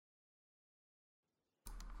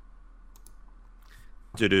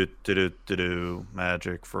Do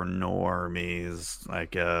magic for normies, I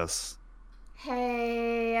guess.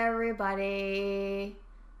 Hey everybody,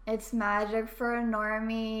 it's Magic for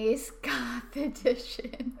Normies Goth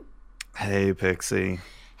Edition. Hey, Pixie.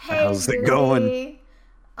 Hey How's it going?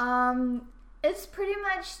 Zuby, it's pretty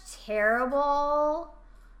much terrible,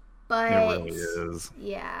 It but really is.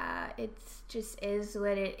 yeah, it's just is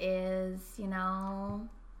what it is.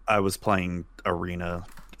 I was playing Arena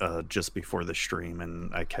just before the stream,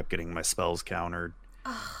 and I kept getting my spells countered.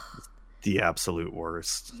 The absolute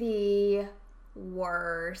worst. The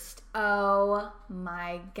worst. Oh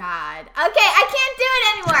my god. Okay, I can't do it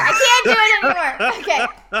anymore. Okay.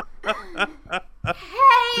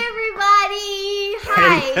 Hey everybody.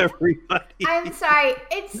 Hi. Hey, everybody. I'm sorry.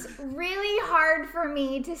 It's really hard for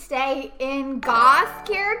me to stay in goth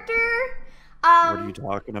character. What are you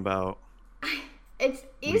talking about? It's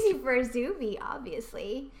easy for Zuby,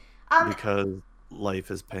 obviously. Because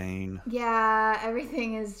life is pain. Yeah,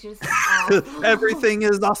 everything is just awful. Everything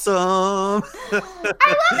is awesome. I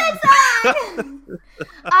love that song.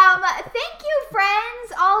 Thank you,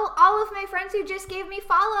 friends. All of my friends who just gave me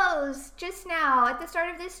follows just now at the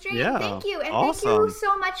start of this stream. Yeah, Thank you, and awesome. thank you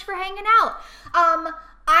so much for hanging out.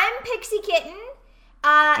 I'm Pixie Kitten,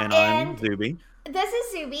 And I'm Zuby. this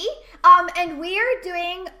is Zuby. And we are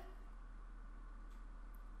doing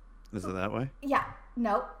Is it that way?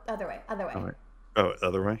 no, other way. All right. Oh,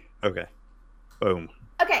 other way? Okay. Boom.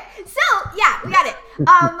 Okay, so yeah, we got it.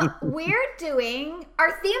 We're doing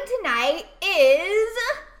our theme tonight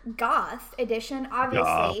is Goth Edition,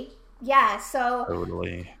 obviously. Goth. Yeah, so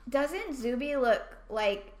Totally. doesn't Zuby look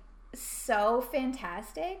like so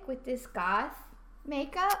fantastic with this goth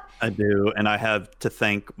makeup? I do. And I have to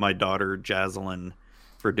thank my daughter, Jaslyn,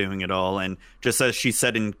 for doing it all. And just as she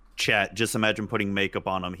said in chat, just imagine putting makeup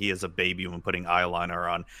on him. He is a baby when putting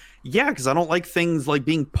eyeliner on. Yeah, because I don't like things like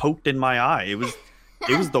being poked in my eye. It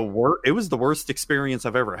was the worst experience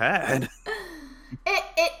I've ever had.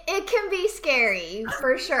 It can be scary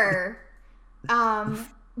for sure.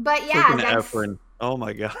 But yeah, Freaking that's Efren. Oh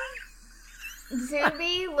my god.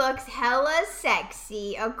 Zuby looks hella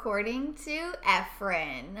sexy according to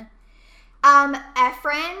Efren.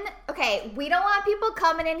 Efren, okay, we don't want people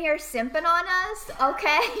coming in here simping on us,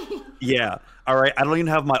 okay? Yeah. All right. I don't even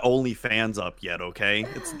have my OnlyFans up yet. Okay.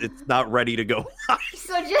 It's not ready to go.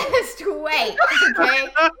 So just wait, okay?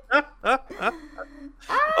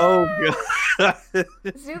 Oh god.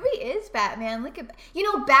 Zuby is Batman. Look at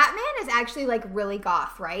Batman is actually like really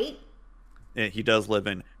goth, right? Yeah, he does live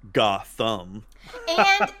in Gotham.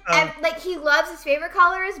 And like he loves his favorite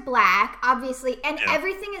color is black, obviously, and Yeah.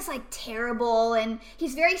 everything is like terrible, and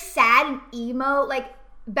he's very sad and emo. Like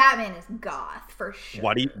Batman is goth for sure.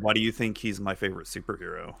 Why do you think he's my favorite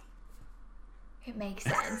superhero? It makes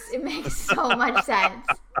sense. It makes so much sense.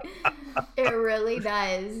 It really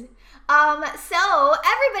does. So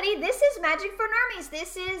everybody, this is Magic for Normies.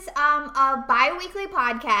 This is a bi-weekly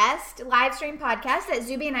podcast, live stream podcast that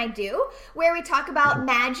Zuby and I do, where we talk about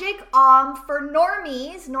magic for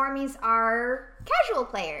normies. Normies are casual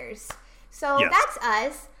players. So Yes. that's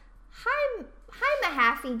us. Hi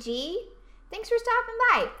Mahaffey G. Thanks for stopping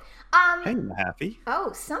by. Hey, Mahaffey.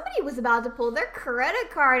 Oh, somebody was about to pull their credit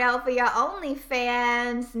card out for your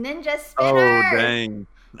OnlyFans. Ninja Spinner.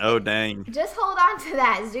 Oh dang. Just hold on to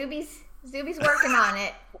that. Zuby's working on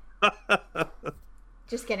it.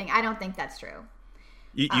 Just kidding. I don't think that's true.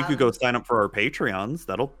 You could go sign up for our Patreons.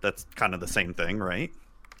 That's kind of the same thing, right?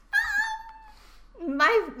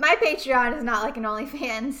 My Patreon is not like an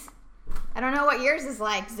OnlyFans. I don't know what yours is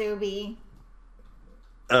like, Zuby.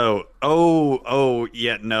 Oh,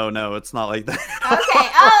 yeah, no, it's not like that. Okay.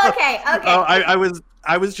 Oh, okay. Oh,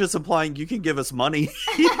 I was just implying you can give us money.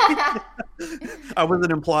 I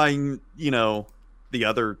wasn't implying, the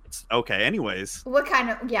other. Okay, anyways. What kind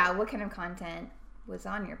of content was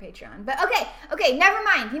on your Patreon? But okay, never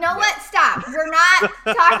mind. You know what? Stop. We're not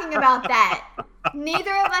talking about that.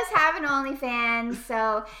 Neither of us have an OnlyFans,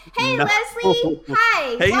 so hey, No. Leslie.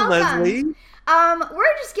 Hi. Hey, welcome. Leslie.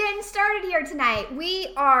 We're just getting started here tonight.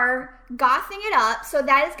 We are gothing it up, so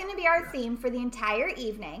that is going to be our theme for the entire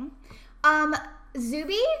evening.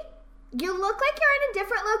 Zuby, you look like you're in a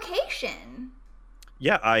different location.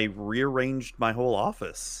 Yeah, I rearranged my whole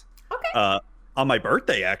office. Okay. On my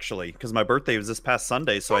birthday, actually, because my birthday was this past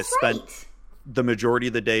Sunday, so That's I spent right. the majority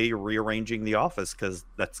of the day rearranging the office because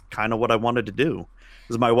that's kind of what I wanted to do.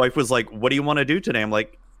 Because my wife was like, "What do you want to do today?" I'm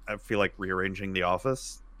like, "I feel like rearranging the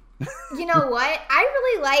office." You know what? I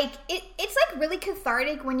really like it. It's like really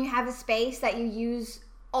cathartic when you have a space that you use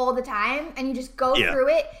all the time and you just go Yeah. through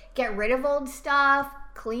it, get rid of old stuff,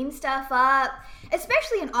 clean stuff up,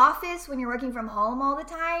 especially in office when you're working from home all the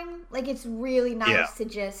time. Like, it's really nice to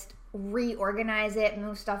just reorganize it,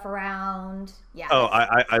 move stuff around. Yeah. Oh,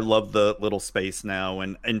 I love the little space now,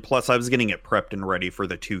 and plus I was getting it prepped and ready for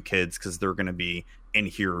the 2 kids because they're going to be in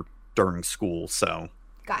here during school. So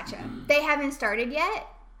gotcha. They haven't started yet?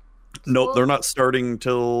 Nope, they're not starting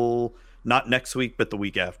till not next week, but the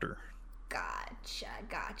week after.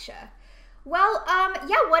 Gotcha. Well,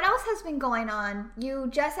 yeah, what else has been going on? You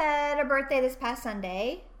just had a birthday this past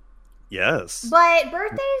Sunday. Yes. But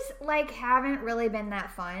birthdays, like, haven't really been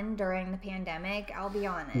that fun during the pandemic, I'll be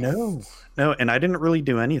honest. No, and I didn't really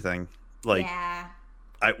do anything. Like, yeah.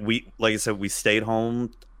 Like I said, we stayed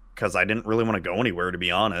home because I didn't really want to go anywhere, to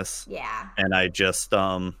be honest. Yeah. And I just,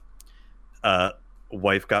 wife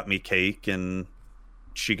got me cake, and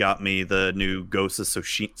she got me the new Ghost of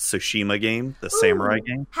Tsushima game, the samurai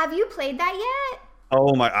game. Have you played that yet?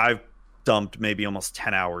 Oh my, I've dumped maybe almost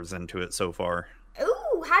 10 hours into it so far.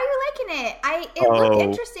 Ooh, how are you liking it? It looked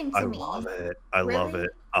interesting to me. I love it.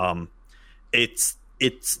 It's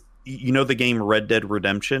you know the game Red Dead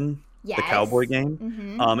Redemption? Yes. The cowboy game?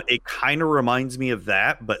 Mm-hmm. It kind of reminds me of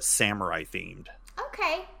that, but samurai themed.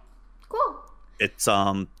 Okay. Cool. It's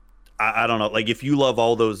I don't know, like if you love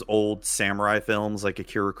all those old samurai films, like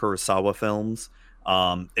Akira Kurosawa films,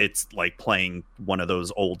 it's like playing one of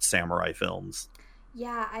those old samurai films.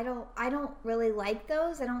 Yeah, I don't really like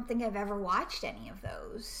those. I don't think I've ever watched any of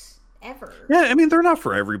those ever. Yeah, I mean they're not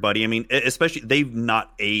for everybody. I mean, especially they've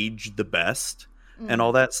not aged the best and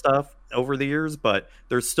all that stuff over the years, but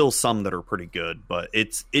there's still some that are pretty good. But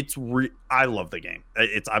I love the game.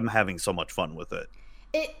 I'm having so much fun with it.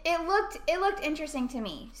 It looked interesting to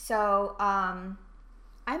me, so I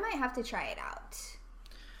might have to try it out.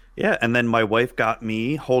 Yeah, and then my wife got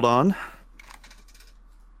me. Hold on.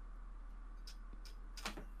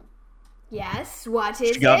 Yes, what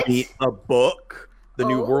is it? She got me a book, the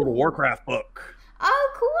new World of Warcraft book.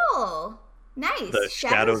 Oh, cool! Nice. The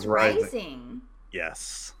Shadows Rising.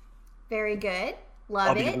 Yes. Very good.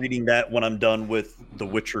 Love it. I'll be reading that when I'm done with the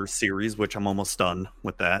Witcher series, which I'm almost done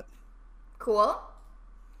with that. Cool.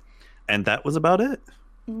 And that was about it.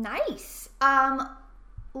 Nice.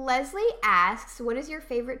 Leslie asks, what is your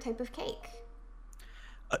favorite type of cake?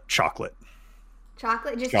 Chocolate.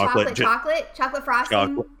 Chocolate? Just chocolate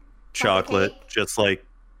frosting? Chocolate.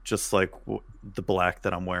 Just like the black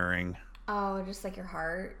that I'm wearing. Oh, just like your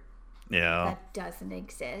heart? Yeah. That doesn't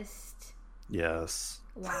exist. Yes.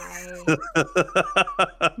 Why?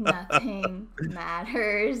 Nothing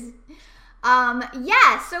matters.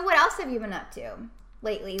 Yeah, so what else have you been up to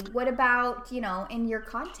lately? What about, in your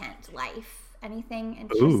content life? Anything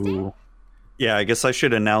interesting? Ooh. Yeah, I guess I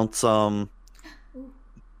should announce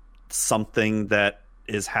something that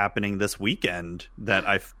is happening this weekend that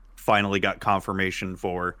I finally got confirmation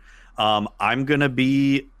for. I'm going to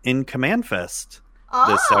be in Command Fest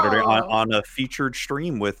this Saturday on a featured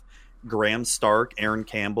stream with Graham Stark, Aaron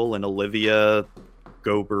Campbell, and Olivia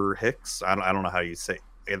Gober Hicks. I don't know how you say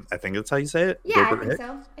it. I think that's how you say it. Yeah, I think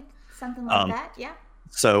so. It's something like that, yeah.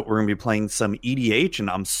 So we're going to be playing some EDH, and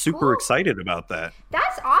I'm super excited about that.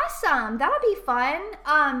 That's awesome. That'll be fun.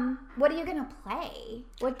 What are you going to play?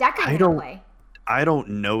 What deck are you going to play? I don't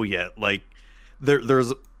know yet. Like,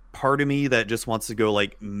 there's part of me that just wants to go,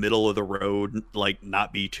 like, middle of the road, like,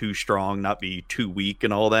 not be too strong, not be too weak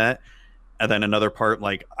and all that. And then another part,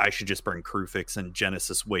 like, I should just bring Kruphix and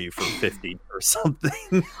Genesis Wave for 50 or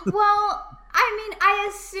something. Well, I mean, I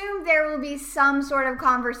assume there will be some sort of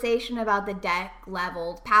conversation about the deck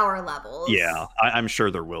levels, power levels. Yeah, I'm sure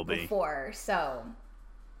there will be. Before, so,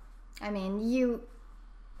 I mean, you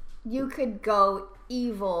could go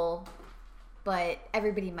evil, but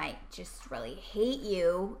everybody might just really hate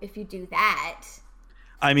you if you do that.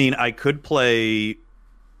 I mean, I could play...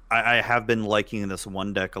 I have been liking this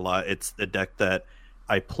one deck a lot. It's the deck that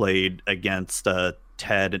I played against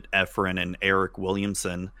Ted Efren and Eric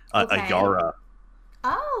Williamson, Ayara.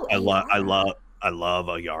 Oh, I love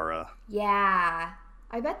Ayara. Yeah,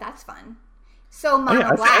 I bet that's fun. So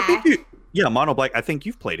Mono Black. Mono Black. I think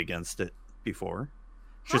you've played against it before.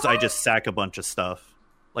 I just sack a bunch of stuff.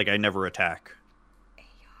 Like I never attack. Ayara.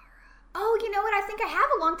 Oh, you know what? I think I have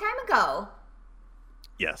a long time ago.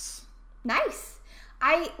 Yes. Nice.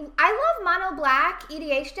 I love Mono Black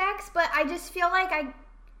EDH decks, but I just feel like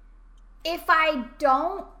if I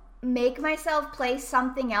don't make myself play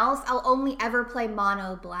something else, I'll only ever play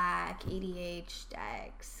Mono Black EDH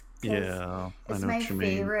decks. Yeah, it's my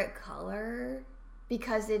favorite color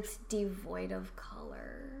because it's devoid of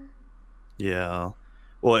color. Yeah.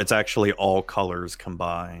 Well, it's actually all colors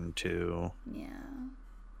combined too. Yeah.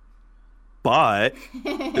 But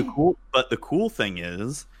the cool thing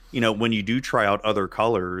is, when you do try out other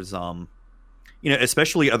colors,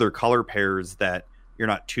 especially other color pairs that you're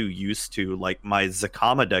not too used to, like my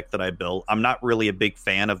Zakama deck that I built, I'm not really a big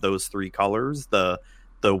fan of those three colors, the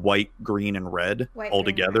white, green, and red all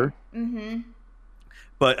together. Mm-hmm.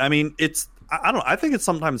 But I mean, I think it's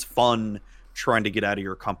sometimes fun trying to get out of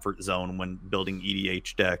your comfort zone when building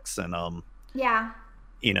EDH decks, and yeah,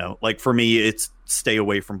 like for me, it's stay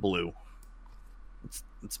away from blue.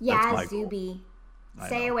 That's my Zuby,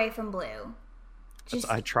 stay away from blue.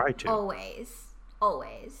 I try to always.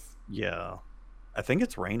 Yeah, I think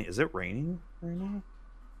it's raining. Is it raining right now?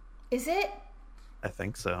 Is it? I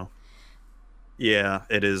think so. Yeah,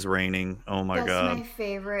 it is raining. Oh my god. That's my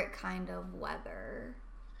favorite kind of weather.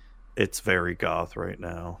 It's very goth right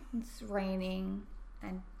now. It's raining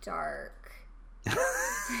and dark.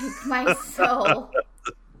 Like my soul.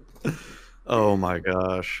 Oh my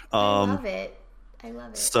gosh. I love it.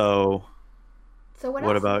 So what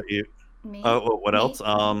else? about you? Me? What else?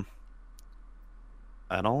 I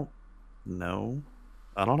don't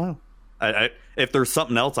know. If there's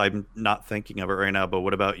something else, I'm not thinking of it right now, but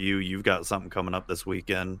what about you? You've got something coming up this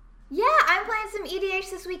weekend. Yeah, I'm playing some EDH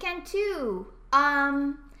this weekend too.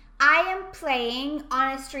 I am playing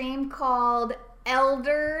on a stream called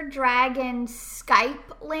Elder Dragon Skype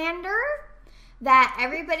Lander that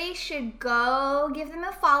everybody should go give them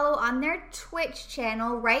a follow on their Twitch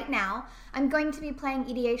channel right now. I'm going to be playing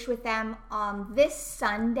EDH with them this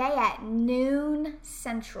Sunday at noon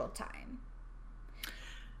Central Time.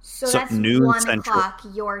 So that's noon 1 Central. o'clock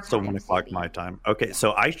your time. So 1 o'clock my time. Okay,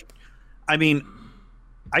 so I mean,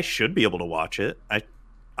 I should be able to watch it.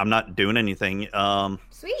 I'm not doing anything.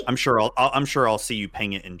 Sweet. I'm sure I'll see you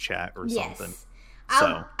ping it in chat or something.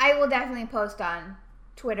 Yes, I will definitely post on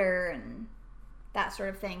Twitter and that sort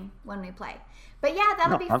of thing when we play. But yeah,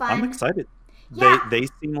 that'll be fun. I'm excited. Yeah. They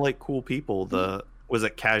seem like cool people. Was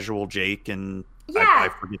it Casual Jake and I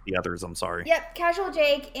forget the others, I'm sorry. Yep, Casual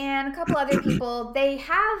Jake and a couple other people.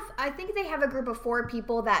 I think they have a group of 4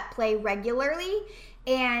 people that play regularly,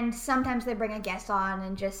 and sometimes they bring a guest on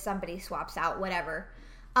and just somebody swaps out, whatever.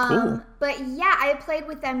 Cool. But yeah, I played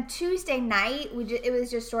with them Tuesday night. It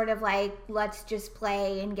was just sort of like, let's just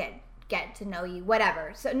play and get to know you,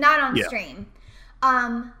 whatever. So not on stream.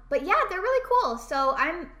 But yeah, they're really cool. So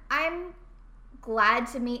I'm glad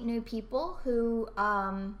to meet new people who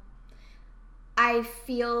I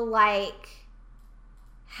feel like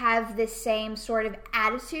have the same sort of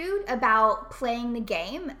attitude about playing the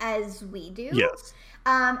game as we do. Yes.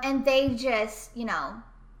 And they just,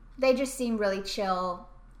 they just seem really chill.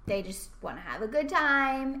 They just want to have a good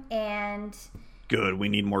time, and good. We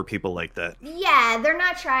need more people like that. Yeah, they're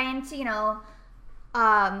not trying to,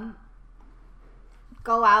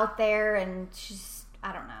 go out there and just,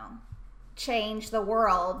 I don't know, change the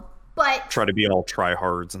world, but try to be all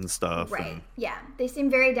tryhards and stuff. Right. Yeah. They seem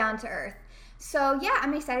very down to earth. So yeah,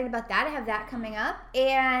 I'm excited about that. I have that coming up.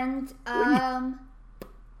 And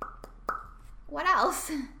what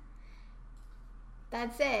else?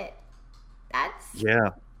 That's it. That's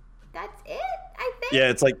it, I think. Yeah,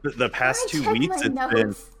 it's like the past 2 weeks it's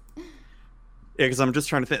been. Yeah, because I'm just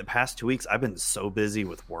trying to think. The past 2 weeks, I've been so busy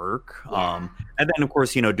with work, and then of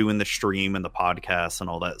course, doing the stream and the podcast and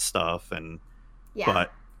all that stuff, and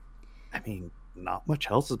but I mean, not much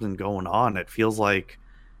else has been going on. It feels like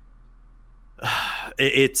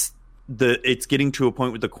it's getting to a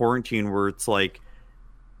point with the quarantine where it's like,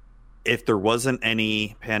 if there wasn't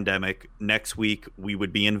any pandemic, next week we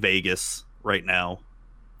would be in Vegas right now,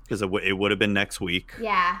 because it would have been next week.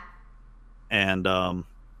 Yeah, and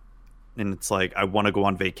it's like, I want to go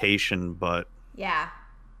on vacation, but yeah,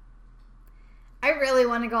 I really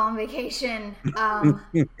want to go on vacation.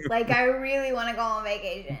 Like, I really want to go on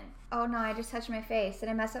vacation. Oh no, I just touched my face. Did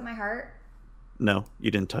I mess up my heart? No, you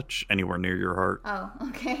didn't touch anywhere near your heart. Oh,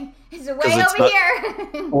 okay. It's way over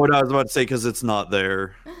here. What I was about to say, because it's not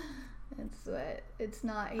there. It's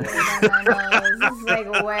not here on my nose. It's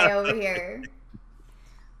like way over here.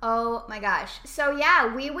 Oh my gosh. So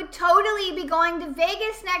yeah, we would totally be going to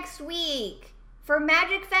Vegas next week for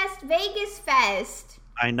Magic Fest Vegas Fest.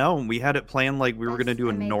 I know. We had it planned like we were going to do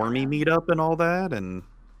a normie meetup and all that, and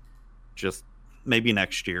just maybe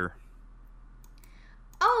next year.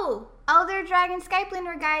 Oh, Elder Dragon Skype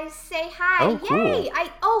Lander guys, say hi. Oh, cool. Yay.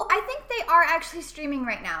 I think they are actually streaming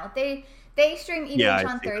right now. They stream EDH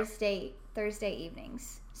on Thursday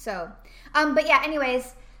evenings. So, but yeah,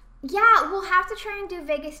 anyways, yeah, we'll have to try and do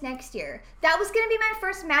Vegas next year. That was going to be my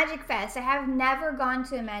first Magic Fest. I have never gone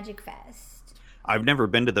to a Magic Fest. I've never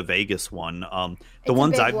been to the Vegas one. The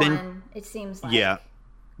ones I've been, it seems like. Yeah.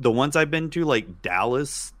 The ones I've been to, like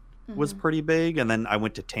Dallas, was pretty big, and then I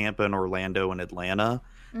went to Tampa and Orlando and Atlanta.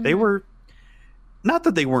 Mm-hmm. They were, not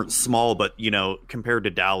that they weren't small, but compared to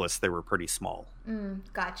Dallas, they were pretty small.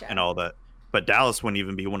 Gotcha. And all that. But Dallas wouldn't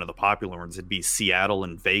even be one of the popular ones. It'd be Seattle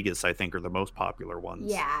and Vegas, I think, are the most popular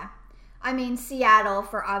ones. Yeah. I mean, Seattle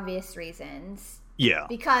for obvious reasons. Yeah.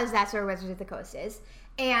 Because that's where Wizards of the Coast is.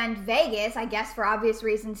 And Vegas, I guess for obvious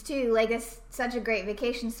reasons too. Like, it's such a great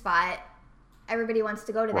vacation spot. Everybody wants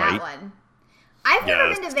to go to that one. I've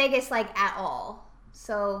never been to Vegas, like, at all.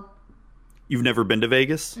 So. You've never been to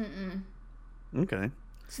Vegas? Mm-mm. Okay.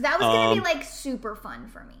 So that was going to be, like, super fun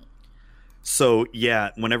for me. So, yeah,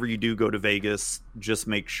 whenever you do go to Vegas, just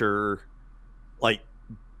make sure, like,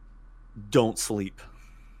 don't sleep.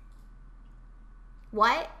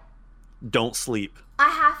 What? Don't sleep. I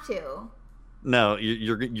have to. No,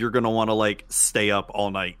 you're going to want to, like, stay up all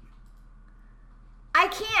night. I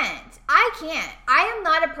can't. I am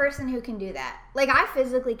not a person who can do that. Like, I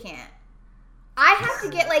physically can't. I have to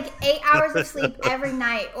get, like, 8 hours of sleep every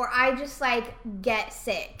night, or I just, like, get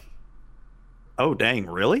sick. Oh, dang,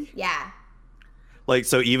 really? Yeah. Like,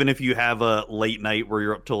 so even if you have a late night where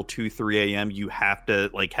you're up till 2, 3 a.m., you have to,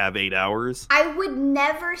 like, have 8 hours? I would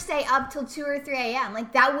never stay up till 2 or 3 a.m.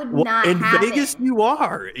 Like, that would not happen. In Vegas, you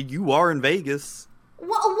are. You are in Vegas.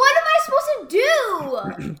 What am I supposed to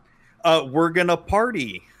do? We're gonna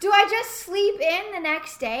party. Do I just sleep in the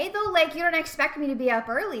next day, though? Like, you don't expect me to be up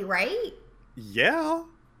early, right? Yeah.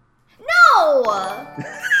 No!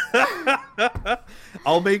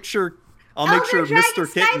 I'll make sure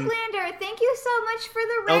Mr. Kitten. Skyplander, thank you so much for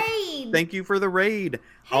the raid. Thank you for the raid.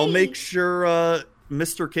 Hey. I'll make sure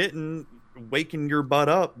Mr. Kitten waking your butt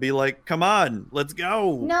up. Be like, come on, let's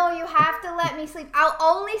go. No, you have to let me sleep. I'll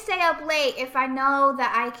only stay up late if I know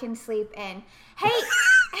that I can sleep in. Hey,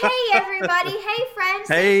 everybody. Hey, friends.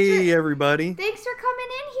 Hey, everybody. Thanks for coming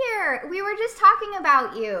in here. We were just talking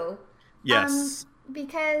about you. Yes.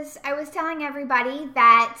 Because I was telling everybody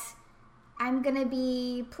that I'm going to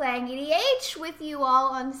be playing EDH with you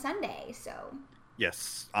all on Sunday, so.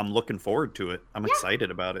 Yes, I'm looking forward to it. I'm excited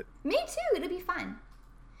about it. Me too. It'll be fun.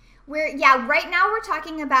 Right now we're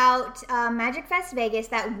talking about Magic Fest Vegas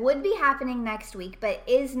that would be happening next week, but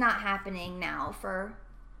is not happening now for,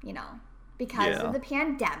 because of the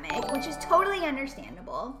pandemic, which is totally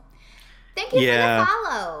understandable. Thank you for the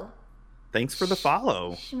follow. Thanks for the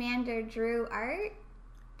follow. Schmander Drew Art.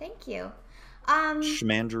 Thank you.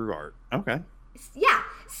 Schmandrew Art. Okay. Yeah.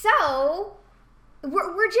 So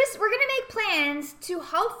we're gonna make plans to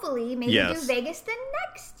hopefully maybe do Vegas the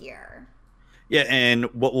next year. Yeah, and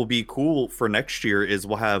what will be cool for next year is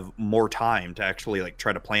we'll have more time to actually like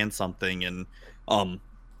try to plan something and I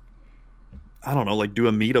don't know, like do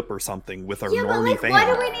a meetup or something with our normie fans. What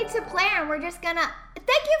do we need to plan? We're just gonna thank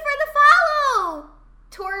you for the follow,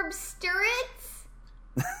 Torb Sturitz.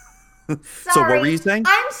 So what were you saying?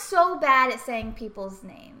 I'm so bad at saying people's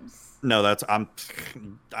names. No,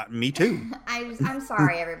 me too. I'm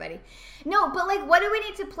sorry, everybody. No, but like, what do we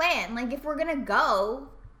need to plan? Like, if we're gonna go.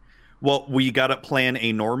 Well, we gotta plan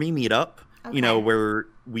a normie meetup. Okay. Where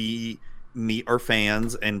we meet our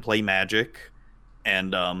fans and play Magic,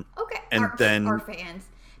 and then our fans.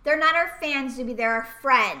 They're not our fans, Zuby. They're our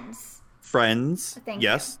friends. Friends. Thank you.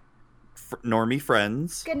 Normie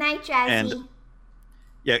friends. Good night, Jazzy.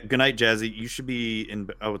 Yeah, good night, Jazzy. You should be in.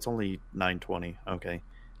 Oh, it's only 9:20. Okay.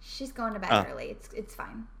 She's going to bed early. It's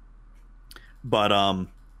fine. But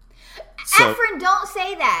Efren, don't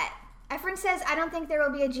say that. Efren says I don't think there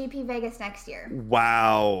will be a GP Vegas next year.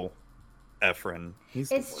 Wow, Efren.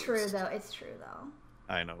 It's true though.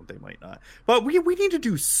 I know they might not, but we need to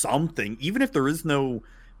do something. Even if there is no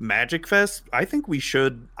Magic Fest, I think we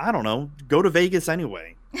should. I don't know. Go to Vegas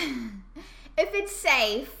anyway. If it's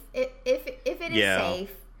safe. If it is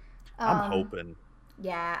safe. I'm hoping.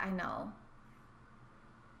 Yeah, I know.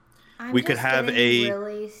 We could have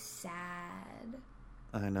really sad.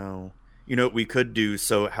 I know. You know what we could do?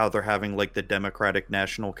 So how they're having like the Democratic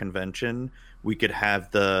National Convention, we could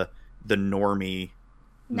have the normie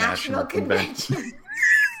National Convention.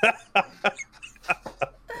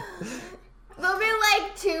 There'll be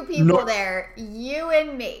like two people there, you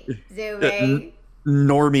and me, Zuby.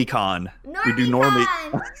 NormieCon. We do Normie.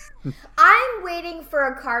 I'm waiting for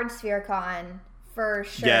a Card Sphere Con for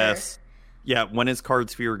sure. Yes. Yeah, when is Card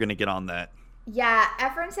Sphere going to get on that? Yeah,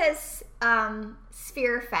 Efren says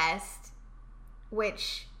Sphere Fest,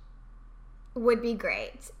 which would be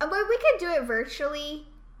great. But we could do it virtually,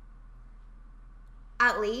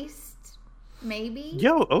 at least, maybe.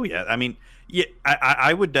 Oh yeah. I mean, yeah,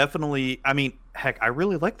 I would definitely. I mean, heck, I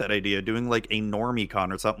really like that idea. Doing like a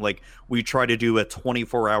NormieCon or something. Like we try to do a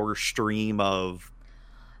 24-hour stream of.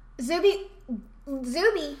 Zuby,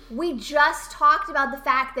 Zuby, we just talked about the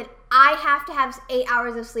fact that I have to have 8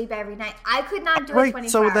 hours of sleep every night. I could not do a 24-hour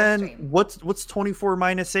so then stream. what's 24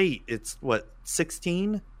 minus 8? It's what,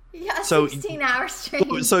 16? Yeah, So 16-hour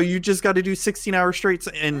stream. So you just got to do 16-hour straights,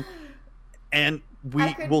 and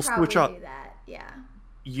we'll switch up. Do that. Yeah.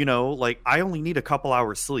 You know, like I only need a couple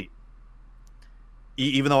hours sleep,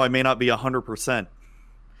 even though I may not be 100%.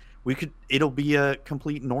 It'll be a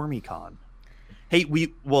complete normie con. Hey,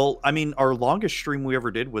 our longest stream we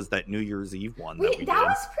ever did was that New Year's Eve one. That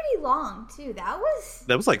was pretty long too. That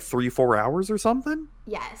was like 3-4 hours or something.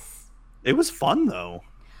 Yes. It was fun though.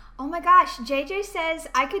 Oh my gosh, JJ says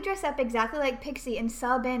I could dress up exactly like Pixie and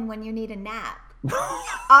sub in when you need a nap.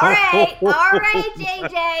 All right,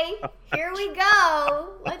 JJ. Here we go.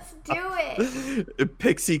 Let's do it.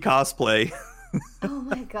 Pixie cosplay. Oh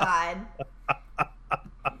my god.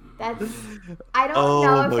 I don't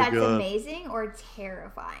know if that's amazing or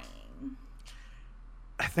terrifying.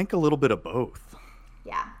 I think a little bit of both.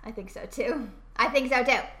 Yeah, I think so too.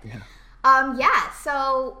 Yeah.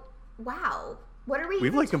 So wow. What are we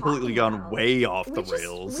We've like completely gone way off the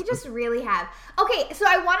rails. We just really have. Okay, so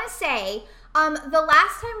I want to say, the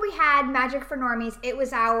last time we had Magic for Normies, it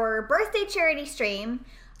was our birthday charity stream.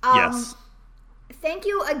 Yes. Thank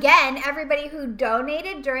you again, everybody who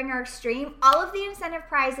donated during our stream. All of the incentive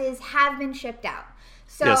prizes have been shipped out.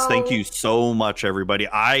 So yes, thank you so much, everybody.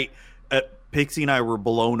 Pixie and I were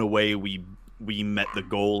blown away. We met the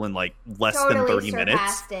goal in like less than 30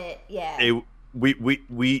 minutes. It, yeah.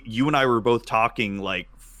 You and I were both talking like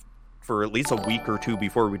for at least a week or two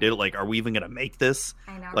before we did it. Like, are we even gonna make this?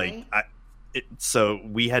 I know, like, right? So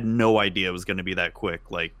we had no idea it was going to be that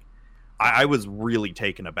quick. Like, I was really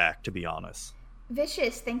taken aback, to be honest.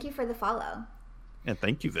 Vicious, thank you for the follow. And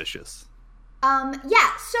thank you, Vicious.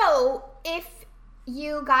 Yeah, so if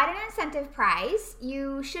you got an incentive prize,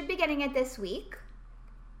 you should be getting it this week.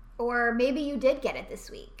 Or maybe you did get it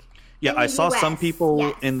this week. Yeah, I saw US. some people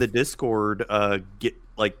Yes. in the Discord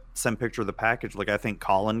send picture of the package. Like, I think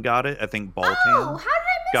Colin got it. I think Baltan how did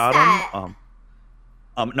I miss got that? him.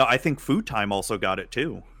 No, I think Food Time also got it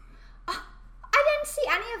too. I didn't see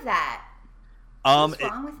any of that. What's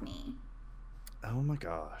wrong with me? Oh my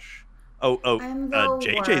gosh.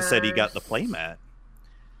 JJ worst. said he got the playmat.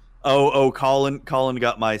 Colin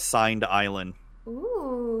got my signed island.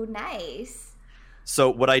 Ooh, nice. So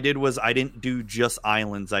what I did was I didn't do just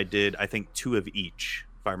islands. I did, I think, 2 of each,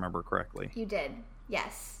 if I remember correctly. You did.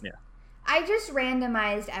 Yes. Yeah. I just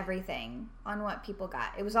randomized everything on what people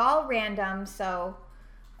got. It was all random, so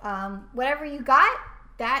whatever you got,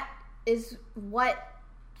 that is what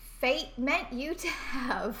fate meant you to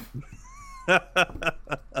have.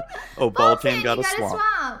 Baltan got you a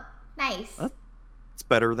swamp. Nice. It's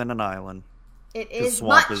better than an island. It is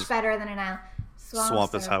swamp much is- better than an island.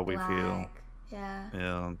 Swamp is are how we feel. Yeah.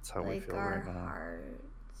 Yeah, that's how we feel our right now.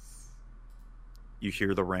 hearts. You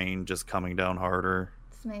hear the rain just coming down harder.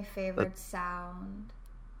 It's my favorite sound.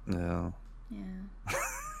 Yeah.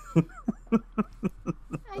 Yeah.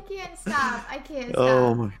 I can't stop.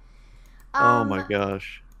 Oh my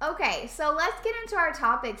gosh. Okay, so let's get into our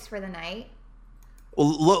topics for the night.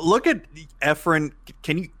 Well, look at Efren.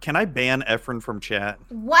 Can I ban Efren from chat?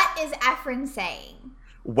 What is Efren saying?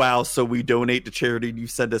 Wow, so we donate to charity and you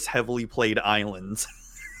send us heavily played islands.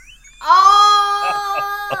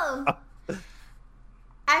 Oh!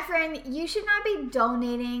 Efren, you should not be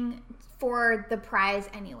donating for the prize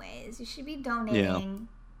anyways. You should be donating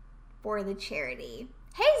for the charity.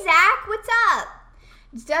 Hey, Zach, what's up?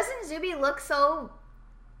 Doesn't Zuby look so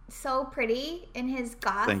pretty in his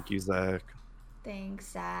goth? Thank you, Zach.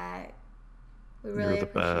 Thanks, Zach. We really You're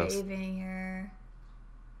the appreciate best. you being here.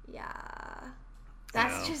 Yeah.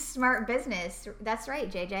 That's just smart business. That's right,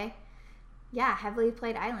 JJ. Yeah, heavily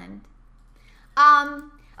played island.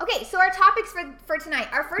 Okay, so our topics for tonight.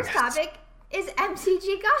 Our first topic is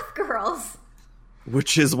MTG Goth Girls.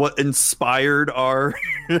 Which is what inspired our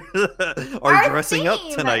dressing up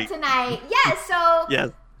tonight. Yeah, so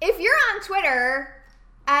Yes. if you're on Twitter,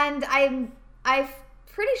 and I'm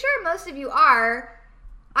pretty sure most of you are,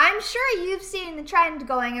 I'm sure you've seen the trend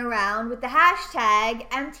going around with the hashtag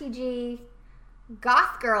MTG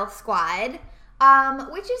Goth Girl Squad,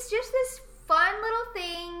 which is just this fun little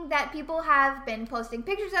thing that people have been posting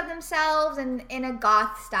pictures of themselves and in a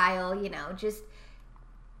goth style, just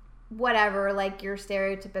whatever, like your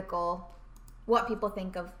stereotypical, what people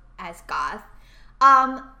think of as goth.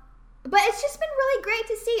 But it's just been really great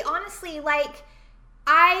to see, honestly. Like,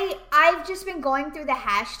 I've just been going through the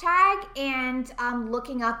hashtag and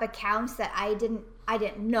looking up accounts that I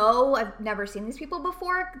didn't know. I've never seen these people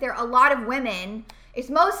before. There are a lot of women. It's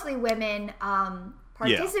mostly women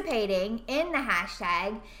participating in the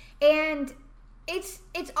hashtag, and it's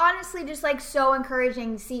honestly just like so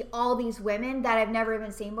encouraging to see all these women that I've never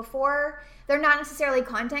even seen before. They're not necessarily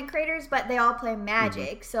content creators, but they all play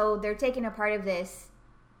Magic, so they're taking a part of this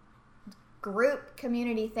group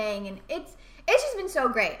community thing, and it's just been so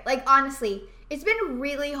great. Like, honestly, it's been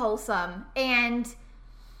really wholesome, and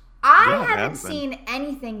I haven't seen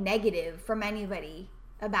anything negative from anybody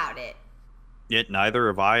about it. Neither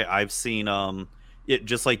have I. I've seen it,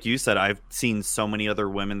 just like you said, I've seen so many other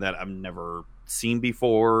women that I've never seen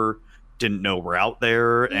before, didn't know were out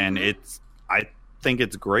there, and I think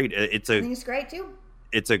it's great. I think it's great too.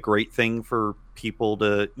 It's a great thing for people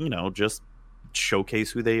to, just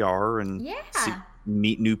showcase who they are and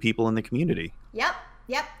meet new people in the community. Yep.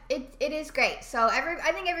 It is great. So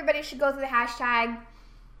I think everybody should go through the hashtag,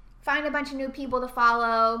 find a bunch of new people to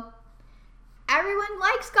follow. Everyone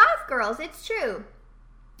likes goth girls. It's true.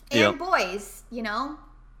 And boys, we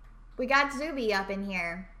got Zuby up in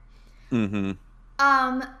here. Mm-hmm.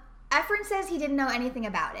 Efren says he didn't know anything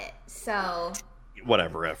about it. So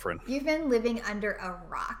whatever, Efren. You've been living under a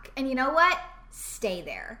rock. And you know what? Stay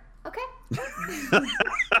there. Okay?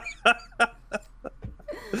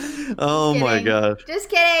 Oh my gosh. Just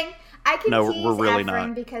kidding. I can tease we're really Efren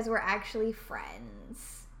not. because we're actually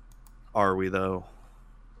friends. Are we though?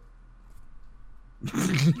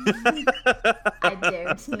 I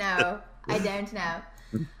don't know.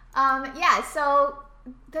 Yeah, so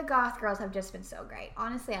the goth girls have just been so great.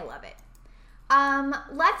 Honestly, I love it.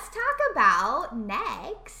 Let's talk about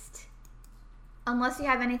next. Unless you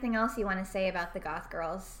have anything else you want to say about the goth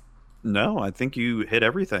girls. No, I think you hit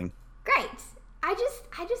everything. Great. I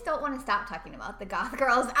just don't want to stop talking about the goth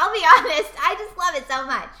girls. I'll be honest. I just love it so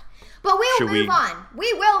much. But we'll move on.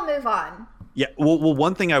 We will move on. Yeah. Well,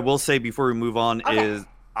 one thing I will say before we move on is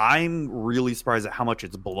I'm really surprised at how much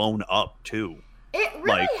it's blown up too. It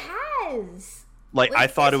really has. Like I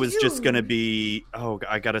thought it was just going to be,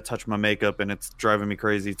 I got to touch my makeup and it's driving me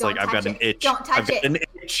crazy. It's I've got an itch. Don't touch it. An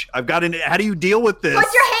itch. I've got an itch. How do you deal with this?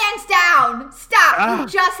 Put your hands down. Stop. You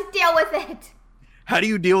just deal with it. How do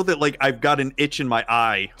you deal with it? Like, I've got an itch in my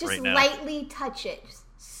eye right now. Just lightly touch it.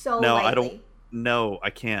 Lightly. I don't. No,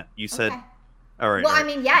 I can't. You said. Okay. All right. Well, I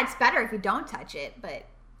mean, yeah, it's better if you don't touch it, but.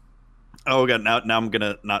 Oh god! Now I'm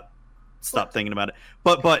gonna not stop thinking about it.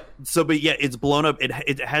 But yeah, it's blown up.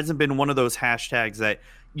 It hasn't been one of those hashtags that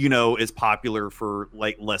is popular for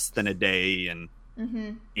like less than a day, and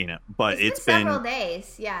but it's been several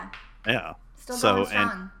days. Yeah. Yeah. Still going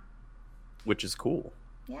strong. Which is cool.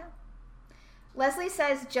 Yeah. Leslie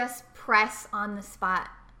says just press on the spot.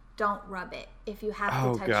 Don't rub it if you have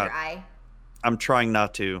to touch your eye. I'm trying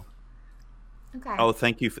not to. Okay. Oh,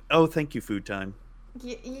 thank you. Thank you, Food Time.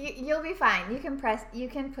 You'll be fine. You can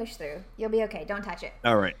push through. You'll be okay. Don't touch it.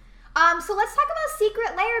 All right. So let's talk about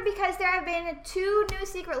Secret Lair because there have been 2 new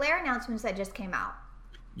Secret Lair announcements that just came out.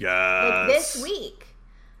 Yes. Like this week.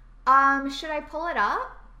 Should I pull it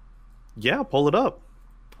up? Yeah, pull it up.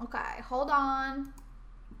 Okay, hold on.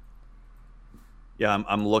 Yeah,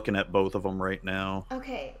 I'm looking at both of them right now.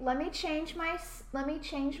 Okay, let me change my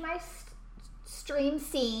stream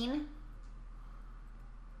scene.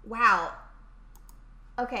 Wow.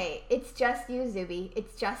 Okay, it's just you, Zuby.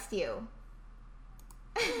 It's just you.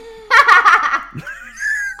 I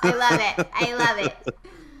love it.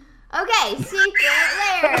 Okay, Secret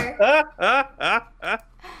Lair.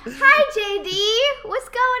 Hi, JD. What's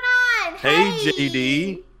going on? Hey,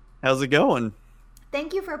 JD. How's it going?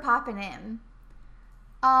 Thank you for popping in.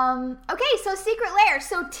 Okay, so Secret Lair.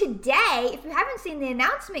 So today, if you haven't seen the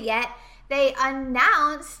announcement yet, they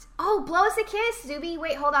announced... Oh, blow us a kiss, Zuby.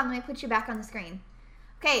 Wait, hold on. Let me put you back on the screen.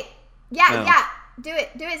 Okay. Yeah. Do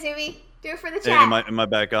it, Zuby. Do it for the chat. Hey, am I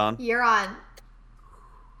back on? You're on.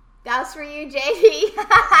 That's for you, JD.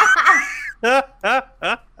 Okay,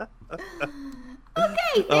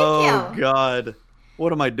 thank you. Oh, God.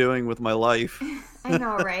 What am I doing with my life? I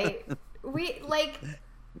know, right? We,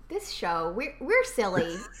 this show, we're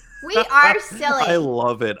silly. We are silly. I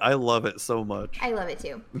love it. I love it so much. I love it,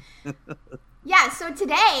 too. Yeah, so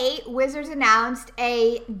today, Wizards announced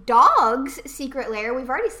a dog's Secret Lair. We've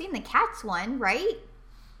already seen the cats one, right?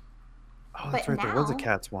 Oh, that's right. There was a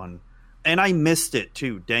cats one. And I missed it,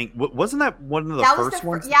 too. Dang. Wasn't that one of the first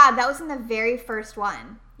ones? Yeah, that was in the very first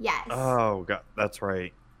one. Yes. Oh, God. That's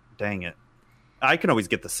right. Dang it. I can always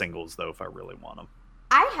get the singles, though, if I really want them.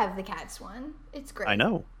 I have the cats one. It's great. I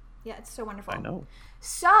know. Yeah, it's so wonderful. I know.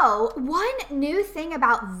 So, one new thing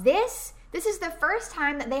about this is the first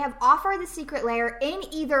time that they have offered the Secret Lair in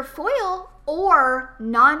either foil or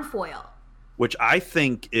non-foil. Which I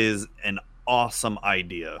think is an awesome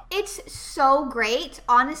idea. It's so great.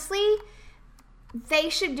 Honestly, they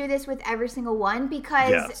should do this with every single one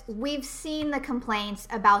because we've seen the complaints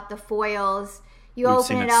about the foils. We've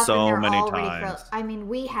open it up so and they're already frozen. I mean,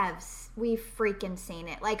 we've freaking seen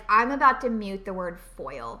it. Like, I'm about to mute the word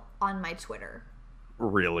foil on my Twitter.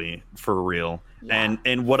 Really, for real. Yeah.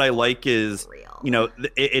 And what I like is,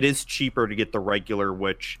 it is cheaper to get the regular,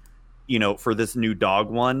 which, for this new dog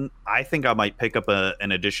one, I think I might pick up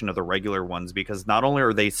an edition of the regular ones because not only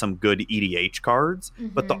are they some good EDH cards,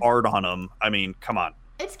 but the art on them, I mean, come on.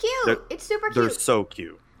 It's cute. It's super cute. They're so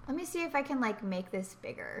cute. Let me see if I can, make this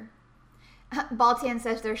bigger. Baltian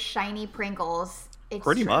says they're shiny Pringles. It's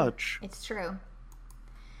pretty true. Much. It's true.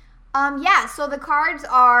 So the cards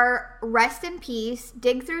are Rest in Peace,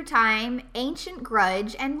 Dig Through Time, Ancient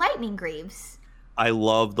Grudge, and Lightning Greaves. I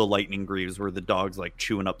love the Lightning Greaves where the dog's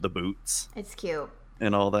chewing up the boots. It's cute.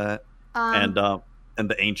 And all that. And the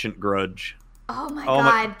Ancient Grudge. Oh my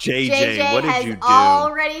god. JJ, what did you do?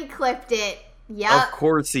 Already clipped it. Yep. Of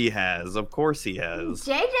course he has. JJ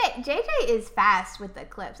is fast with the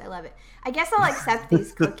clips. I love it. I guess I'll accept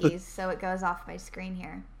these cookies so it goes off my screen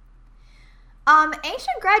here.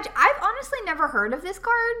 Ancient Grudge, I've honestly never heard of this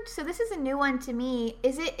card, so this is a new one to me.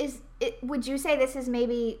 Is it would you say this is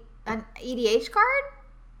maybe an EDH card?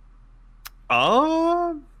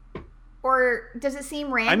 Or does it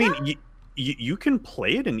seem random? I mean, you can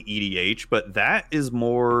play it in EDH, but that is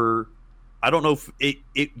more, I don't know if it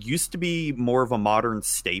used to be more of a modern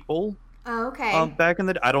staple. Oh, okay. Back in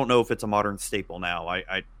the I don't know if it's a modern staple now.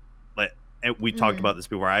 We talked about this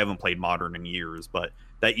before. I haven't played Modern in years, but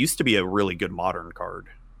that used to be a really good Modern card.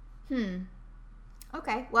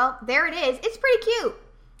 Okay, well, there it is. It's pretty cute.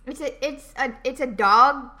 It's a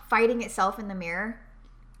dog fighting itself in the mirror.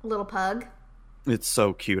 A little pug. It's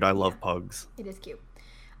so cute. I love pugs. It is cute.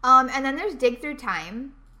 And then there's Dig Through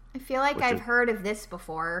Time. I feel like I've heard of this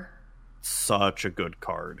before. Such a good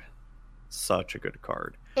card.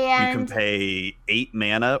 And you can pay 8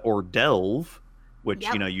 mana or delve, which,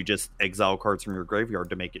 you just exile cards from your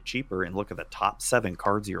graveyard to make it cheaper, and look at the top 7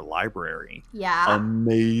 cards of your library. Yeah.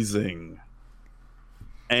 Amazing.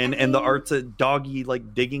 And the art's a doggy,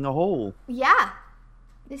 digging a hole. Yeah.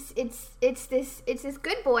 It's this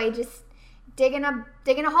good boy just digging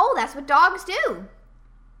a hole. That's what dogs do.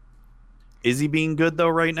 Is he being good, though,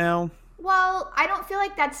 right now? Well, I don't feel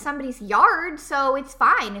like that's somebody's yard, so it's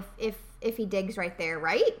fine if he digs right there,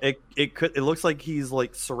 right? It looks like he's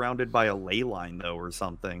surrounded by a ley line though, or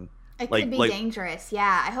something. It could be dangerous.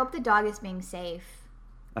 Yeah, I hope the dog is being safe.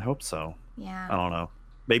 I hope so. Yeah. I don't know.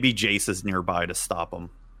 Maybe Jace is nearby to stop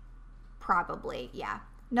him. Probably, yeah.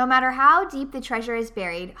 No matter how deep the treasure is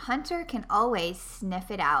buried, Hunter can always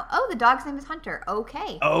sniff it out. Oh, the dog's name is Hunter.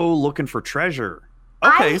 Okay. Oh, looking for treasure.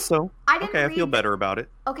 Okay, I feel better about it.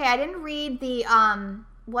 Okay, I didn't read the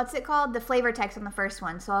what's it called? The flavor text on the first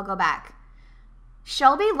one, so I'll go back.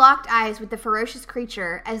 Shelby locked eyes with the ferocious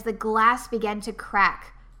creature as the glass began to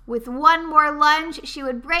crack. With one more lunge, she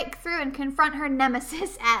would break through and confront her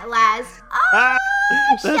nemesis at last. Oh,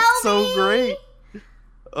 that's Shelby! So great.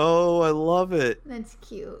 Oh, I love it. That's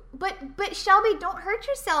cute. But Shelby, don't hurt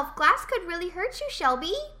yourself. Glass could really hurt you,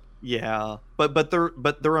 Shelby. Yeah, but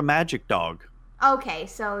they're a magic dog. Okay,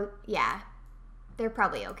 so yeah, they're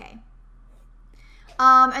probably okay.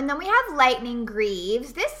 And then we have Lightning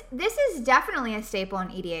Greaves. This is definitely a staple in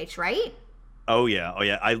EDH, right? Oh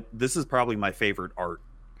yeah. This is probably my favorite art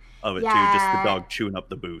of it too. Just the dog chewing up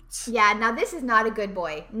the boots. Yeah. Now this is not a good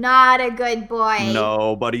boy. Not a good boy.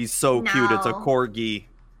 No, but he's so cute. It's a corgi.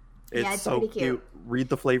 It's so cute. Read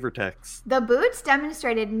the flavor text. The boots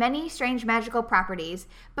demonstrated many strange magical properties,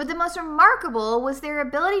 but the most remarkable was their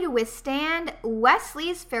ability to withstand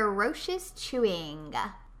Wesley's ferocious chewing.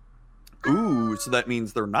 Ooh, so that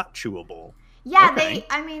means they're not chewable. Yeah, okay.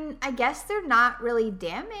 I guess they're not really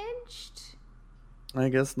damaged. I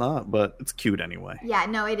guess not, but it's cute anyway. Yeah,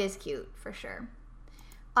 no, it is cute, for sure.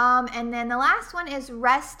 And then the last one is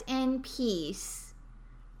Rest in Peace.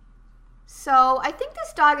 So, I think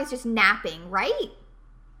this dog is just napping, right?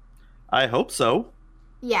 I hope so.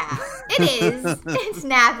 Yeah, it is. It's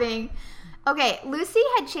napping. Okay, Lucy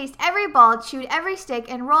had chased every ball, chewed every stick,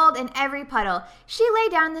 and rolled in every puddle. She lay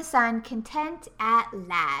down in the sun, content at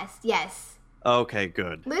last. Yes. Okay,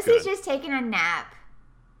 good. Lucy's just taking a nap.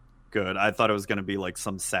 Good. I thought it was going to be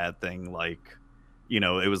some sad thing,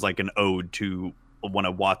 it was an ode to one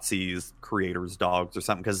of WotC's creators' dogs or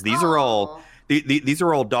something. Because these are all these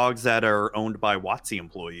are all dogs that are owned by WotC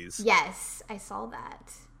employees. Yes, I saw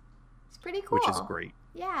that. It's pretty cool. Which is great.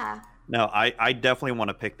 Yeah. No, I definitely want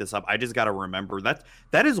to pick this up. I just got to remember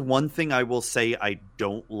that is one thing I will say I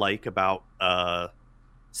don't like about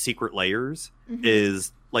Secret Layers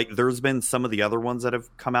is like there's been some of the other ones that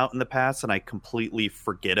have come out in the past and I completely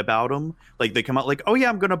forget about them. Like they come out like, oh yeah,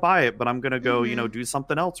 I'm going to buy it, but I'm going to go, do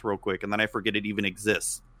something else real quick. And then I forget it even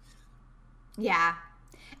exists. Yeah.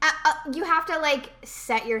 You have to like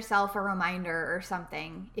set yourself a reminder or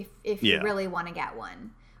something if you really want to get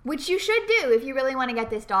one, which you should do if you really want to get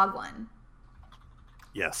this dog one.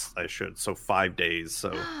 Yes, I should. So 5 days.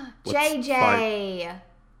 So JJ.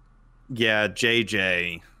 Yeah,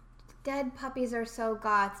 JJ. Dead puppies are so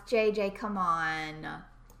goth. JJ, come on.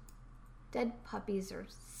 Dead puppies are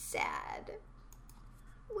sad.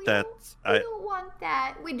 We don't want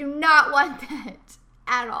that. We do not want that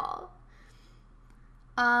at all.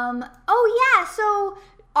 Oh yeah, so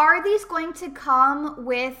are these going to come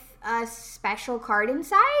with a special card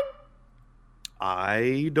inside?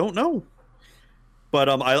 I don't know. But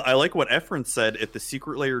I like what Efren said. If the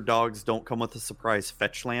secret layer dogs don't come with a surprise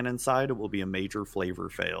fetch land inside, it will be a major flavor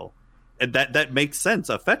fail. And that makes sense.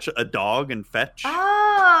 A dog and fetch.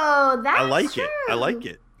 Oh, that's I like true. it. I like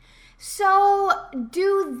it. So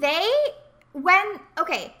do they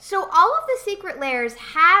so all of the secret layers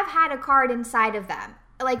have had a card inside of them,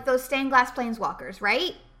 like those stained glass planeswalkers,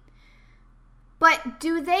 right? But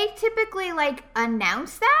do they typically like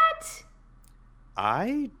announce that?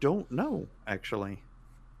 I don't know, actually.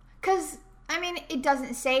 Because, I mean, it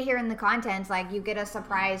doesn't say here in the contents, like, you get a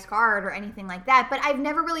surprise card or anything like that. But I've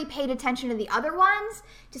never really paid attention to the other ones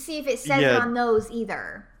to see if it says it on those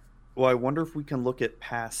either. Well, I wonder if we can look at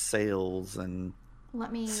past sales and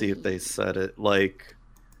see if they said it. Like,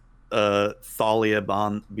 Thalia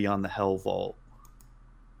Beyond the Hell Vault.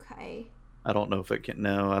 Okay. I don't know if it can...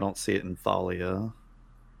 No, I don't see it in Thalia. All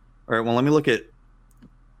right, well, let me look at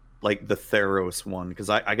like the Theros one, because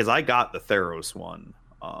I got the Theros one.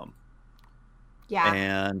 Yeah.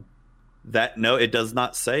 And that it does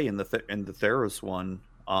not say in the Theros one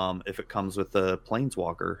if it comes with the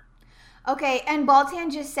Planeswalker. Okay, and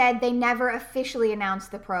Baltan just said they never officially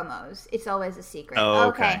announced the promos. It's always a secret. Oh,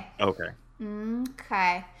 okay.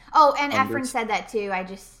 Okay. Oh, and Efren said that too. I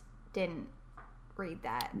just didn't read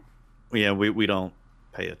that. Yeah, we don't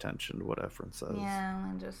pay attention to what Efren says. Yeah,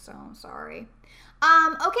 I'm just so sorry.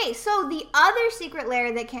 Okay, so the other secret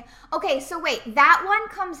lair that can... Okay, so wait, that one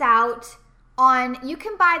comes out on... You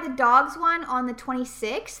can buy the dogs one on the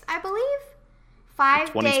 26th, I believe?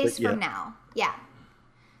 5 days from now. Yeah.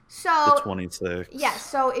 So... The 26th. Yeah,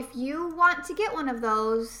 so if you want to get one of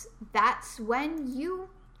those, that's when you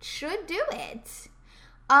should do it.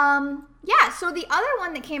 Yeah, so the other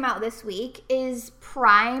one that came out this week is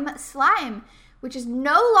Prime Slime, which is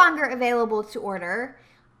no longer available to order.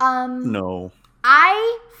 No.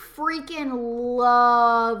 I freaking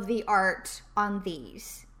love the art on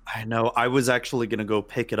these. I know. I was actually going to go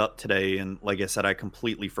pick it up today, and like I said, I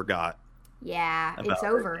completely forgot. Yeah, it's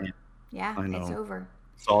over. Yeah, I know. It's over.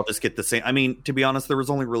 So I'll just get the same. I mean, to be honest, there was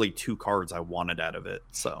only really 2 cards I wanted out of it,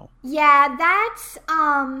 so. Yeah, that's,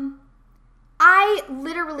 I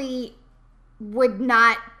literally would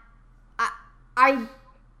not, I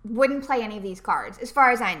wouldn't play any of these cards, as far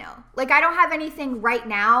as I know. Like, I don't have anything right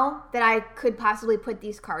now that I could possibly put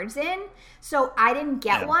these cards in, so I didn't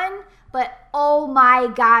get one, but oh my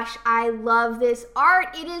gosh, I love this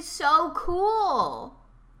art. It is so cool.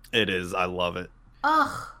 It is. I love it.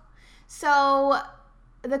 Ugh. So,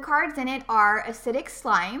 the cards in it are Acidic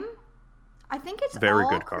Slime. I think it's very all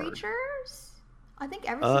good card. Creatures. I think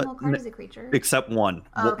every single card is a creature. Except one.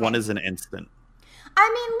 Okay. One is an instant. I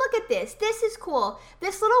mean, look at this. This is cool.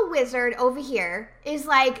 This little wizard over here is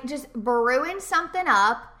like just brewing something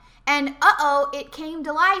up, and it came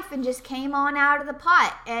to life and just came on out of the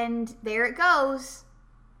pot, and there it goes.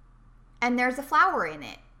 And there's a flower in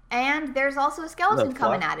it, and there's also a skeleton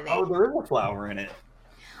coming out of it. Oh, there is a flower in it.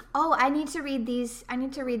 Oh, I need to read these. I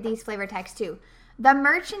need to read these flavor texts too. The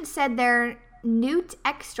merchant said their newt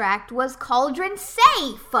extract was cauldron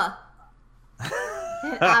safe.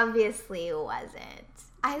 It obviously wasn't.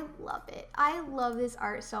 I love it. I love this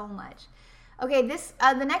art so much. Okay, this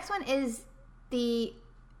the next one is the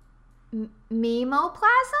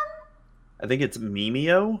Mimoplasm? I think it's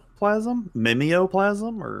Mimeoplasm?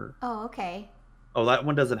 Mimeoplasm? Or... Oh, okay. Oh, that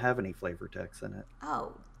one doesn't have any flavor text in it.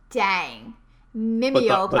 Oh, dang.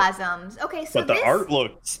 Mimeoplasms. Okay, so but the art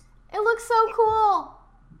looks... It looks so cool.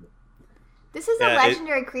 This is a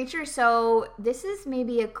legendary creature, so this is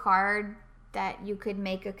maybe a card that you could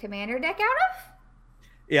make a commander deck out of?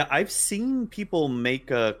 Yeah, I've seen people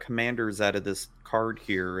make commanders out of this card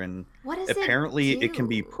here, and apparently it can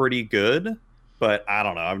be pretty good, but I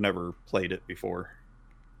don't know. I've never played it before.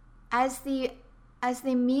 As the As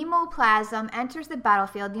the Mimoplasm enters the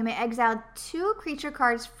battlefield, you may exile 2 creature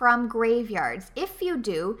cards from graveyards. If you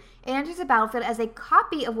do, it enters the battlefield as a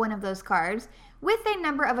copy of one of those cards with a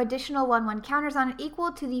number of additional 1/1 counters on it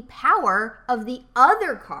equal to the power of the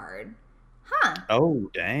other card. Huh.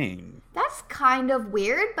 Oh, dang. That's kind of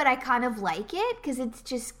weird, but I kind of like it because it's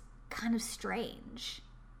just kind of strange.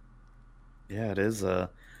 Yeah, it is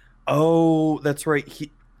Oh, that's right.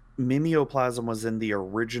 Mimeoplasm was in the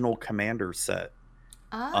original Commander set.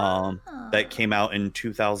 That came out in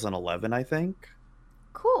 2011, I think.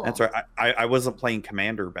 Cool. That's right. I wasn't playing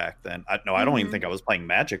Commander back then. I don't even think I was playing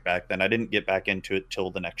Magic back then. I didn't get back into it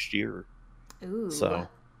till the next year. Ooh. So.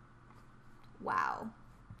 Wow.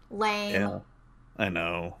 Lame. Yeah. I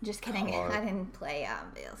know. Just kidding. Hard. I didn't play,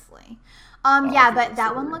 obviously. Yeah, but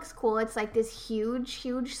that one looks cool. It's like this huge,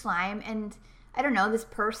 huge slime, and I don't know, this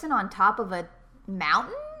person on top of a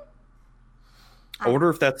mountain? I wonder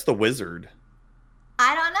if that's the wizard.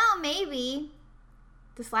 I don't know, maybe.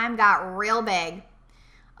 The slime got real big.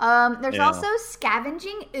 There's also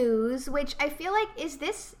Scavenging Ooze, which I feel like, is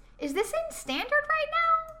this in standard right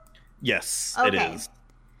now? Yes, okay. It is.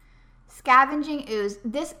 Scavenging Ooze.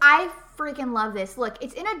 I freaking love this. Look,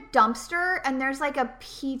 it's in a dumpster, and there's like a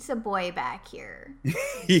pizza boy back here.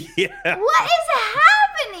 Yeah. What is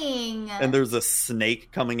happening? And there's a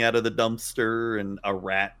snake coming out of the dumpster, and a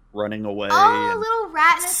rat running away. Oh, a little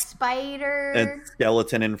rat and a spider. And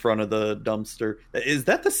skeleton in front of the dumpster. Is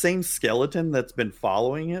that the same skeleton that's been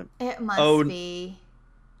following it? It must be.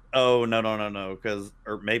 Oh, no.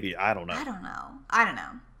 Or maybe, I don't know. I don't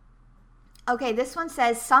know. Okay, this one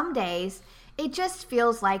says, some days it just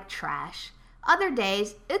feels like trash. Other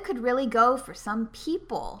days it could really go for some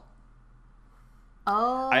people.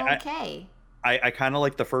 Okay. I kind of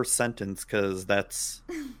like the first sentence because that's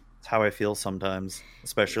how I feel sometimes,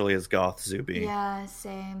 especially as Goth Zuby. Yeah,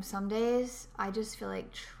 same. Some days I just feel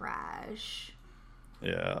like trash.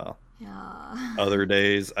 Yeah. Yeah. Other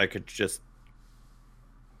days I could just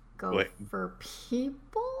go for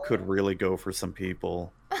people? Could really go for some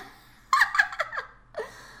people.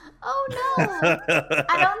 Oh no!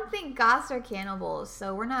 I don't think goths are cannibals,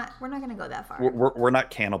 so we're not gonna go that far. We're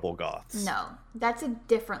not cannibal goths. No, that's a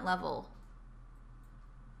different level.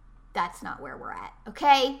 That's not where we're at.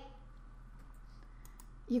 Okay.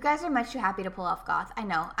 You guys are much too happy to pull off goth. I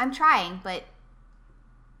know. I'm trying, but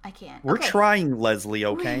I can't. We're trying, Leslie.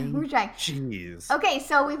 Okay. We're trying. Jeez. Okay,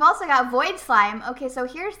 so we've also got Void Slime. Okay, so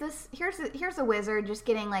here's a wizard just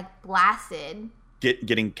getting like blasted.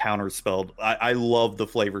 Getting counterspelled. I love the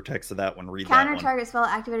flavor text of that one. Read that one. Counter target spell,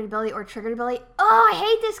 activated ability, or triggered ability. Oh, I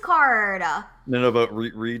hate this card. No, but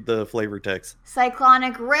read the flavor text.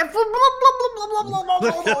 Cyclonic Rift.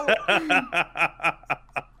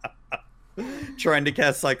 Trying to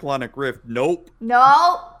cast Cyclonic Rift. Nope.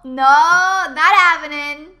 No, not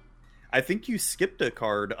happening. I think you skipped a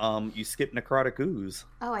card. You skipped Necrotic Ooze.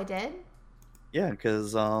 Oh, I did? Yeah,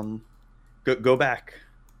 because go back.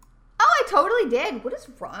 Oh, I totally did. What is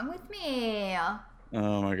wrong with me?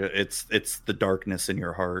 Oh my god, it's the darkness in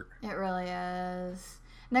your heart. It really is.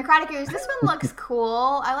 Necrotic Ooze. This one looks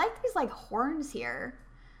cool. I like these like horns here.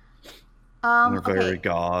 They're very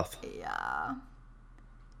goth. Yeah.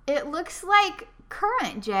 It looks like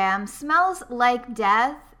current jam, smells like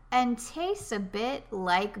death, and tastes a bit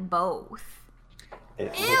like both.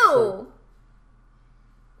 Ew.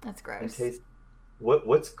 That's gross.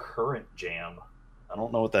 What's current jam? I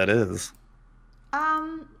don't know what that is.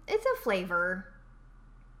 It's a flavor.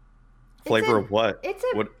 Flavor of what? It's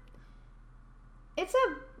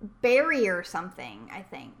a berry or something, I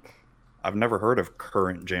think. I've never heard of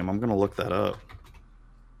current jam. I'm gonna look that up.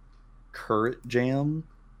 Current jam?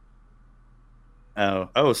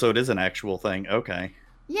 Oh, so it is an actual thing. Okay.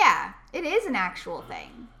 Yeah, it is an actual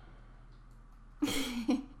thing.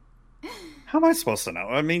 How am I supposed to know?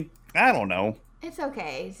 I mean, I don't know. It's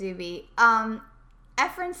okay, Zuby.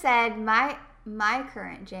 Efren said my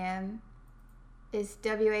current jam is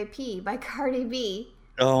WAP by Cardi B.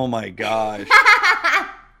 Oh my gosh.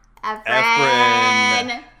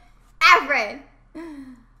 Efren.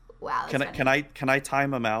 Wow. Can I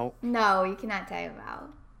time him out? No, you cannot time him out.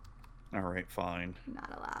 All right, fine.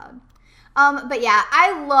 Not allowed. But yeah,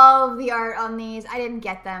 I love the art on these. I didn't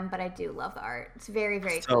get them, but I do love the art. It's very,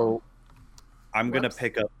 very cool. So I'm going to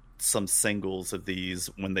pick up some singles of these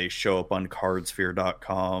when they show up on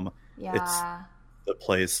cardsphere.com. Yeah. It's the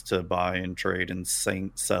place to buy and trade and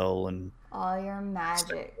sell and all your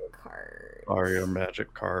magic cards. All your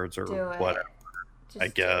magic cards or whatever. I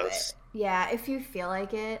guess. Yeah, if you feel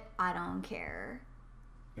like it, I don't care.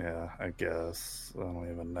 Yeah, I guess. I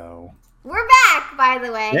don't even know. We're back, by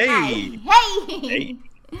the way. Hey! Hi. Hey!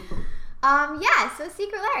 Yeah, so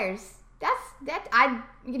Secret Lairs. That I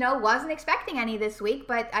wasn't expecting any this week,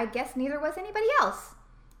 but I guess neither was anybody else.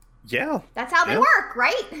 Yeah. That's how they work,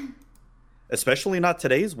 right? Especially not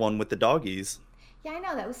today's one with the doggies. Yeah, I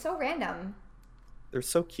know. That was so random. They're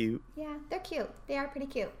so cute. Yeah, they're cute. They are pretty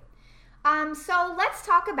cute. So let's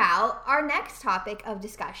talk about our next topic of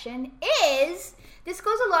discussion is, this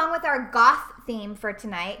goes along with our goth theme for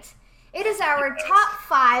tonight. It is our top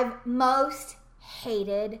 5 most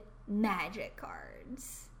hated Magic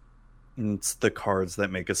cards. It's the cards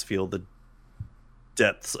that make us feel the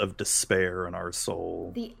depths of despair in our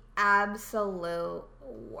soul. The absolute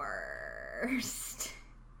worst.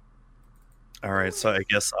 All right, so I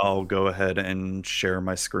guess I'll go ahead and share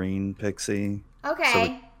my screen, Pixie. Okay. So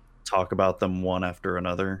we talk about them one after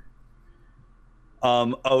another.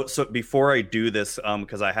 So before I do this,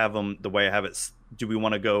 because I have them the way I have it, do we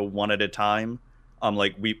want to go one at a time?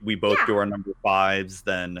 Like we both do our number 5s,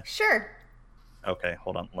 then. Sure. Okay,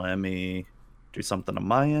 hold on. Let me do something on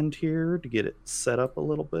my end here to get it set up a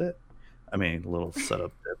little bit. I mean, a little set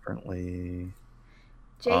up differently.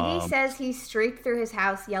 JD says he streaked through his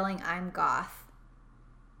house yelling, "I'm goth."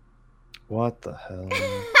 What the hell?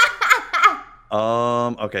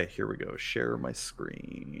 Okay, here we go. Share my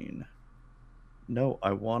screen. No,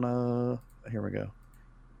 I wanna. Here we go.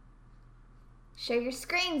 Share your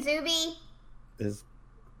screen, Zuby.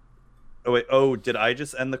 Oh wait. Oh, did I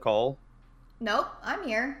just end the call? Nope, I'm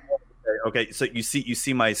here. Okay. So you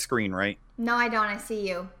see my screen, right? No, I don't. I see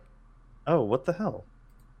you. Oh, what the hell?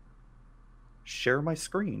 Share my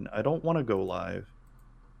screen. I don't want to go live.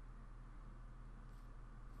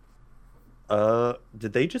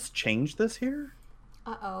 Did they just change this here?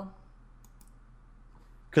 Uh-oh.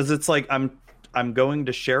 Because it's like I'm going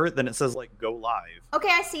to share it, then it says like go live. Okay,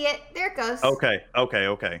 I see it. There it goes.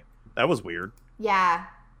 Okay. That was weird. Yeah.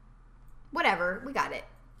 Whatever. We got it.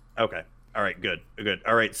 Okay. All right. Good.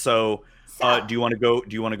 All right. So do you want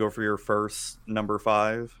to go for your first number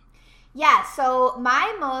 5? Yeah. So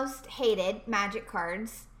my most hated Magic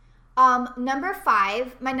cards. My number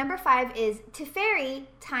 5 is Teferi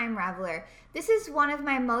Time Raveler. This is one of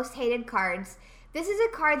my most hated cards. This is a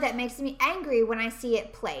card that makes me angry when I see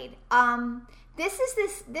it played. This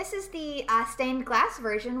is the stained glass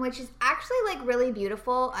version, which is actually like really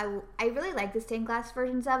beautiful. I really like the stained glass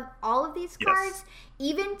versions of all of these cards,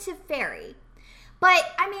 even Teferi.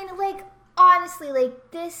 But I mean, like, honestly,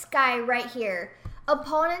 like this guy right here,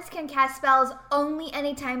 opponents can cast spells only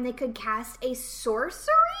anytime they could cast a sorcery.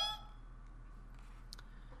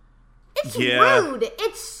 It's rude.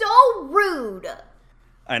 It's so rude.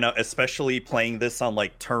 I know, especially playing this on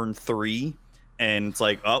like turn 3, and it's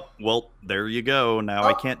like, oh, well, there you go. Now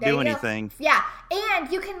I can't do anything. Yeah,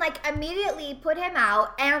 and you can like immediately put him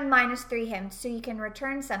out and -3 him, so you can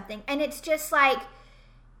return something. And it's just like,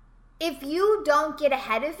 if you don't get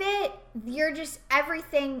ahead of it, you're just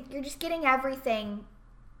getting everything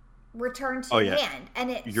returned to your hand,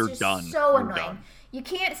 and it's just done. So annoying. Done. You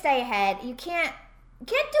can't stay ahead. You can't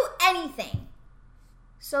do anything.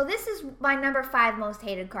 So this is my number 5 most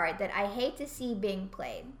hated card that I hate to see being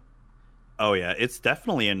played. Oh yeah, it's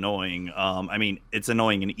definitely annoying. I mean, it's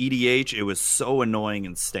annoying in EDH. It was so annoying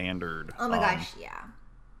in Standard. Oh my gosh, yeah.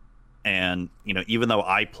 And even though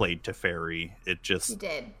I played Teferi, it just you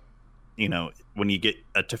did. When you get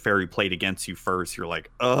a Teferi played against you first, you're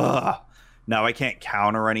like, ugh. Now I can't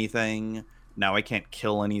counter anything. Now I can't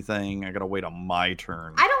kill anything. I gotta wait on my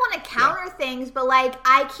turn. I don't want to counter things, but like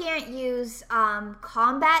I can't use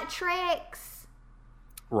combat tricks.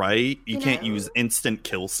 Right? You can't use instant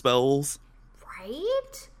kill spells.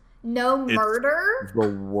 Right? No murder. It's the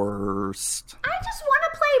worst. I just want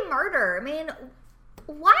to play murder. I mean,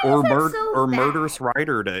 why is that so or bad? Murderous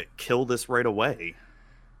Rider to kill this right away.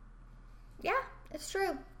 Yeah, it's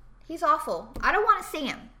true. He's awful. I don't want to see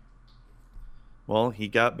him. Well, he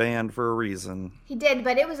got banned for a reason. He did,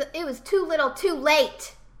 but it was too little, too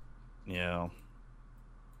late. Yeah.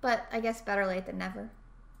 But I guess better late than never.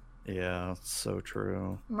 Yeah, it's so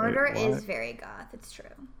true. Murder is very goth. It's true.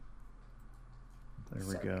 There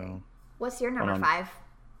we go. Great. What's your number 5?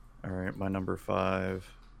 All right, my number 5.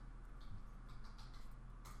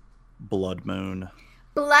 Blood Moon.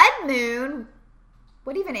 Blood Moon?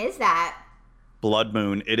 What even is that? Blood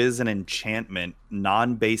Moon. It is an enchantment.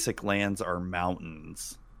 Non-basic lands are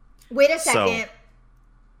mountains. Wait a second.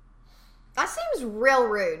 That seems real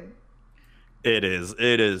rude. It is.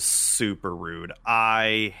 It is super rude.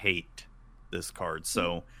 I hate this card.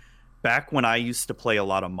 So back when I used to play a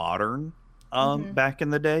lot of Modern, back in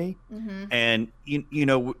the day, and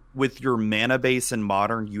with your mana base in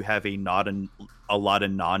Modern, you have a lot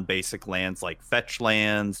of non-basic lands like fetch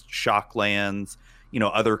lands, shock lands.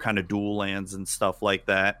 other kind of dual lands and stuff like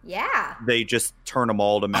that. Yeah. They just turn them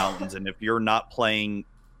all to mountains. And if you're not playing,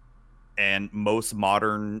 and most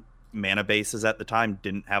modern mana bases at the time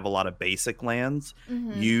didn't have a lot of basic lands,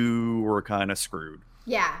 you were kind of screwed.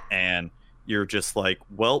 Yeah. And you're just like,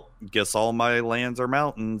 well, guess all my lands are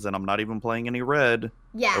mountains and I'm not even playing any red.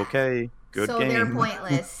 Yeah. Okay, good so game. So they're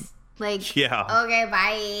pointless. Like, yeah. Okay,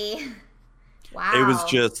 bye. Wow. It was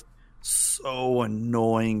just so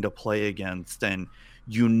annoying to play against, and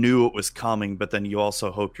you knew it was coming, but then you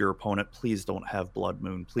also hope your opponent, please don't have Blood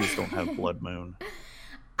Moon. Please don't have Blood Moon.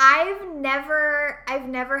 I've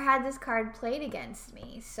never had this card played against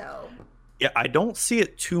me, so yeah, I don't see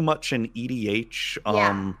it too much in EDH.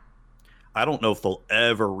 Yeah. I don't know if they'll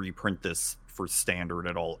ever reprint this for standard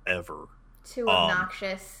at all, ever. Too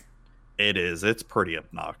obnoxious. It is. It's pretty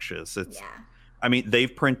obnoxious. Yeah. I mean,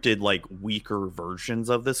 they've printed like weaker versions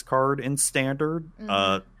of this card in standard.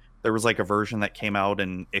 There was like a version that came out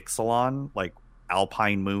in Ixalan, like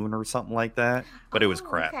Alpine Moon or something like that, but it was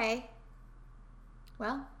crap. Okay.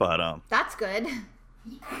 Well, but that's good.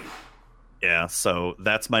 Yeah, so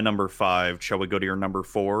that's my number 5. Shall we go to your number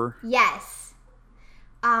 4? Yes.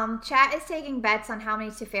 Chat is taking bets on how many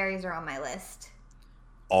Teferis are on my list.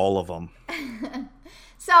 All of them.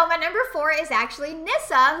 So my number 4 is actually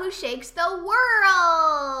Nissa, who shakes the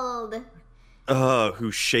world.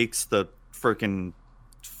 Who shakes the freaking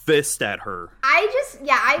fist at her. I just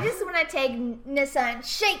want to take Nissa and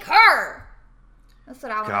shake her. That's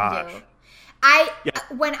what I want to do.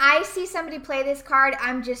 When I see somebody play this card,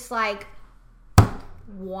 I'm just like,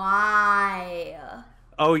 why?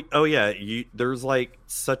 Oh yeah, there's like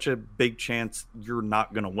such a big chance you're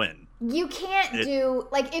not gonna win. You can't do,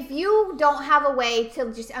 like, if you don't have a way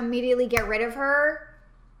to just immediately get rid of her,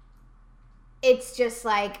 it's just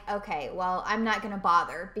like, okay, well, I'm not gonna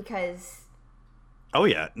bother because oh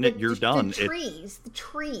yeah, you're done. The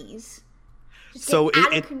trees just so get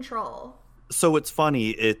out of control. So it's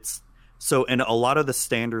funny, so in a lot of the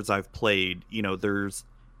standards I've played,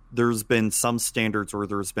 there's been some standards where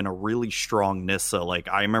there's been a really strong Nissa. Like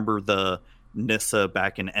I remember the Nissa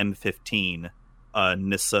back in M15,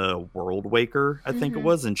 Nissa Worldwaker, I think it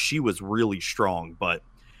was, and she was really strong. But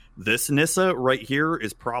this Nissa right here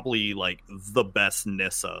is probably like the best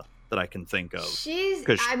Nissa that I can think of. She's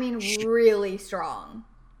really strong.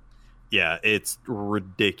 Yeah, it's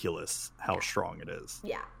ridiculous how strong it is.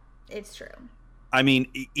 Yeah, it's true. I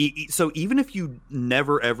mean, so even if you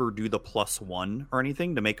never ever do the +1 or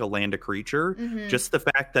anything to make a land a creature, just the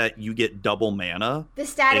fact that you get double mana, the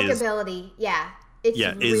static ability,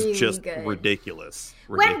 is just good. Ridiculous.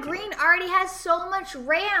 When green already has so much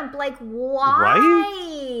ramp, like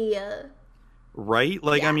why? Right?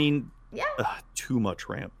 Like I mean, yeah, too much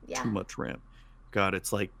ramp. Yeah. Too much ramp. God,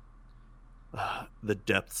 it's like the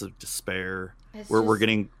depths of despair. We're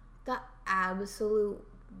getting the absolute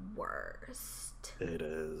worst. It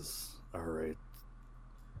is. All right.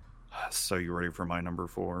 So you ready for my number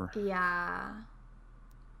 4? Yeah.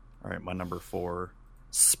 All right, my number 4.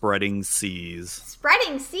 Spreading Seas.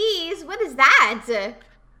 Spreading Seas? What is that?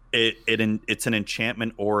 It's an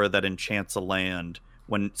enchantment aura that enchants a land.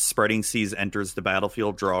 When Spreading Seas enters the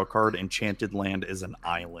battlefield, draw a card. Enchanted land is an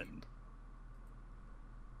island.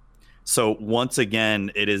 So once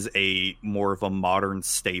again, it is a more of a modern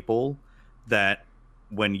staple that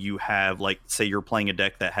when you have, like, say you're playing a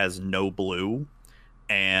deck that has no blue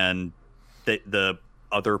and the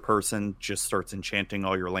other person just starts enchanting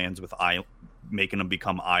all your lands with making them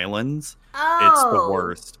become islands. It's the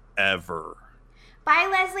worst ever. Bye,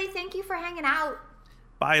 Leslie. Thank you for hanging out.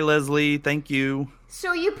 Bye, Leslie. Thank you.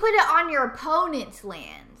 So you put it on your opponent's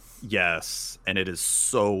lands. Yes, and it is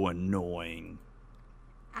so annoying.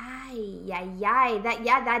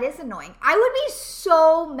 That is annoying. I would be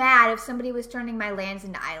so mad if somebody was turning my lands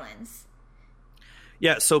into islands.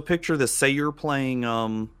 Yeah, so picture this. Say you're playing,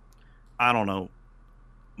 I don't know,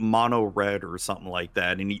 mono red or something like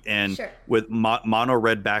that. And sure. With mono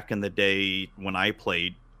red back in the day when I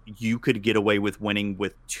played, you could get away with winning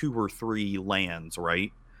with 2 or 3 lands,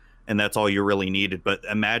 right? And that's all you really needed. But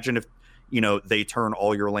imagine if, they turn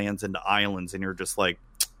all your lands into islands and you're just like,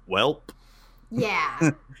 well...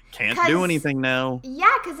 Yeah. Can't do anything now.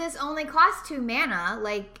 Yeah, because this only costs 2 mana.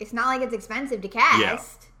 Like, it's not like it's expensive to cast. Yeah.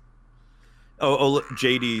 Oh,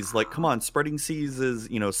 JD's like, come on, Spreading Seas is,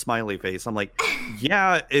 smiley face. I'm like,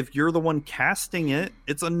 yeah, if you're the one casting it,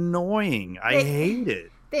 it's annoying. I hate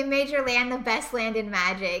it. They made your land the best land in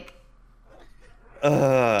Magic.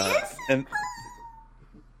 And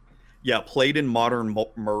yeah, played in Modern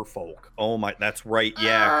Merfolk. Oh my, that's right.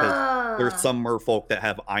 Yeah, because there's some Merfolk that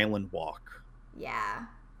have Island Walk. Yeah.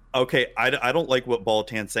 Okay, I don't like what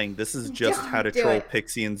Baltan's saying. This is just how to Don't do troll it.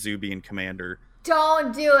 Pixie and Zuby and Commander.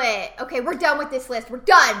 Don't do it. Okay, we're done with this list. We're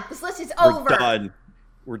done. This list is over. We're done.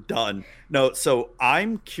 We're done. No, so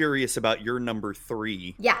I'm curious about your number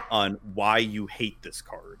 3 Yeah. on why you hate this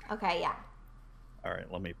card. Okay, yeah. All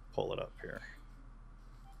right, let me pull it up here.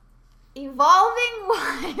 Evolving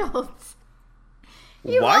Wilds.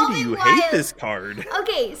 Why do you Evolving hate this card?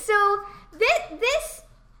 Okay, so this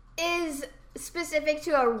is specific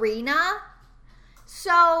to Arena.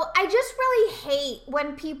 So I just really hate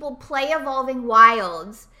when people play Evolving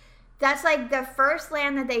Wilds. That's like the first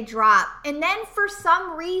land that they drop. And then for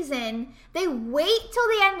some reason, they wait till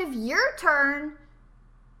the end of your turn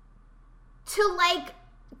to like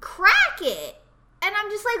crack it. And I'm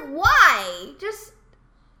just like, why?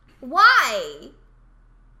 Why?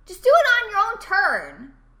 Just do it on your own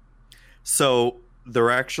turn. So there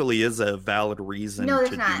actually is a valid reason to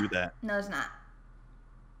do that. No, there's not.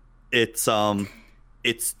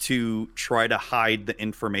 It's to try to hide the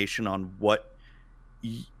information on what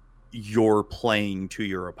you're playing to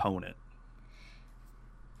your opponent.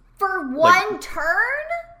 For one turn?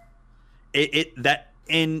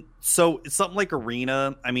 And so it's something like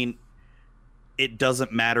Arena. I mean, it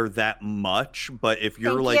doesn't matter that much, but if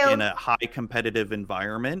you're in a high competitive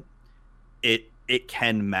environment, it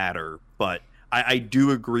can matter. But I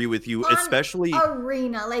do agree with you, on especially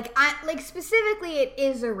Arena. Like specifically, it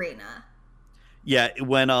is Arena. Yeah,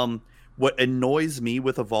 when what annoys me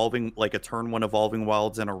with evolving, like a turn 1 Evolving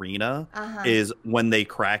Wilds in Arena, is when they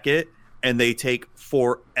crack it and they take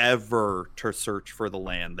forever to search for the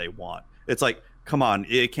land they want. It's like, come on,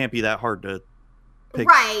 it can't be that hard to pick.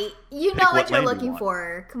 Right. You know what you're land you looking want.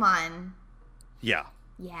 for. Come on. Yeah.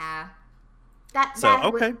 Yeah. That's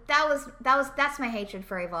my hatred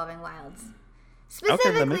for Evolving Wilds.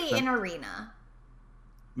 Specifically in Arena.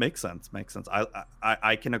 Makes sense.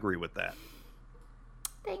 I can agree with that.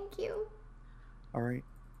 Thank you. All right.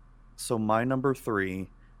 So my number 3,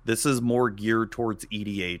 this is more geared towards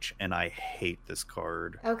EDH, and I hate this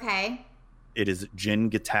card. Okay. It is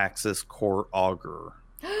Jin Gitaxias Core Augur.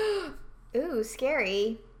 Ooh,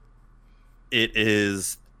 scary. It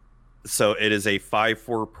is a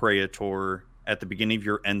 5/4 Praetor. At the beginning of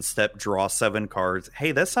your end step, draw 7 cards.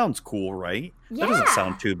 Hey, that sounds cool, right? Yeah. That doesn't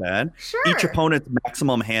sound too bad. Sure. Each opponent's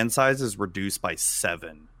maximum hand size is reduced by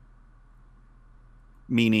 7.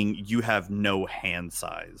 Meaning you have no hand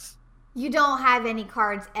size. You don't have any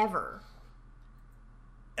cards ever.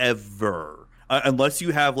 Ever. Unless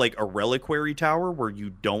you have like a Reliquary Tower where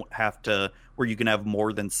you can have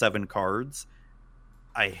more than 7 cards.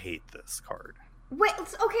 I hate this card. Wait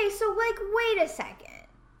a second.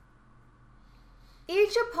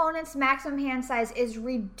 Each opponent's maximum hand size is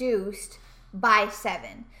reduced by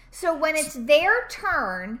 7. So when it's their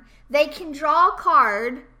turn, they can draw a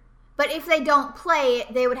card, but if they don't play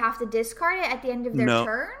it, they would have to discard it at the end of their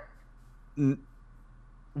turn?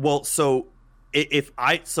 Well, so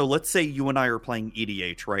let's say you and I are playing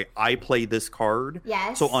EDH, right? I play this card.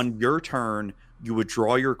 Yes. So on your turn, you would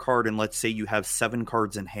draw your card, and let's say you have 7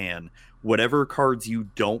 cards in hand. Whatever cards you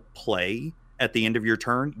don't play at the end of your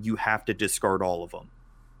turn, you have to discard all of them.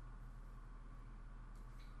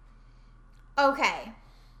 Okay.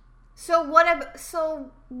 So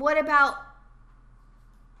what about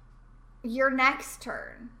your next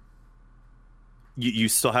turn? You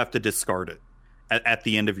still have to discard it at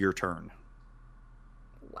the end of your turn.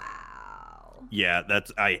 Wow. Yeah,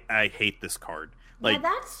 I hate this card. Like, yeah,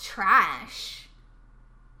 that's trash.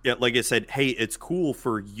 Yeah, like I said, hey, it's cool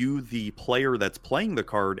for you, the player that's playing the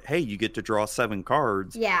card. Hey, you get to draw 7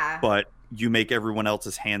 cards. Yeah. But you make everyone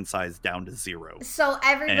else's hand size down to 0. So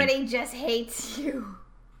everybody just hates you.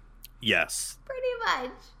 Yes. Pretty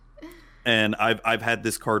much. And I've had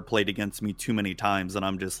this card played against me too many times, and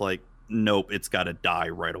I'm just like, nope, it's got to die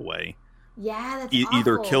right away. Yeah, that's awful.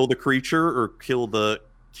 Either kill the creature or kill the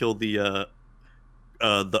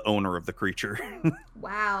owner of the creature.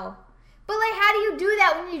 Wow. But like, how do you do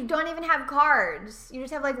that when you don't even have cards? You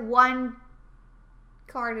just have like 1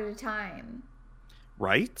 card at a time.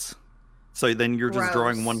 Right? So then you're just Gross.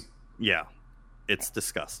 drawing 1. Yeah. It's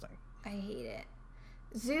disgusting. I hate it.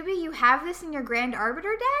 Zuby, you have this in your Grand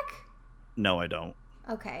Arbiter deck? No, I don't.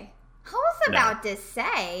 Okay. I was about to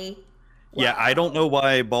say. Yeah, I don't know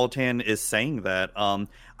why Baltan is saying that. I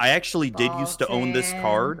actually did used to own this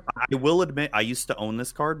card. I will admit I used to own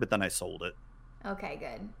this card, but then I sold it. Okay,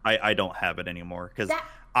 good. I don't have it anymore because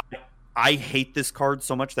I hate this card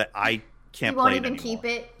so much that I can't play it anymore. You won't even keep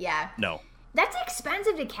it? Yeah. No. That's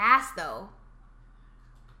expensive to cast, though.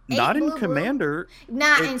 Not in Commander.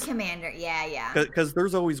 Not in Commander. Yeah. Because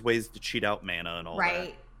there's always ways to cheat out mana and all that.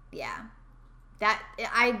 Right. Yeah.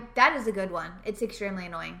 That is a good one. It's extremely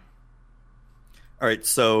annoying. All right,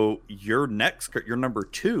 so your number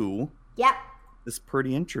 2. Yep. Is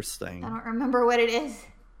pretty interesting. I don't remember what it is.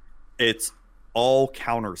 It's all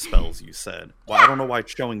counter spells, you said. Well, Yeah. I don't know why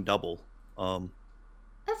it's showing double.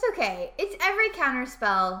 That's okay. It's every counter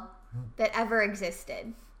spell that ever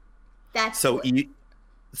existed. That's so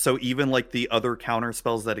so even like the other counter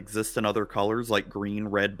spells that exist in other colors, like green,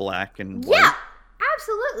 red, black, and white. Yeah,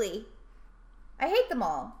 absolutely. I hate them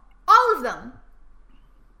all. All of them.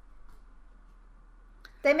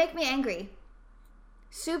 They make me angry.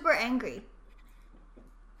 Super angry.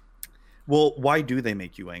 Well, why do they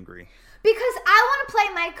make you angry? Because I want to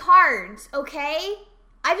play my cards, okay?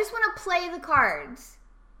 I just want to play the cards.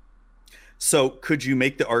 So could you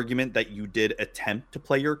make the argument that you did attempt to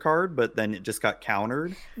play your card, but then it just got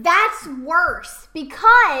countered? That's worse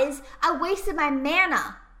because I wasted my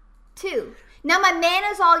mana, too. Now my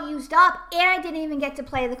mana's all used up, and I didn't even get to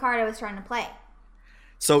play the card I was trying to play.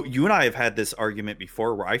 So you and I have had this argument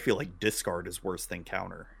before where I feel like discard is worse than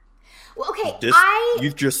counter. Well, okay,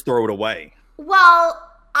 You just throw it away.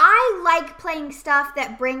 Well, I like playing stuff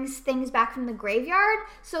that brings things back from the graveyard,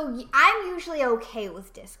 so I'm usually okay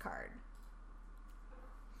with discard.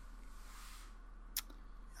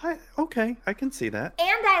 Okay, I can see that.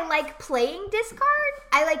 And I like playing discard.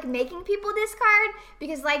 I like making people discard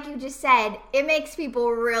because, like you just said, it makes people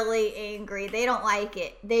really angry. They don't like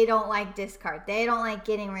it. They don't like discard. They don't like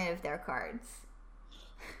getting rid of their cards.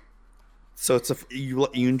 So you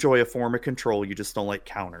enjoy a form of control, you just don't like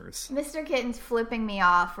counters. Mr. Kitten's flipping me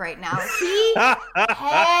off right now. He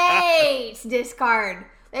hates discard.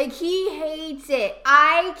 Like, he hates it.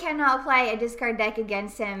 I cannot play a discard deck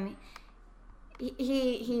against him.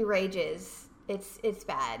 He rages. It's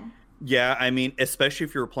bad. Yeah, I mean, especially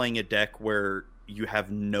if you're playing a deck where you have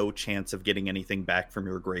no chance of getting anything back from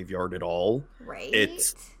your graveyard at all. Right.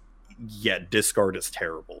 Discard is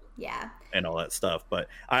terrible. Yeah. And all that stuff. But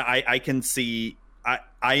I can see,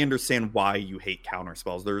 I understand why you hate counter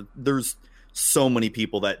spells. There's so many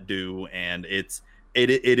people that do, and it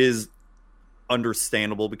is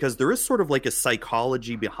understandable because there is sort of like a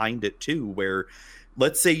psychology behind it too, where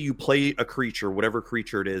let's say you play a creature, whatever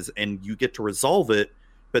creature it is, and you get to resolve it,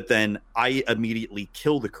 but then I immediately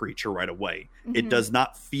kill the creature right away. Mm-hmm. It does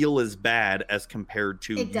not feel as bad as compared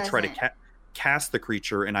to you try to cast the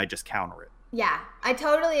creature and I just counter it. Yeah, I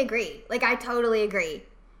totally agree.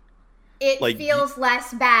 It feels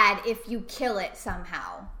less bad if you kill it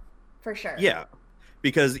somehow, for sure. Yeah,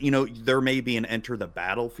 because, there may be an enter the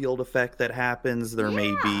battlefield effect that happens. There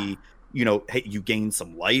may be, hey, you gain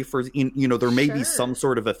some life, or, there may be some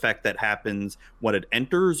sort of effect that happens when it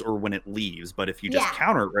enters or when it leaves. But if you just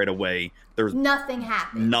counter it right away, there's nothing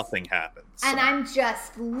happens. And so. I'm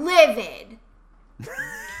just livid.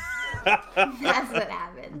 That's what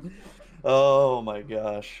happened. Oh my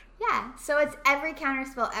gosh. Yeah, so it's every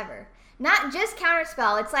counterspell ever. Not just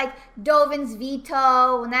counterspell, it's like Dovin's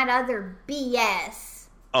Veto and that other BS.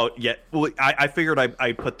 Oh, yeah. Well, I figured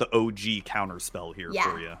I put the OG counterspell here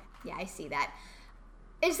for you. Yeah, I see that.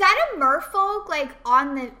 Is that a merfolk,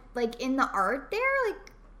 in the art there?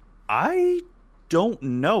 I don't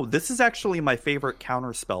know. This is actually my favorite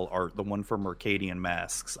counterspell art, the one from Mercadian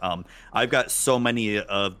Masks. I've got so many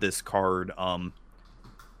of this card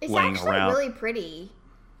it's laying actually around. Really pretty.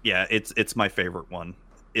 Yeah, it's my favorite one.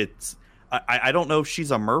 I don't know if she's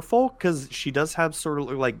a merfolk because she does have sort of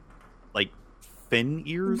like fin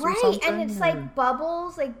ears or something. And it's like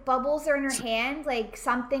bubbles are in her hand, like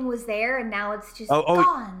something was there and now it's just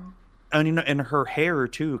gone. And and her hair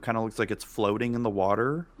too kind of looks like it's floating in the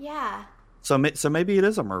water. Yeah. So maybe it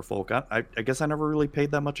is a merfolk. I guess I never really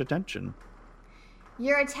paid that much attention.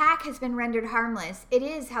 Your attack has been rendered harmless. It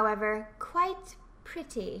is, however, quite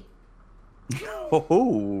pretty.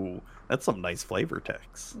 Oh, that's some nice flavor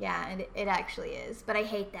text. Yeah, it actually is. But I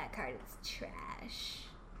hate that card. It's trash.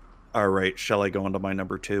 All right, shall I go into my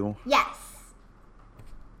number 2? Yes.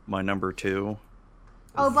 My number 2.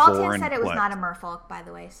 Oh, Baltan said it was not a merfolk, by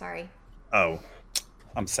the way. Sorry. Oh,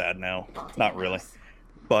 I'm sad now. Baltan Not really.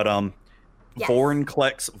 But yes.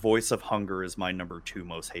 Vorinclex Voice of Hunger is my number 2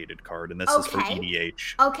 most hated card, and this is for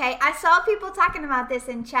EDH. Okay, I saw people talking about this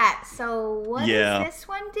in chat. So what does this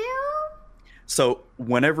one do? So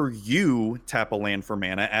whenever you tap a land for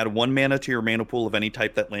mana, add 1 mana to your mana pool of any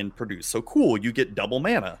type that land produced. So cool, you get double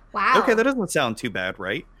mana. Wow. Okay, that doesn't sound too bad,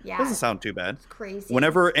 right? Yeah. Doesn't sound too bad. It's crazy.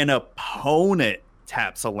 Whenever an opponent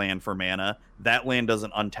taps a land for mana, that land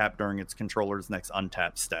doesn't untap during its controller's next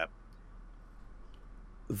untap step.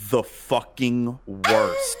 The fucking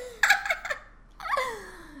worst.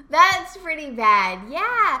 That's pretty bad.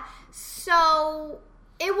 Yeah. So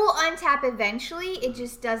It will untap eventually. It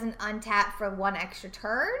just doesn't untap for one extra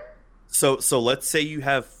turn. So let's say you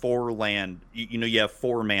have 4 land. You have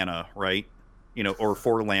 4 mana, right? Or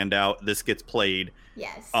 4 land out. This gets played.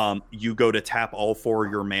 Yes. You go to tap all 4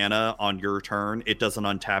 of your mana on your turn. It doesn't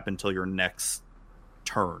untap until your next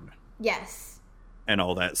turn. Yes. And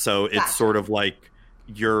all that. So Gotcha. it's sort of like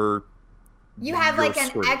you have like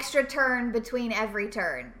an extra turn between every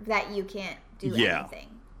turn that you can't do anything.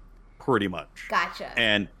 Pretty much. Gotcha.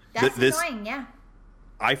 And that's annoying, yeah.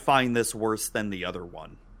 I find this worse than the other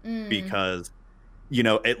one because,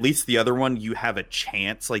 at least the other one, you have a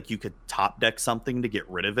chance, like you could top deck something to get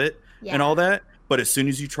rid of it and all that. But as soon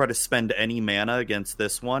as you try to spend any mana against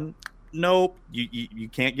this one, nope, you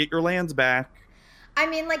can't get your lands back. I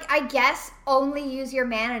mean, like, I guess only use your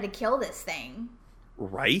mana to kill this thing.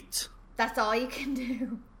 Right? That's all you can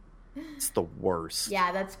do. It's the worst.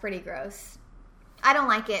 Yeah, that's pretty gross. I don't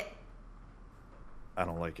like it. I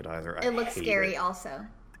don't like it either. It looks scary also.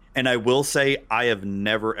 And I will say, I have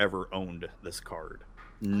never, ever owned this card.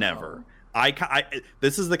 Never. Oh.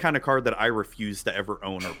 This is the kind of card that I refuse to ever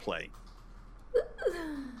own or play.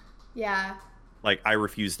 Yeah. Like, I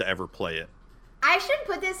refuse to ever play it. I should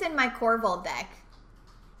put this in my Corvold deck.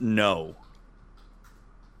 No.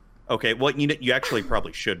 Okay, well, you actually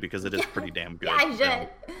probably should because it is pretty damn good. Yeah, I should.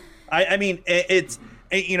 I mean, it's,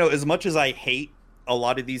 as much as I hate a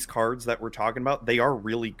lot of these cards that we're talking about, they are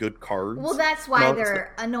really good cards. Well, that's why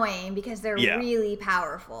they're annoying, because they're really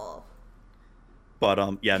powerful.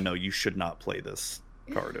 But, no, you should not play this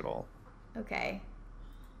card at all. Okay.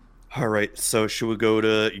 All right, so should we go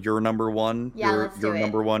to your number one? Yeah, let's do it. Your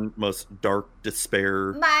number one most dark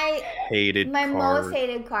despair hated my card. most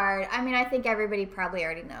hated card. I mean, I think everybody probably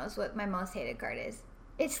already knows what my most hated card is.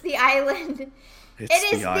 It's the island.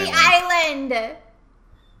 It is the island.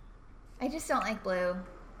 I just don't like blue.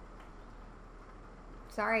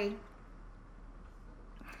 Sorry.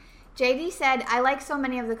 JD said, I like so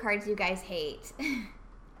many of the cards you guys hate.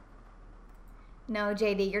 No,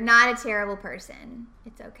 JD, you're not a terrible person.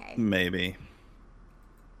 It's okay. Maybe.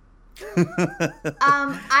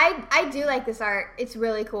 I do like this art. It's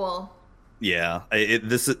really cool. Yeah,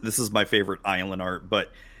 this is my favorite island art,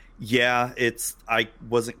 but yeah, I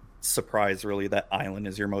wasn't surprised really that island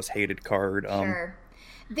is your most hated card. Sure.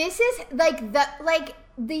 This is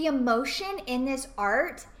the emotion in this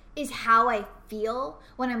art is how I feel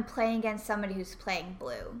when I'm playing against somebody who's playing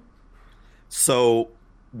blue. So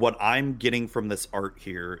what I'm getting from this art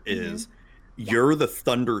here is you're the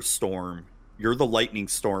thunderstorm, you're the lightning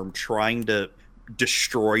storm trying to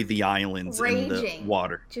destroy the islands in the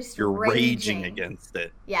water. You're raging against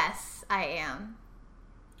it. Yes, I am.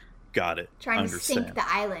 Got it. Trying to sink the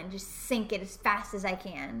island, just sink it as fast as I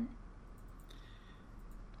can.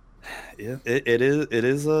 Yeah,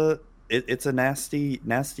 it's a nasty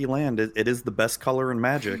land. It is the best color in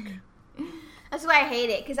Magic. That's why I hate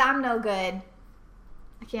it, because I'm no good.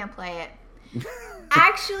 I can't play it.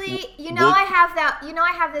 Actually, I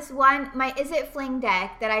have this one, my Is It Fling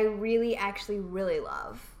deck that I really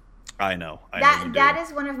love. I know. That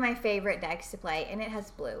is one of my favorite decks to play, and it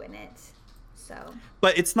has blue in it. So.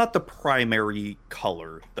 But it's not the primary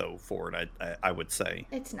color, though, for it, I would say.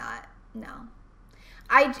 It's not, no.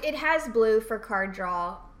 It has blue for card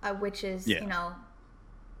draw, which is,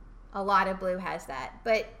 a lot of blue has that.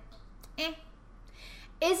 But,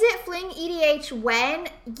 Is it Fling EDH when?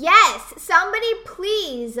 Yes! Somebody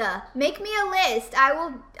please make me a list.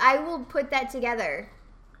 I will put that together.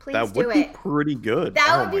 Please do it. That would be pretty good.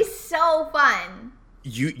 That would be so fun.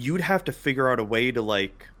 You'd have to figure out a way to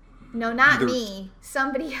No, not me.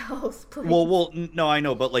 Somebody else, please. Well, no, I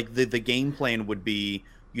know, but the game plan would be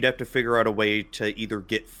you'd have to figure out a way to either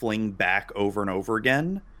get Fling back over and over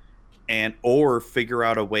again, or figure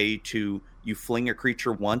out a way to you fling a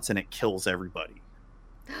creature once and it kills everybody.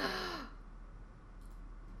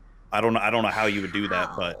 I don't know how you would do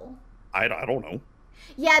that, but I don't know.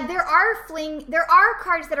 Yeah, there are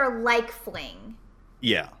cards that are like Fling.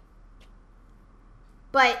 Yeah.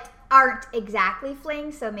 But aren't exactly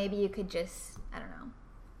Fling, so maybe you could just, I don't know,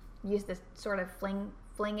 use the sort of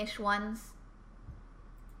flingish ones.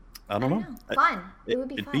 I don't know. Fun. It would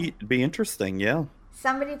be fun. It'd be interesting, yeah.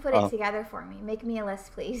 Somebody put it together for me. Make me a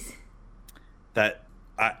list, please. That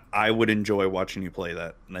I would enjoy watching you play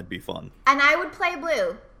that, and that'd be fun. And I would play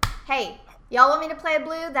blue. Hey, y'all want me to play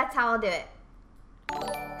blue? That's how I'll do it.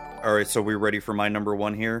 All right, so we're ready for my number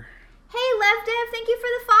one here. Hey, LevDev, thank you for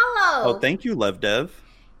the follow. Oh, thank you, LevDev.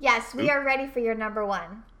 Yes, we are ready for your number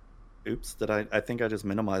one. Oops, I think I just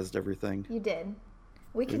minimized everything. You did.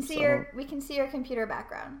 We can see your computer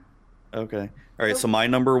background. Okay. All right, so my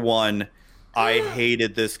number one I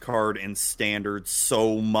hated this card in Standard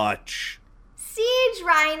so much. Siege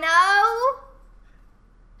Rhino!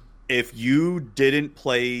 If you didn't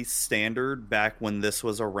play Standard back when this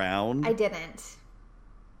was around... I didn't.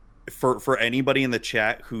 For anybody in the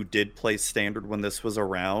chat who did play Standard when this was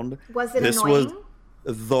around... Was it this annoying? Was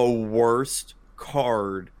the worst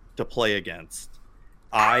card to play against.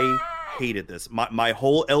 I hated this. My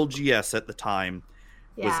whole LGS at the time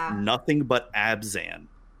was nothing but Abzan.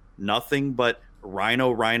 Nothing but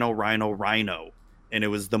Rhino. And it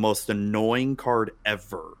was the most annoying card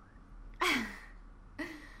ever.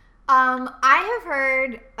 I have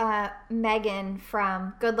heard Megan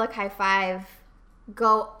from Good Luck High Five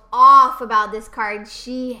go off about this card.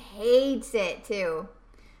 She hates it too.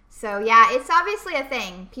 So yeah, it's obviously a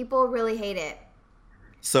thing. People really hate it.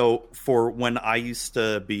 So for when I used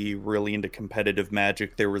to be really into competitive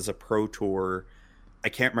Magic, there was a Pro Tour. I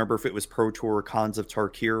can't remember if it was Pro Tour Khans of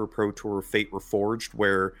Tarkir or Pro Tour Fate Reforged,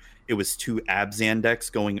 where it was two Abzan decks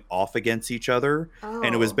going off against each other. Oh.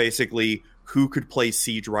 And it was basically who could play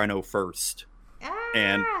Siege Rhino first.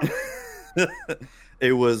 And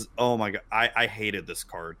it was, oh my god, I hated this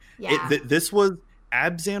card. Yeah. This was,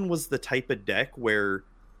 Abzan was the type of deck where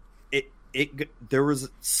there was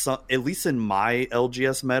some, at least in my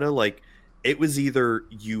LGS meta, like it was either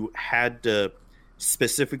you had to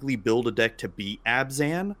specifically build a deck to beat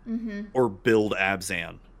Abzan or build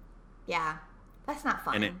Abzan. Yeah, that's not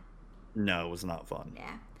fun. No, it was not fun.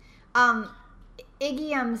 Yeah.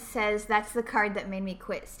 Iggyum says that's the card that made me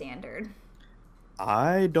quit Standard.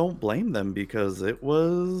 I don't blame them because it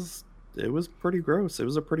was pretty gross. It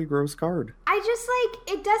was a pretty gross card. I just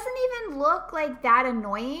it doesn't even look like that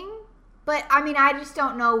annoying, but I mean, I just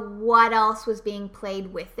don't know what else was being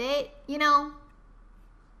played with it, you know?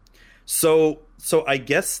 So I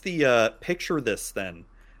guess the picture this then,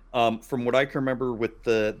 from what I can remember with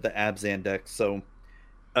the Abzan deck. So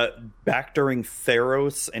back during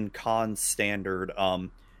Theros and Khan Standard,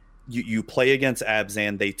 you play against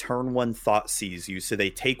Abzan. They turn one Thoughtseize you, so they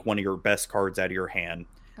take one of your best cards out of your hand.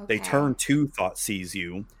 Okay. They turn two Thoughtseize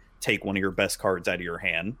you, take one of your best cards out of your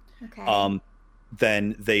hand. Okay.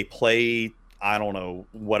 Then they play, I don't know,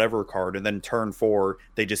 whatever card, and then turn 4,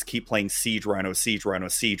 they just keep playing Siege Rhino.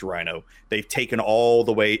 They've taken all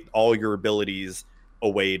your abilities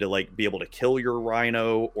away to be able to kill your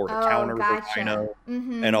Rhino or to counter the Rhino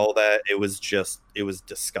and all that. It was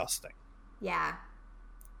disgusting. Yeah.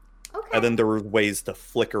 Okay. And then there were ways to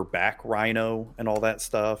flicker back Rhino and all that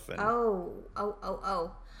stuff. And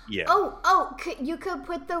Oh. Yeah. You could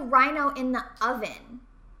put the Rhino in the oven.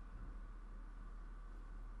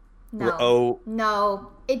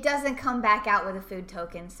 No, it doesn't come back out with a food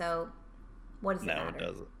token, so what does it matter? No, it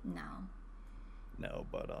doesn't. No,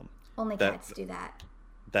 but only cats do that.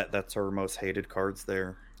 That's our most hated cards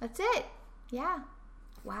there. That's it. Yeah.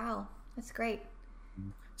 Wow. That's great.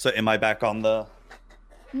 So am I back on the...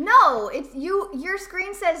 No, it's you. Your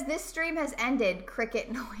screen says this stream has ended. Cricket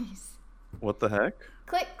noise. What the heck?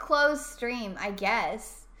 Click close stream, I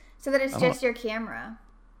guess, so that it's just your camera.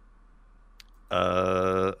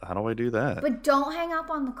 How do I do that? But don't hang up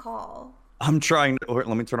on the call. I'm trying to... Let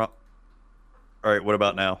me turn off... All right, what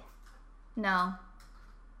about now? No.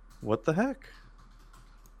 What the heck?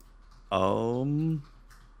 I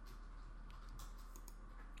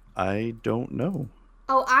don't know.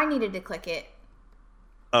 Oh, I needed to click it.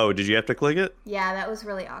 Oh, did you have to click it? Yeah, that was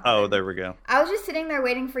really awkward. Oh, there we go. I was just sitting there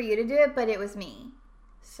waiting for you to do it, but it was me.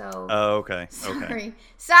 So... Oh, okay. Sorry.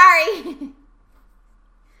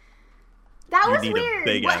 That was weird. A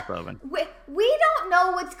big ass oven. We don't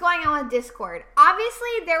know what's going on with Discord. Obviously,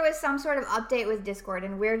 there was some sort of update with Discord,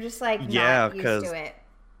 and we're just not used to it.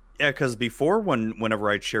 Yeah, because before,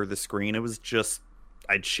 whenever I'd share the screen, it was just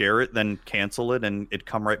I'd share it, then cancel it, and it'd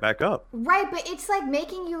come right back up. Right, but it's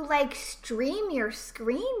making you stream your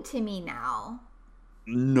screen to me now.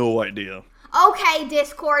 No idea. Okay,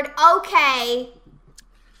 Discord. Okay.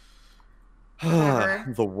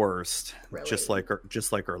 The worst. Really? Just like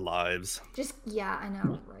our lives. Yeah, I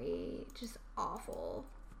know, right? Just awful.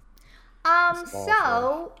 Awful.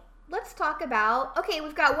 So let's talk about. Okay,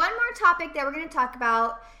 we've got one more topic that we're going to talk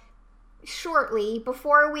about shortly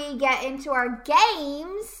before we get into our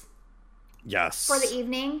games. Yes. For the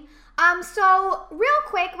evening. So real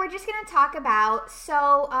quick, we're just going to talk about.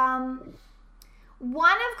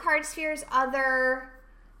 One of Cardsphere's other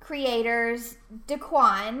creators,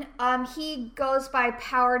 Daquan, he goes by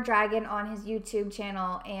Power Dragon on his YouTube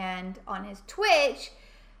channel and on his Twitch,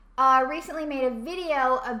 recently made a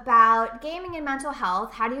video about gaming and mental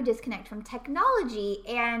health. How do you disconnect from technology?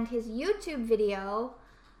 And his YouTube video,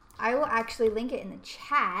 I will actually link it in the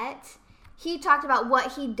chat. he talked about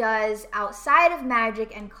what he does outside of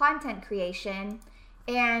magic and content creation.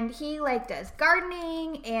 And he like does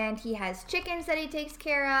gardening, and he has chickens that he takes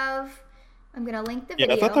care of. I'm gonna link the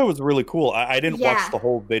video. I thought that was really cool. I didn't watch the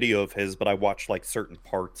whole video of his, but I watched like certain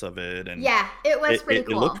parts of it, and it was pretty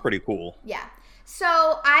cool. It looked pretty cool. Yeah. So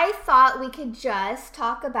I thought we could just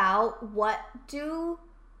talk about what do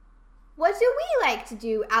we like to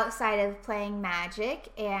do outside of playing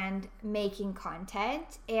Magic and making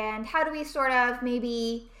content, and how do we sort of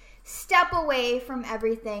maybe step away from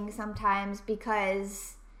everything sometimes,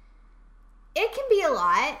 because it can be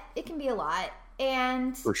a lot.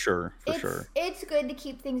 And for sure it's good to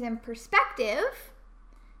keep things in perspective.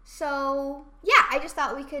 So yeah, I just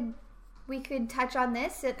thought we could touch on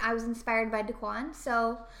this, and I was inspired by Daquan.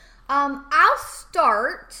 So I'll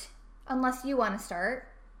start, unless you want to start.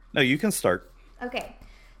 No, you can start. Okay.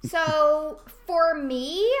 So for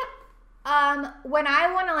me, when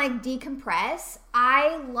I want to like decompress,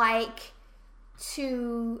 I like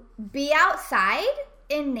to be outside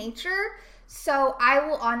in nature. So I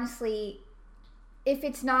will honestly, if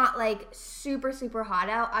it's not like super, super hot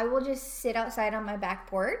out, I will just sit outside on my back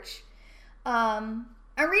porch and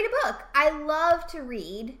read a book. I love to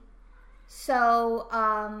read. So,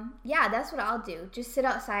 yeah, that's what I'll do. Just sit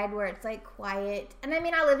outside where it's like quiet. And I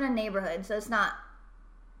mean, I live in a neighborhood, so it's not,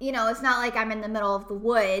 it's not like I'm in the middle of the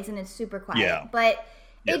woods and it's super quiet. Yeah. But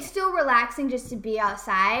it's still relaxing just to be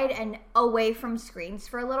outside and away from screens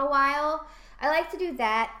for a little while. I like to do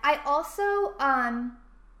that. I also,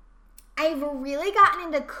 I've really gotten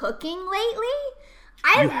into cooking lately.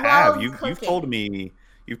 I love cooking.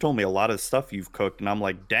 You've told me a lot of stuff you've cooked, and I'm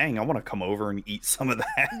like, dang, I want to come over and eat some of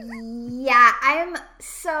that. Yeah,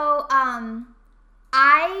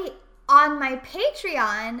 on my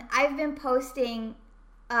Patreon, I've been posting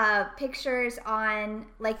pictures on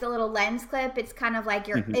like the little lens clip. It's kind of like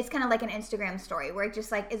it's kind of like an Instagram story where it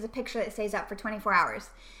just like is a picture that stays up for 24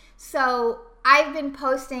 hours. So I've been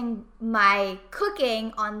posting my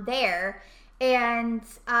cooking on there, and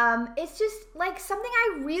it's just like something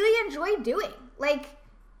I really enjoy doing. Like,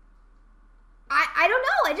 I don't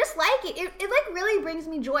know, I just like it. It like really brings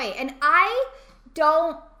me joy. And I'm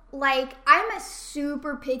a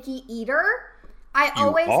super picky eater. I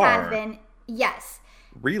always have been. Yes.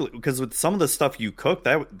 Really? Because with some of the stuff you cook,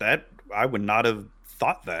 that I would not have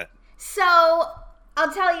thought that. So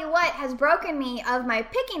I'll tell you what has broken me of my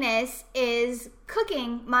pickiness is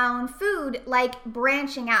cooking my own food, like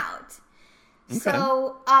branching out. Okay.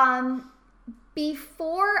 So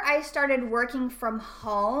before I started working from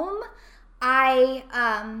home,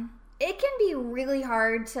 it can be really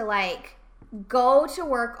hard to like go to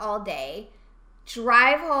work all day,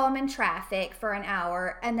 drive home in traffic for an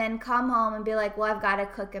hour, and then come home and be like, well, I've got to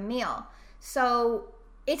cook a meal. So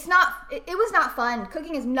it was not fun.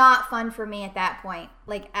 Cooking is not fun for me at that point,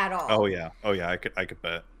 like at all. Oh yeah. I could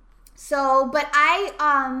bet. So, but I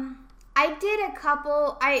did a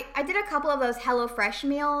couple of those HelloFresh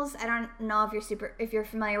meals. I don't know if you're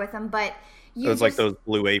familiar with them, but like those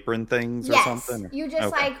Blue Apron things or something? You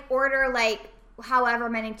just like order like however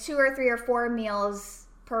many, 2 or 3 or 4 meals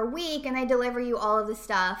per week, and they deliver you all of the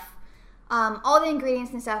stuff, all the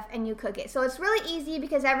ingredients and stuff, and you cook it. So it's really easy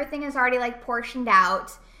because everything is already like portioned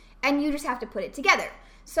out, and you just have to put it together.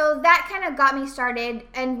 So that kind of got me started,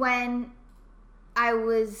 and when I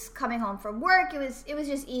was coming home from work, it was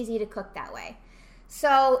just easy to cook that way.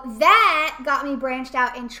 So that got me branched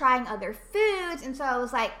out and trying other foods. And so I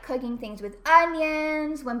was like cooking things with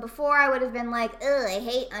onions, when before I would have been like, ugh, I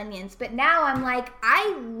hate onions. But now I'm like,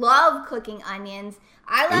 I love cooking onions.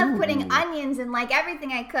 I love putting onions in like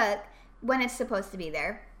everything I cook when it's supposed to be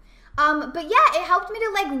there. But yeah, it helped me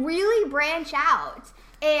to like really branch out.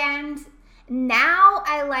 And now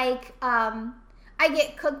I like, I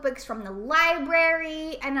get cookbooks from the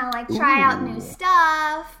library, and I like try out new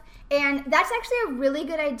stuff. And that's actually a really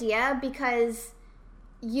good idea because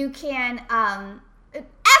you can, Efren,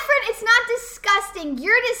 it's not disgusting.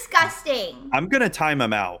 You're disgusting. I'm going to time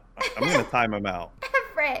him out.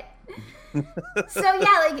 Efren. So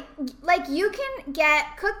yeah, like you can get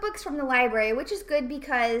cookbooks from the library, which is good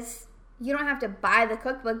because you don't have to buy the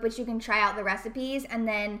cookbook, but you can try out the recipes. And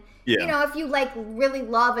then, if you like really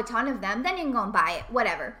love a ton of them, then you can go and buy it,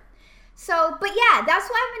 whatever. So, but yeah, that's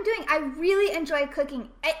what I've been doing. I really enjoy cooking.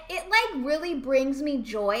 It like really brings me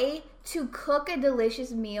joy to cook a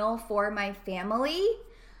delicious meal for my family.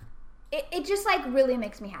 It just like really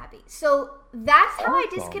makes me happy. So that's how I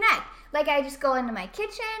disconnect. Like I just go into my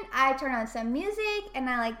kitchen, I turn on some music, and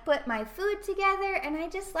I like put my food together, and I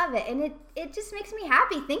just love it. And it just makes me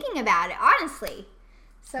happy thinking about it, honestly.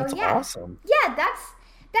 So that's yeah. Awesome. Yeah, that's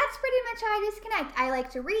pretty much how I disconnect. I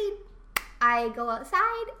like to read. I go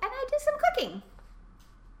outside and I do some cooking.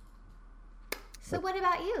 So what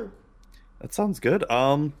about you? That sounds good.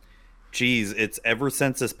 Geez, it's ever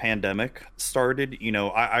since this pandemic started,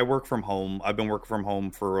 I work from home. I've been working from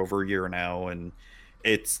home for over a year now, and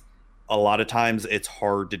it's a lot of times it's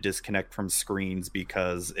hard to disconnect from screens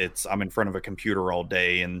because I'm in front of a computer all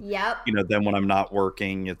day, and Yep. Then when I'm not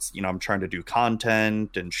working, it's I'm trying to do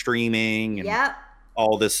content and streaming and Yep.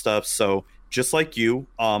 all this stuff. So just like you,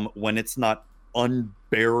 when it's not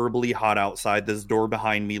unbearably hot outside, this door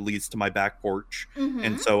behind me leads to my back porch,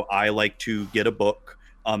 and so I like to get a book,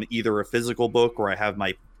 either a physical book or I have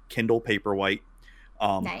my Kindle Paperwhite,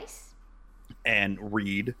 Nice. and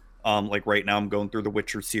read. Like right now, I'm going through the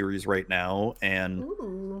Witcher series right now, and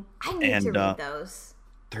Ooh, I need to read those.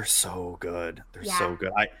 they're so good. They're so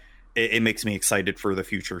good. It makes me excited for the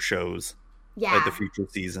future shows, Yeah. like the future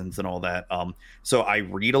seasons and all that. So I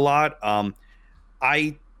read a lot.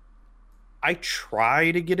 I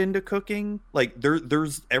try to get into cooking. Like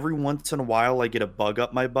there's every once in a while I get a bug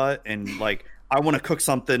up my butt and like I want to cook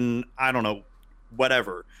something, I don't know,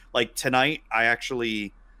 whatever. Like tonight I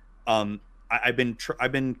actually I've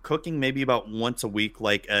been cooking maybe about once a week,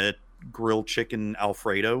 like a grilled chicken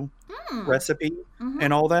Alfredo recipe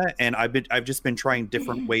and all that, and I've just been trying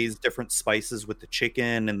different ways, different spices with the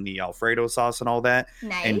chicken and the Alfredo sauce and all that.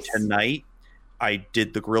 Nice. And tonight I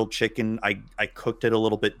did the grilled chicken. I cooked it a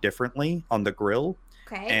little bit differently on the grill.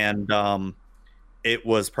 Okay. And it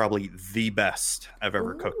was probably the best I've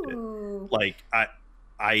ever cooked it. Like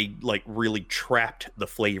I like really trapped the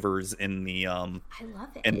flavors in the I love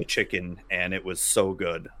it. in the chicken, and it was so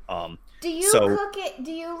good. Do you cook it?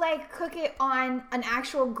 Do you like cook it on an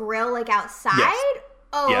actual grill, like outside? Yes.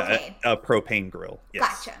 Oh, yeah, okay. a propane grill.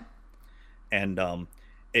 Yes. Gotcha. And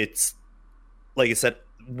it's like I said,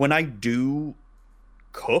 when I do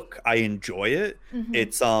cook, I enjoy it.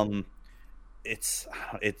 It's the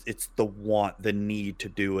want, the need to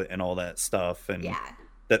do it, and all that stuff, and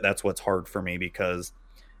that's what's hard for me because.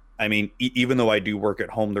 I mean, even though I do work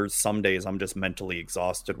at home, there's some days I'm just mentally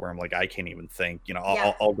exhausted where I'm like, I can't even think.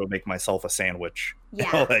 I'll go make myself a sandwich. Yeah.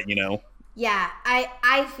 And all that, Yeah,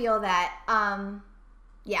 I feel that.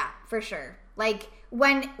 Yeah, for sure. Like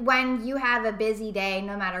when you have a busy day,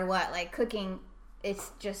 no matter what, like cooking,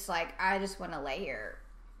 it's just like I just want to lay here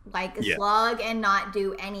like a slug and not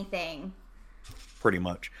do anything. Pretty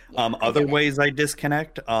much. Yeah, other ways I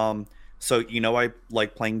disconnect. So I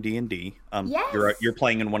like playing D&D. Yes. You're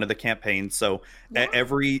playing in one of the campaigns. So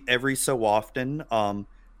every so often,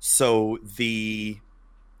 so the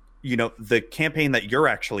campaign that you're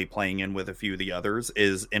actually playing in with a few of the others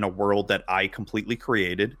is in a world that I completely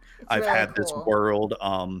created. I've really had this cool. world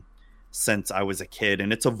since I was a kid,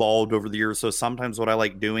 and it's evolved over the years. So sometimes what I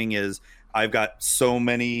like doing is I've got so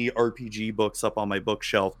many RPG books up on my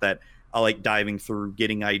bookshelf that I like diving through,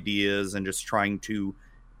 getting ideas, and just trying to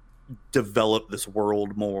develop this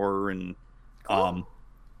world more. And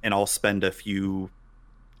and I'll spend a few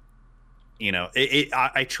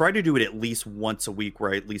I try to do it at least once a week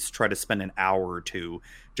where I at least try to spend an hour or two,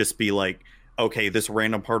 just be like, okay, this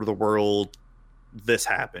random part of the world, this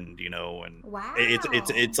happened, and Wow.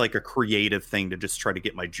 it's like a creative thing to just try to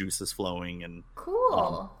get my juices flowing. And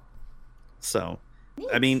Cool. so Neat.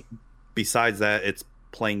 I mean, besides that, it's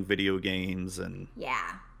playing video games, and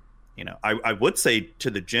Yeah. I would say to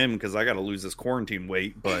the gym because I got to lose this quarantine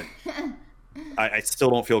weight, but I still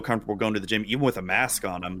don't feel comfortable going to the gym even with a mask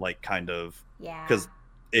on. I'm like kind of because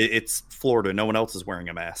it's Florida, no one else is wearing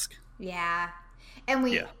a mask. Yeah. And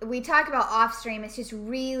we talk about off stream. It's just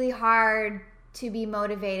really hard to be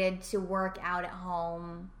motivated to work out at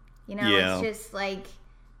home. It's just like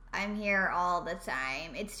I'm here all the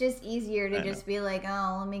time. It's just easier to just be like,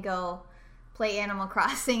 oh, let me go play Animal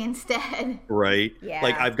Crossing instead. Right. Yeah.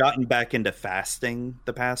 Like I've gotten back into fasting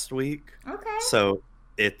the past week. Okay. So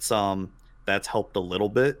it's that's helped a little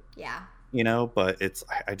bit. Yeah. But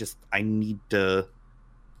I need to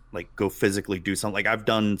like go physically do something. Like I've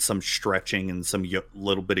done some stretching and some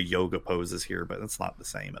little bit of yoga poses here, but it's not the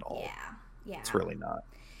same at all. Yeah. It's really not.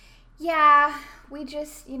 Yeah. We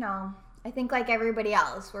just, I think like everybody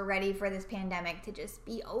else, we're ready for this pandemic to just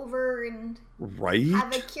be over and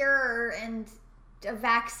have a cure and a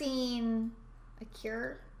vaccine. A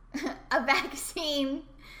cure? A vaccine.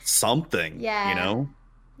 Something. Yeah.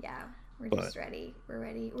 Yeah. We're just ready. We're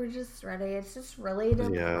ready. We're just ready. It's just really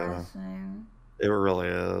depressing. It really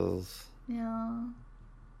is. Yeah.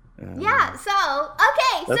 Yeah. So,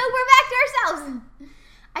 okay. So we're back to ourselves.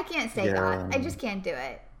 I can't say that. I just can't do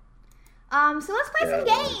it. So let's play some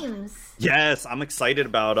games. Yes, I'm excited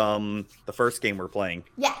about the first game we're playing.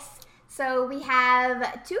 Yes. So we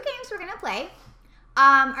have 2 games we're gonna play.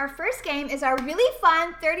 Our first game is our really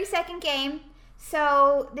fun 30-second game.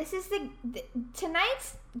 So this is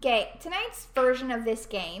tonight's version of this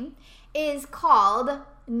game is called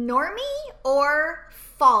Normie or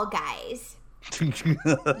Fall Guys.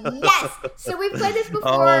 Yes. So we've played this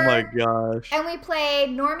before. Oh my gosh. And we played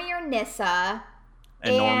Normie or Nissa.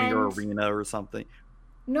 And Normie or Arena or something.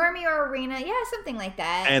 Normie or Arena, yeah, something like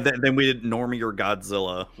that. And then we did Normie or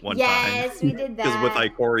Godzilla one time. Yes, we did that. Because with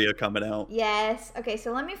Ikoria coming out. Yes. Okay,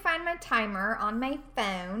 so let me find my timer on my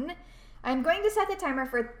phone. I'm going to set the timer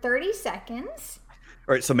for 30 seconds.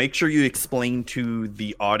 All right, so make sure you explain to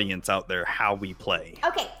the audience out there how we play.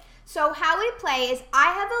 Okay, so how we play is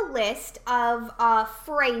I have a list of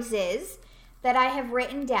phrases that I have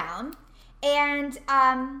written down. And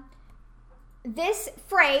this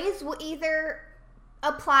phrase will either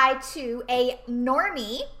apply to a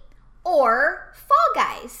normie or Fall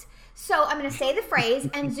Guys. So I'm going to say the phrase,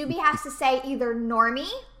 and Zuby has to say either normie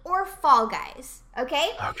or Fall Guys. Okay?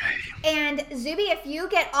 Okay. And Zuby, if you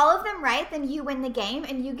get all of them right, then you win the game,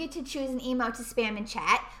 and you get to choose an emote to spam in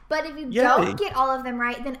chat. But if you don't get all of them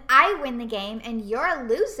right, then I win the game, and you're a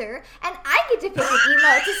loser, and I get to pick an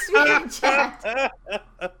emote to spam in chat.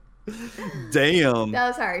 Damn. That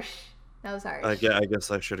was harsh. I guess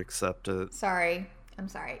I should accept it. Sorry. I'm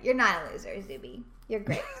sorry. You're not a loser, Zuby. You're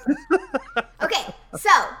great. Okay, so,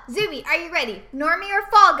 Zuby, are you ready? Normie or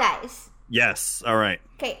Fall Guys? Yes. All right.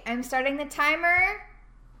 Okay, I'm starting the timer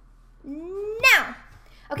now.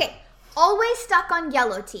 Okay, always stuck on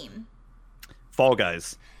yellow team. Fall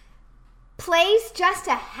Guys. Plays just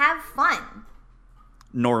to have fun.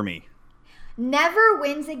 Normie. Never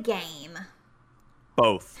wins a game.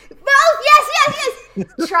 Both. Yes.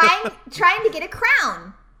 Trying to get a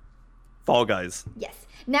crown. Fall Guys. Yes.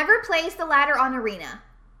 Never plays the ladder on Arena.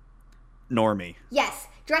 Normie. Yes.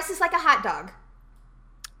 Dresses like a hot dog.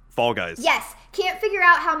 Fall Guys. Yes. Can't figure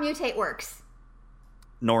out how mutate works.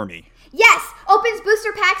 Normie. Yes. Opens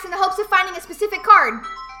booster packs in the hopes of finding a specific card.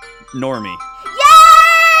 Normie.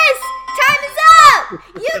 Yes! Time is up!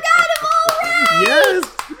 You got him all right! Yes!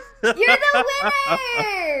 You're the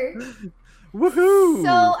winner! Woohoo! So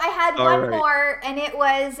I had All one right. more, and it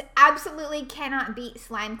was absolutely cannot beat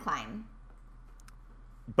Slime Climb.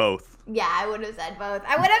 Both. Yeah, I would have said both.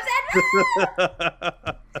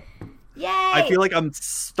 Yay! I feel like I'm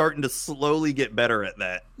starting to slowly get better at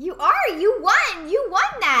that. You are. You won. You won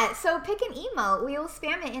that. So pick an emote. We will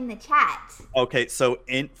spam it in the chat. Okay, so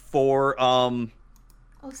for Oh,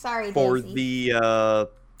 sorry, Daisy.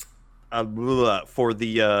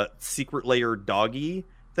 the secret layer doggy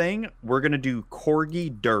thing, we're gonna do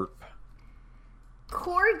Corgi Derp.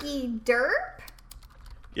 Corgi Derp?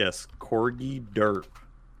 Yes, Corgi Derp.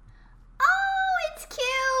 Oh, it's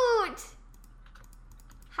cute.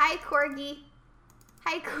 Hi, Corgi.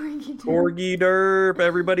 Hi, Corgi Derp. Corgi Derp.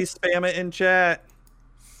 Everybody spam it in chat.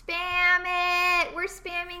 Spam it. We're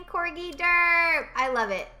spamming Corgi Derp. I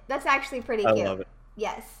love it. That's actually pretty cute. I love it.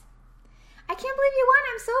 Yes. I can't believe you won.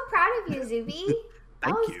 I'm so proud of you, Zuby.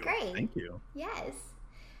 That was great. Thank you. Yes.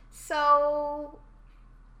 So,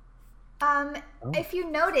 if you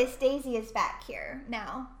notice, Daisy is back here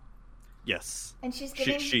now. Yes. And she's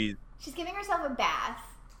giving she's giving herself a bath.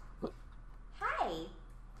 Hi.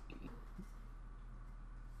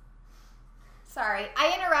 Sorry,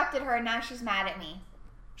 I interrupted her and now she's mad at me.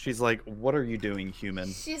 She's like, "What are you doing,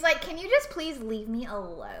 human?" She's like, "Can you just please leave me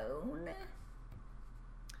alone?"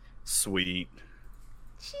 Sweet.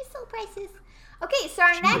 She's so precious. Okay, so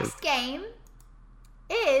our next game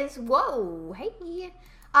is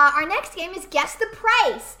our next game is Guess the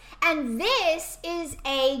Price, and this is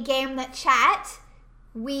a game that chat.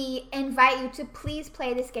 We invite you to please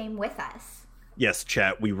play this game with us. Yes,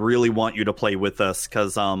 chat. We really want you to play with us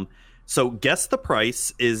because so Guess the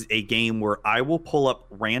Price is a game where I will pull up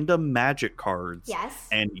random magic cards. Yes.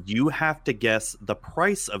 And you have to guess the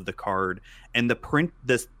price of the card, and the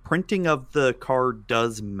printing of the card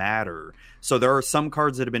does matter. So there are some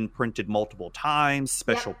cards that have been printed multiple times,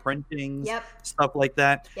 special printings, stuff like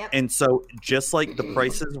that. Yep. And so just like The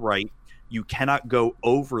Price is Right, you cannot go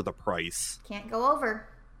over the price. Can't go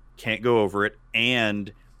over it.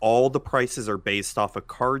 And all the prices are based off of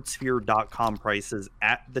cardsphere.com prices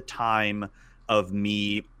at the time of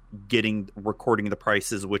me recording the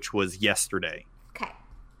prices, which was yesterday. Okay.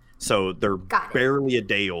 So they're barely a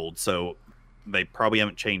day old, so they probably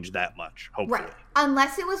haven't changed that much, hopefully. Right.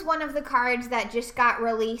 Unless it was one of the cards that just got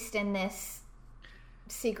released in this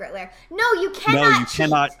secret lair. No, you cannot No, you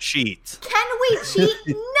cannot cheat. Can we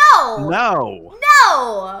cheat? No!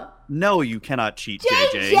 No, you cannot cheat,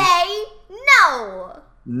 JJ! No!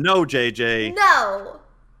 No, JJ. No!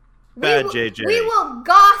 Bad JJ. We will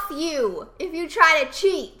goth you if you try to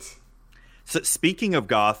cheat. So speaking of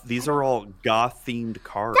goth, these are all goth-themed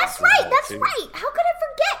cards. That's right. That's right. How could I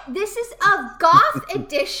forget? This is a goth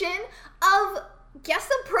edition of Guess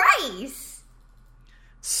the Price.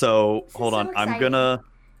 So hold on. exciting. I'm gonna.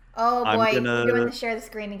 Oh boy, I'm gonna... we're going to share the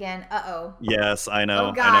screen again. Uh-oh. Yes, I know.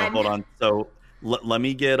 Oh, God. I know. Hold on. So let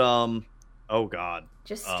me get Oh God.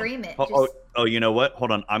 Just stream it. Oh, you know what?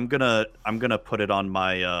 Hold on. I'm gonna put it on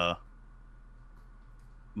my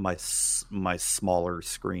my smaller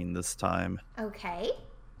screen this time. Okay.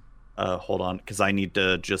 Hold on, because I need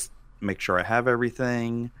to just make sure I have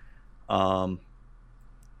everything. All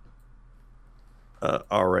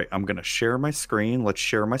right. I'm gonna share my screen. Let's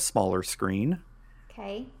share my smaller screen.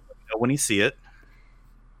 Okay. When you see it.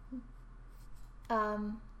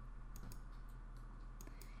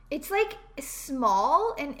 It's like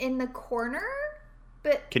small and in the corner,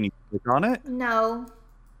 but Can you click on it? no.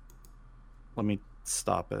 Let me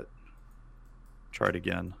stop it. Try it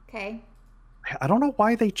again. Okay. I don't know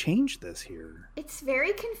why they changed this here. It's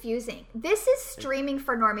very confusing. This is streaming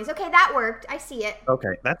for normies. Okay, that worked. I see it.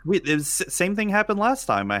 Okay, that's weird. It was, same thing happened last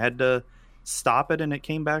time. I had to stop it and it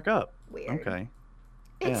came back up. Weird. Okay.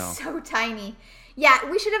 It's Yeah. so tiny. Yeah,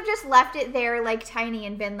 we should have just left it there like tiny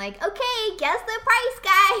and been like, okay, guess the price,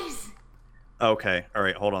 guys. Okay. All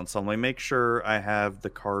right. Hold on. So let me make sure I have the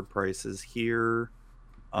card prices here.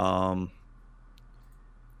 And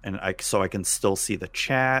so I can still see the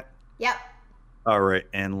chat. Yep. All right.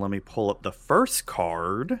 And let me pull up the first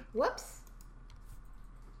card. Whoops.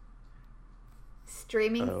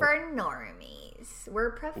 Streaming for normies.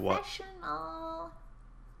 We're professional.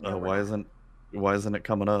 No, Why isn't it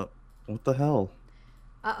coming up? What the hell?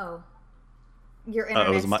 Uh-oh. Your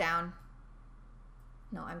internet's down.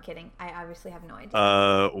 No, I'm kidding. I obviously have no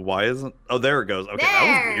idea. Why isn't... Oh, there it goes. Okay, there!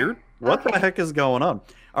 That was weird. What the heck is going on?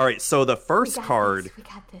 All right, so the first card We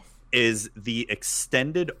got this. is the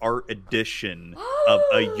extended art edition of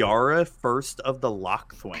Ayara, First of the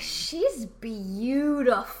Lockthwain. She's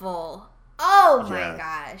beautiful. Oh my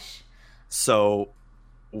gosh. So,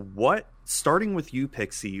 starting with you,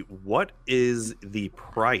 Pixie, what is the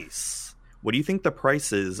price? What do you think the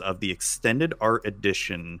price is of the extended art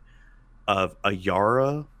edition of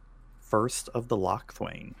Ayara, First of the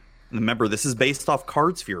Lockthwain? Remember, this is based off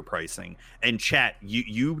Cardsphere pricing. And chat,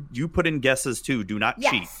 you put in guesses too. Do not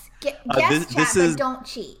cheat. Guess chat, but don't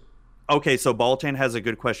cheat. Okay, so Baltan has a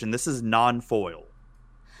good question. This is non-foil.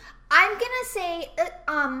 I'm gonna say,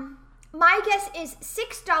 my guess is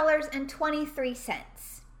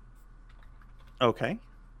 $6.23. Okay.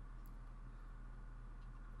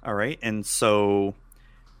 All right, and so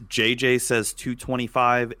JJ says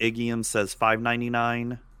 $2.25. Iggium says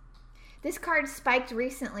 $5.99. This card spiked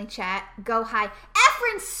recently, chat. Go high.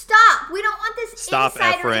 Efren, stop! We don't want this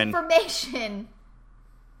insider information.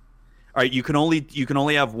 All right, you can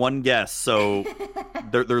only have one guess, so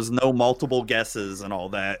there's no multiple guesses and all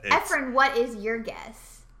that. Efren, what is your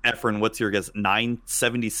guess? Efren, what's your guess?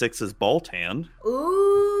 976 is Baltan.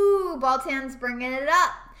 Ooh, Baltan's bringing it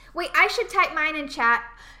up. Wait, I should type mine in chat.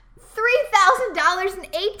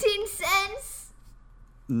 $3,000.18.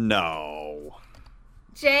 No.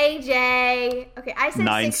 JJ. Okay, I said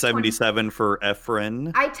 $9.77 for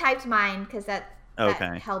Efren. I typed mine because that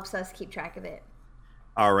helps us keep track of it.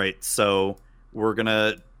 All right, so we're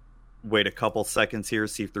gonna wait a couple seconds here,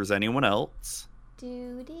 see if there's anyone else.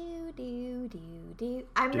 I'm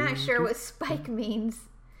not sure what spike means.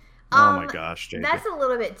 Oh my gosh, JJ. That's a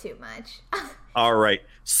little bit too much. All right,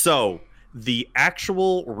 so the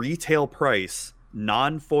actual retail price,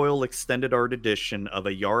 non-foil extended art edition of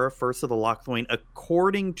Ayara, First of the Lockthwain,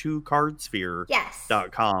 according to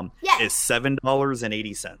Cardsphere.com, is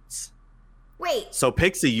 $7.80. Wait. So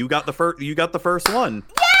Pixie, you got the first one.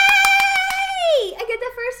 Yay! I get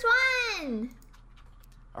the first one.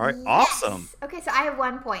 All right, awesome. Okay, so I have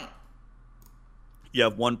 1 point. You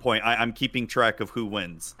have 1 point. I'm keeping track of who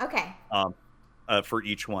wins. Okay. For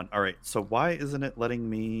each one. All right. So why isn't it letting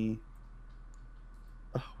me?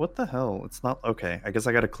 What the hell? It's not okay. I guess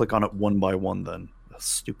I got to click on it one by one then. A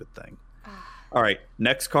stupid thing. All right.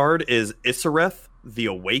 Next card is Isareth the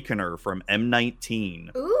Awakener from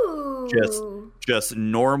M19. Ooh. Just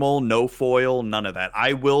normal, no foil, none of that.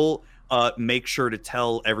 I will make sure to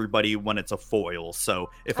tell everybody when it's a foil. So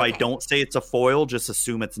if I don't say it's a foil, just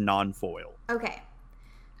assume it's non-foil. Okay.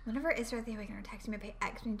 Whenever Isareth the Awakener attacks me, I pay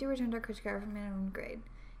X. When you do return to our creature card from minimum grade.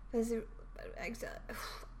 I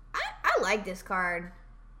like this card.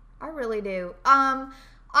 I really do. I'm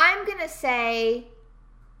gonna say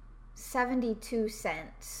 72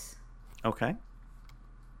 cents. Okay.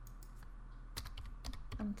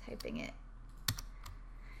 I'm typing it.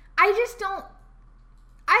 I just don't.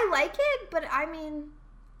 I like it, but I mean,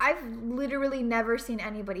 I've literally never seen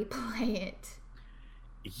anybody play it.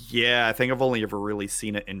 Yeah, I think I've only ever really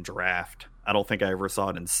seen it in draft. I don't think I ever saw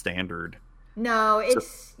it in standard. No,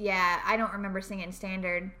 it's I don't remember seeing it in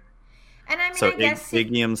standard. And I mean, So I guess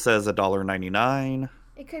Igium says $1.99.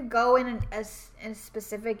 it could go in a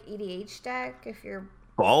specific EDH deck if you're.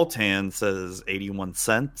 Baltan says 81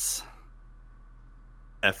 cents.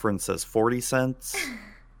 Efren says 40 cents.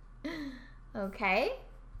 Okay.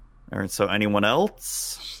 All right, so anyone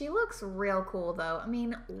else? She looks real cool, though. I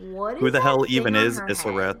mean, what is Who the that hell thing even on is her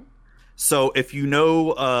Issereth? head? So if you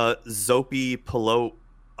know Zopi Pilot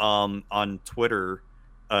on Twitter,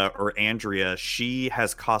 or Andrea, she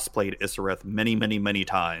has cosplayed Issereth many, many, many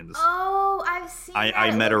times. Oh, I've seen that. I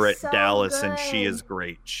It met her at looks so Dallas, and she good. is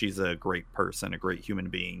great. She's a great person, a great human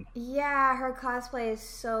being. Yeah, her cosplay is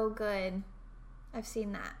so good. I've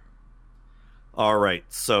seen that. All right,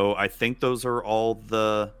 so I think those are all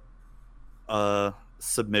the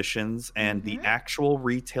submissions, and the actual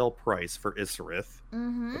retail price for Issereth,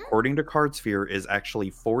 according to Cardsphere, is actually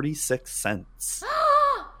 46 cents.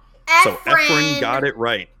 So Efren got it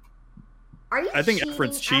right. Are you I think cheating,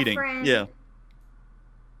 Efren's cheating. Efren? Yeah.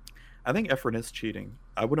 I think Efren is cheating.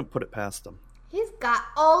 I wouldn't put it past him. He's got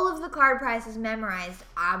all of the card prices memorized,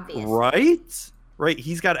 obviously. Right? Right.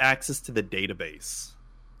 He's got access to the database.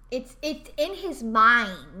 It's in his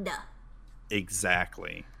mind.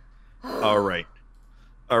 Exactly. All right.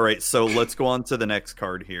 All right. So let's go on to the next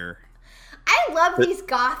card here. I love these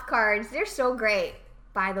goth cards. They're so great,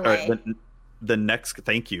 by the way. All right, the next,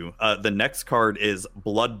 thank you. The next card is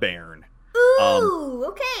Bloodbairn. Ooh,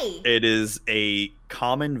 okay. It is a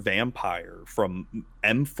common vampire from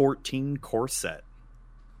M14 core set.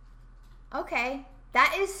 Okay.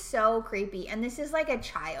 That is so creepy. And this is like a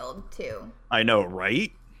child, too. I know,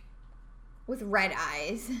 right? With red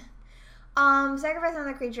eyes. Sacrifice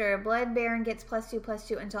another creature. Blood Baron gets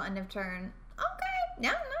 +2/+2 until end of turn. Okay.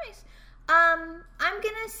 Yeah, nice. I'm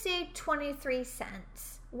gonna say 23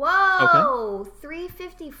 cents. Whoa. Okay.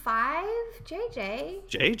 3.55?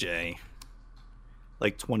 JJ.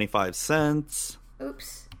 Like 25 cents.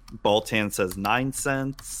 Oops. Baltan says 9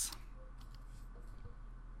 cents.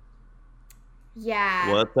 Yeah.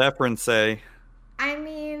 What's Efren say? I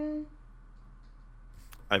mean,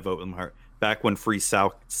 I vote with my heart. Back when free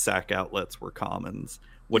sack outlets were commons.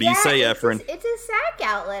 What do you say, Efren? It's a sack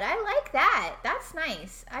outlet. I like that. That's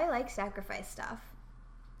nice. I like sacrifice stuff.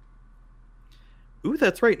 Ooh,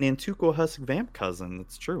 that's right. Nantuko Husk Vamp Cousin.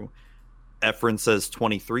 That's true. Efren says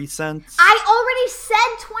 23 cents. I already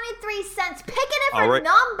said 23 cents. Pick a different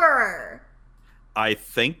number. I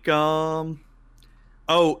think, Oh,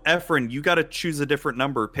 Efren, you got to choose a different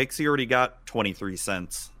number. Pixie already got 23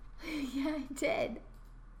 cents. Yeah, I did.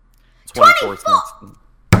 24 cents.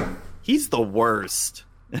 He's the worst.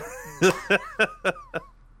 Are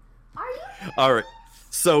you? All right.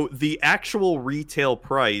 So the actual retail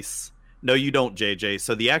price... No, you don't, JJ.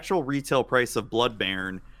 So the actual retail price of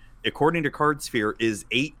Bloodbairn, according to Cardsphere, is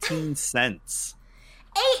 18 cents.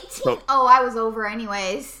 18? So, oh, I was over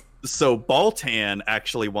anyways. So Baltan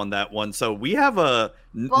actually won that one. So we have no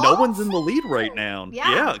one's in the lead right now.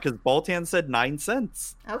 Yeah, because Baltan said 9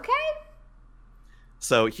 cents. Okay.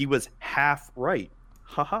 So he was half right.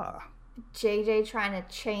 Haha. JJ trying to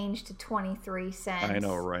change to 23 cents. I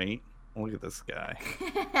know, right? Look at this guy.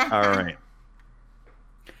 All right.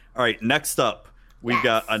 All right, next up, we've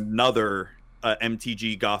got another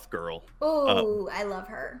MTG goth girl. Ooh, I love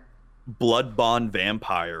her. Blood Bond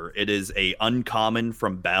Vampire. It is a uncommon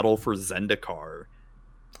from Battle for Zendikar.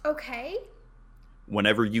 Okay.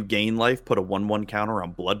 Whenever you gain life, put a 1/1 counter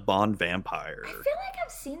on Blood Bond Vampire. I feel like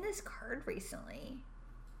I've seen this card recently.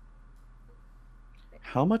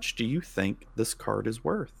 How much do you think this card is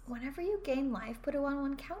worth? Whenever you gain life, put a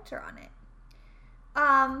 1/1 counter on it.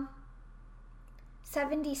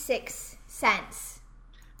 76 cents.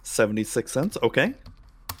 76 cents? Okay.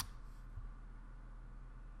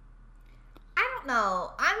 I don't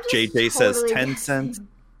know. I'm just JJ says 10 guessing. cents.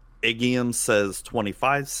 Igium says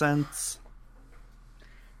 25 cents.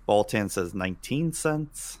 Baltan says 19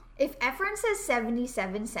 cents. If Efren says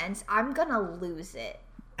 77 cents, I'm gonna lose it.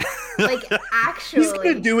 Like, actually. He's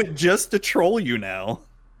gonna do it just to troll you now.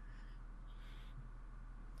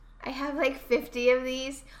 I have like 50 of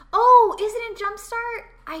these. Oh, is it in Jumpstart?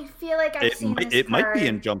 I feel like I've seen this It might be card.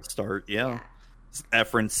 in Jumpstart, yeah.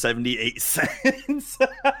 Efren, 78 cents.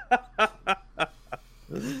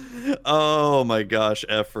 Oh my gosh,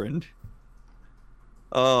 Efren.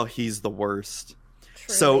 Oh, he's the worst.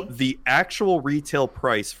 Truly. So the actual retail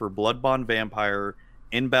price for Blood Bond Vampire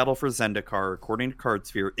in Battle for Zendikar, according to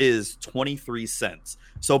Cardsphere, is 23 cents.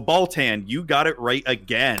 So, Baltan, you got it right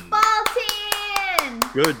again.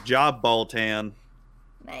 Baltan! Good job, Baltan.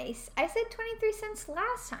 Nice. I said 23 cents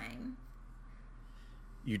last time.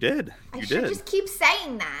 You did. I should just keep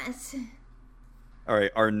saying that. All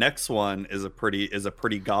right, our next one is a pretty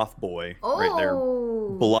goth boy right there.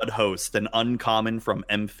 Bloodhost, an uncommon from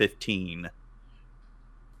M15. 3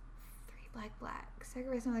 black.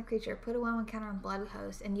 Sacrifice another creature. Put a 1/1 counter on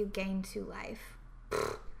Bloodhost, and you gain 2 life.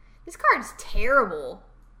 This card's terrible.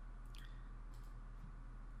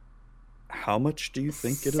 How much do you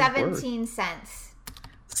think it is worth? 17 cents.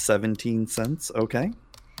 17 cents. Okay.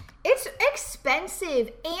 It's expensive,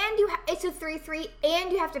 and it's a 3/3,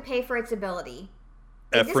 and you have to pay for its ability.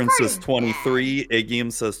 Efren says 23.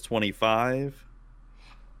 Igium says 25.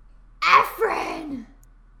 Efren!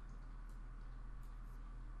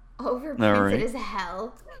 Overprinted right. as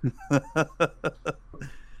hell.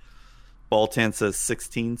 Baltan says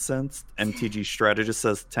 16 cents. MTG Strategist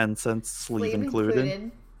says 10 cents, sleeve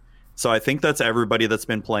included. So I think that's everybody that's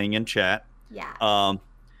been playing in chat. Yeah.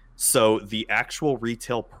 So the actual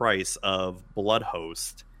retail price of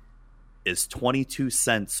Bloodhost is 22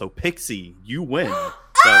 cents. So Pixie, you win that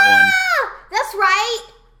one. That's right.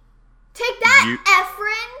 Take that,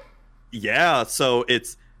 Efren. Yeah, so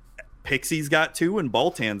it's Pixie's got 2 and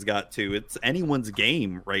Baltan's got 2. It's anyone's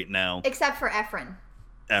game right now. Except for Efren.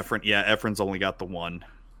 Efren's only got the 1.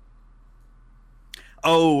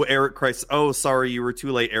 Oh, Eric Crisis. Oh, sorry, you were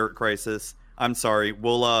too late, Eric Crisis. I'm sorry.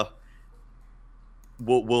 We'll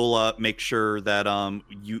make sure that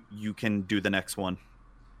you can do the next one.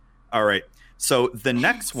 All right. So the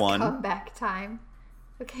next one, comeback time.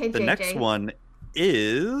 Okay, the JJ. next one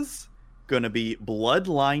is going to be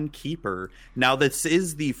Bloodline Keeper. Now this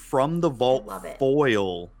is the From the Vault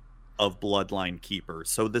foil of Bloodline Keeper.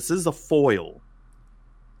 So this is a foil.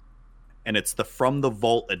 And it's the From the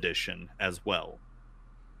Vault edition as well.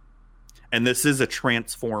 And this is a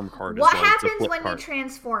transform card as well. What happens when you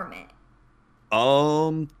transform it?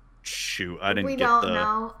 Shoot, I didn't we get don't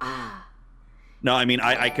know. No, I mean,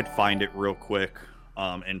 I could find it real quick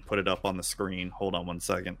and put it up on the screen. Hold on one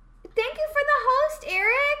second. Thank you for the host,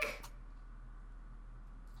 Eric.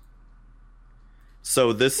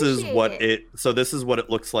 So this is what it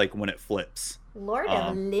looks like when it flips. Lord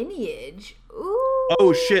of Lineage. Ooh.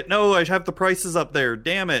 Oh shit, no, I have the prices up there.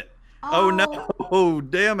 Damn it. Oh no. Oh,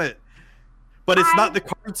 damn it. But it's not the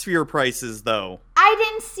Cardsphere prices though. I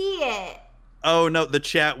didn't see it. Oh no, the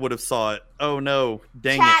chat would have saw it. Oh no,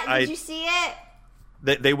 dang chat, it! Did you see it?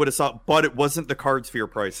 They would have saw it, but it wasn't the Cardsphere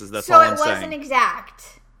prices. That's all I'm saying. So it wasn't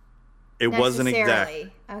exact. It wasn't exact.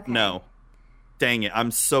 Okay. No, dang it!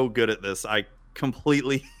 I'm so good at this. I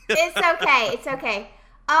completely. It's okay. It's okay.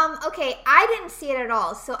 Okay, I didn't see it at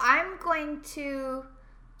all, so I'm going to.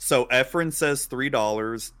 So Efren says $3.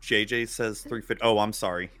 JJ says $3.50. Oh, I'm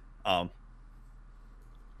sorry. I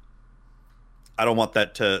don't want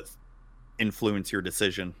that to influence your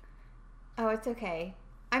decision. Oh, it's okay.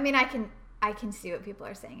 I mean, I can see what people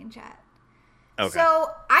are saying in chat. Okay.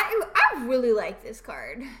 So I really like this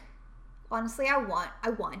card. Honestly, I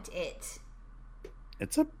want it.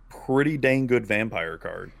 It's a pretty dang good vampire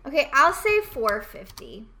card. Okay, I'll say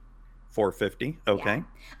 $4.50. $4.50. Okay. Yeah.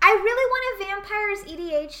 I really want a Vampires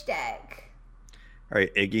EDH deck. All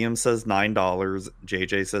right, Igium says $9.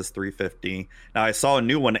 JJ says $3.50. Now I saw a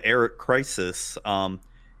new one, Eric Crisis, and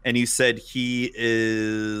you said he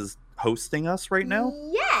is hosting us right now?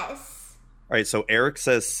 Yes. All right, so Eric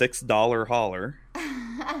says $6 holler.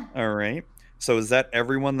 All right. So is that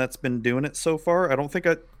everyone that's been doing it so far? I don't think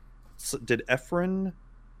did Efren.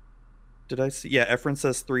 Did I see? Yeah, Efren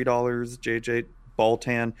says $3. JJ,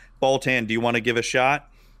 Baltan, do you want to give a shot?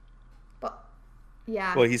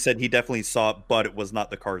 Yeah. Well, he said he definitely saw it, but it was not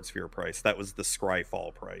the Cardsphere price. That was the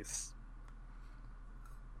Scryfall price.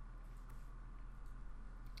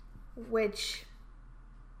 Which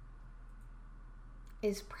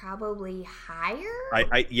is probably higher?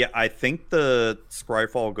 I think the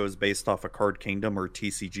Scryfall goes based off a Card Kingdom or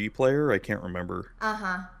TCG player. I can't remember.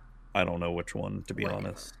 Uh-huh. I don't know which one, to be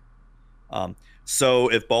honest. So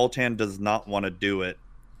if Baltan does not want to do it,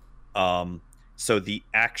 so the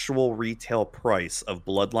actual retail price of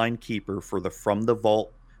Bloodline Keeper for the From the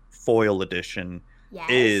Vault foil edition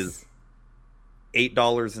is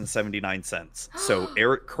 $8.79. So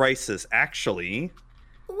Eric Crisis actually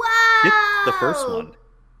gets the first one.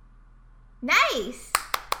 Nice.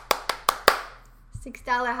 $6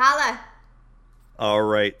 holla. All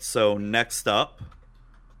right, so next up,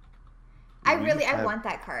 I want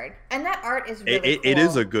that card, and that art is really cool.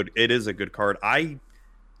 It is a good card. I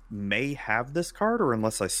may have this card, or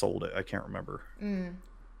unless I sold it. I can't remember.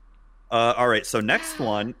 All right, so next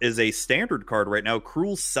one is a standard card right now,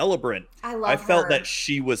 Cruel Celebrant. I felt her. that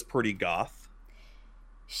she was pretty goth.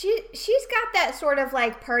 She's got that sort of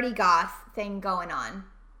like party goth thing going on.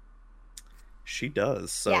 She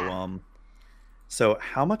does. So Yeah. So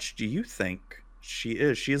how much do you think she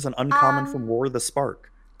is? She is an uncommon from War of the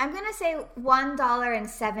Spark. I'm gonna say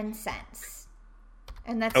 $1.07,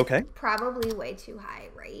 and that's Okay. probably way too high,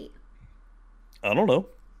 right? I don't know.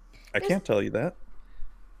 I There's- can't tell you that.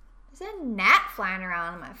 There's a gnat flying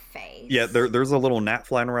around my face. Yeah, there's a little gnat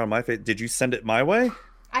flying around my face. Did you send it my way?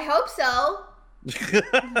 I hope so.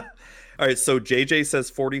 All right, so JJ says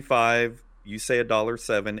 45. You say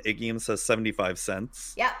 $1.07. Iggium says 75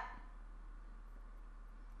 cents. Yep.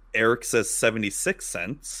 Eric says 76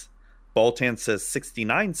 cents. Baltan says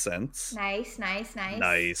 69 cents. Nice.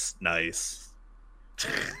 Nice.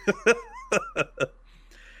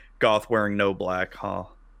 Goth wearing no black, huh?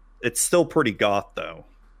 It's still pretty goth, though.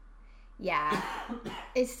 Yeah.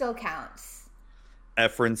 It still counts.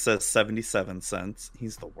 Efren says 77 cents.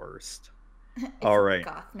 He's the worst. It's All a right.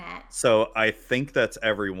 goth gnat. So I think that's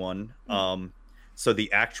everyone. So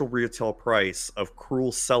the actual retail price of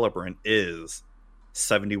Cruel Celebrant is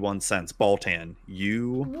 71 cents. Baltan,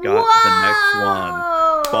 you got the next one.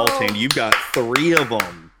 Baltan, you got 3 of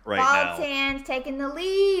them right now. Baltan's taking the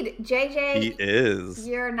lead. JJ, He is.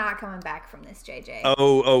 you're not coming back from this, JJ.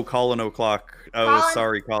 Oh, Colin O'Clock. Oh, Colin?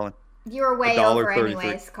 sorry, Colin. You were way $1.33. over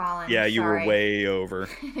anyways, Colin. Yeah, you were Sorry. way over.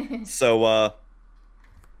 So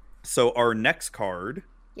our next card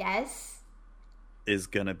Yes. is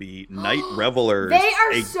gonna be Night Revelers. They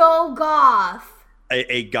are so goth.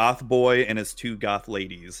 a goth boy and his 2 goth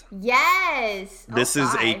ladies. Yes. This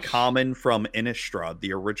is a gosh. common from Innistrad,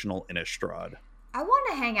 the original Innistrad. I want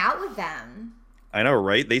to hang out with them. I know,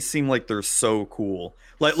 right? They seem like they're so cool.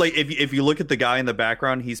 Like if you look at the guy in the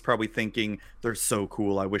background, he's probably thinking they're so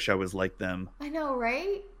cool. I wish I was like them. I know,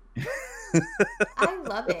 right? I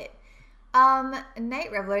love it.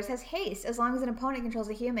 Night Revelers has haste as long as an opponent controls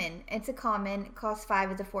a human. It's a common, costs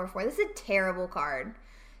 5, it's a 4/4. This is a terrible card.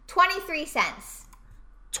 23 cents.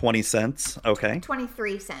 20 cents. Okay.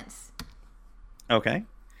 23 cents. Okay.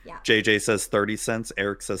 Yeah. JJ says 30 cents.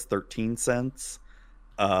 Eric says 13 cents.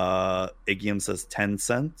 Iggium says 10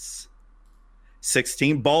 cents.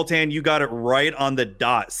 16. Baltan, you got it right on the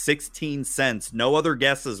dot. 16 cents. No other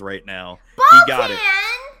guesses right now. He got it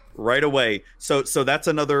right away. So that's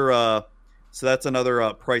another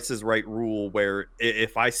Price is Right rule where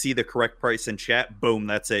if I see the correct price in chat, boom,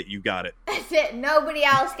 that's it. You got it. That's it. Nobody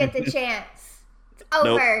else gets a chance. It's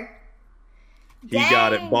over. He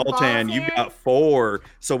got it. Baltan, you got 4.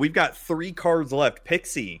 So we've got 3 cards left.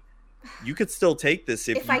 Pixie, you could still take this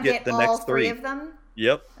if you I get the all next 3 of them.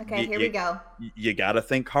 Yep. Okay, here we go. You got to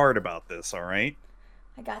think hard about this, all right?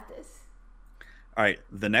 I got this. All right,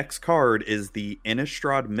 the next card is the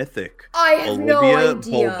Innistrad Mythic. I have no Olivia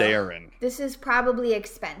idea. Voldaren. This is probably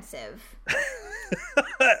expensive.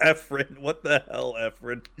 Efren, what the hell,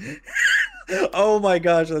 Efren? Oh my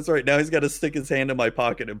gosh, that's right. Now he's got to stick his hand in my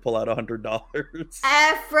pocket and pull out $100. Efren!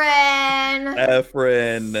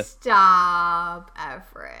 Efren. Stop,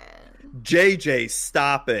 Efren. JJ,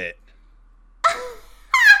 stop it.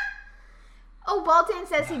 Oh, Baltan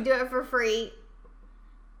says he'd do it for free.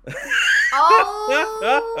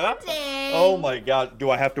 Oh, dang. Oh my god. Do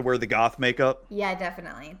I have to wear the goth makeup? Yeah,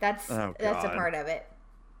 definitely. That's a God. part of it.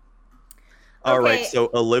 All right, Okay. so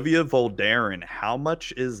Olivia Voldaren, how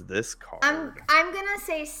much is this card? I'm gonna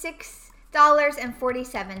say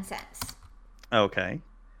 $6.47. Okay.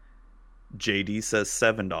 JD says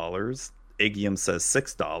 $7. Iggium says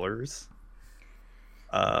 $6.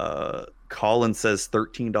 Colin says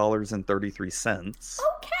 $13.33.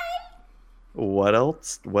 Okay. What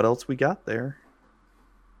else? What else we got there?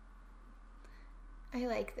 I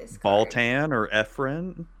like this card. Baltan or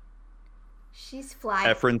Efren? She's flying.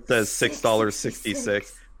 Efren says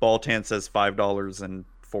 $6.66. Baltan says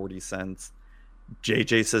 $5.40.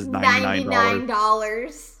 JJ says $99.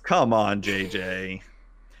 $99. Come on, JJ.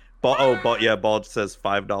 Bald says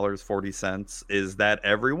 $5.40. Is that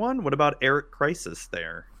everyone? What about Eric Crisis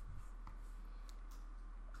there?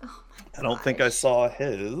 Oh my god. I don't think I saw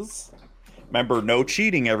his. Remember, no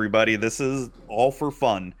cheating, everybody. This is all for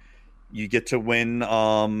fun. You get to win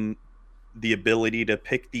the ability to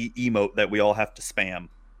pick the emote that we all have to spam.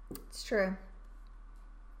 It's true.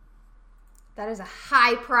 That is a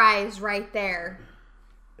high prize right there.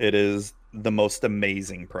 It is the most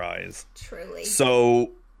amazing prize. Truly.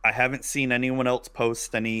 So I haven't seen anyone else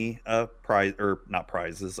post any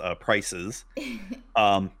prices.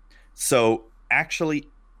 So actually,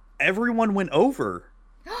 everyone went over.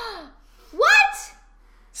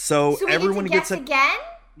 So So we everyone get to guess again?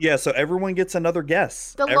 Yeah, so everyone gets another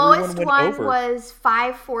guess. The Everyone lowest went one over. was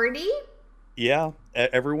 $5.40. Yeah,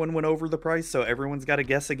 everyone went over the price, so everyone's got to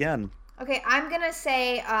guess again. Okay, I'm gonna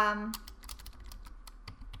say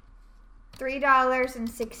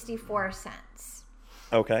 $3.64.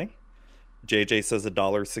 Okay. JJ says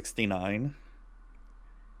 $1.69.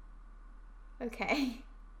 Okay.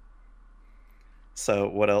 So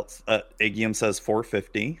what else? Agium says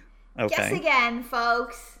 $4.50. Okay. Guess again,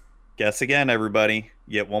 folks. Guess again, everybody.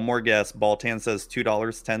 Get one more guess. Baltan says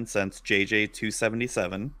 $2.10. JJ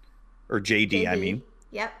 $2.77, or JD, I mean.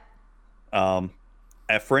 Yep.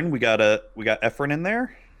 Efren, we got Efren in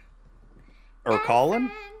there, or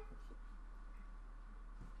Colin.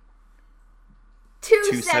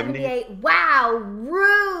 $2.78. Wow,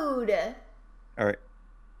 rude. All right.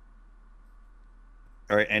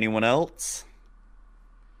 Anyone else?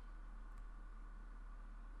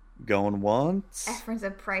 Going once. Efren's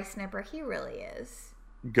a price snipper. He really is.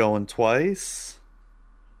 Going twice.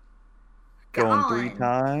 Going 3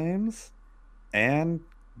 times. And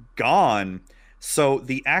gone. So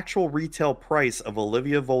the actual retail price of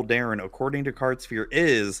Olivia Voldaren, according to Cardsphere,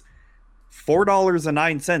 is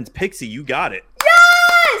 $4.09. Pixie, you got it.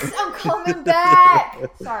 Yes! I'm coming back.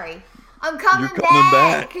 Sorry. I'm coming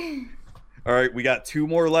back. All right, we got 2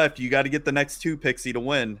 more left. You got to get the next 2, Pixie, to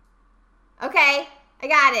win. Okay, I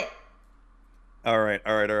got it. All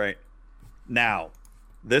right. Now,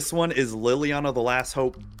 this one is Liliana the Last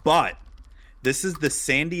Hope, but this is the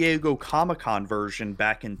San Diego Comic-Con version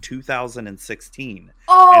back in 2016.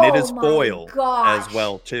 Oh, and it is foil gosh. as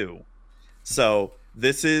well, too. So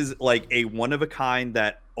this is like a one-of-a-kind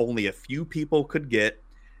that only a few people could get.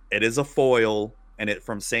 It is a foil, and it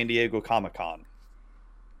from San Diego Comic-Con.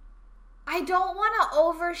 I don't want to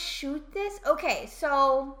overshoot this. Okay,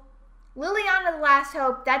 so Liliana the Last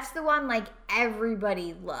Hope, that's the one like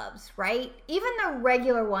everybody loves, right? Even the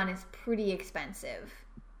regular one is pretty expensive.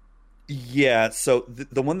 Yeah, so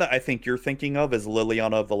the one that I think you're thinking of is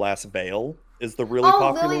Liliana of the Last Veil, is the really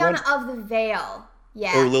popular one. Oh, Liliana of the Veil.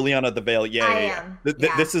 Yeah. Or Liliana of the Veil, yeah.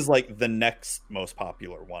 Yeah. This is like the next most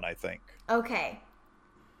popular one, I think. Okay.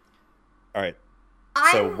 All right.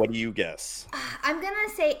 So what do you guess? I'm going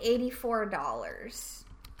to say $84.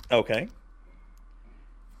 Okay.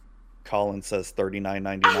 Colin says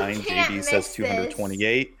 $39.99. JD says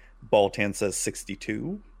 $228. Baltan says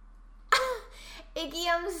 $62.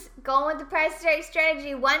 Igium's going with the price right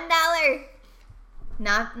strategy. $1.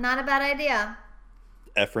 Not a bad idea.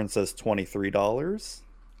 Efren says $23.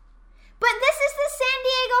 But this is the San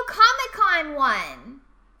Diego Comic-Con one.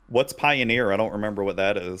 What's Pioneer? I don't remember what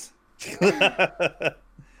that is.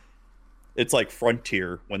 It's like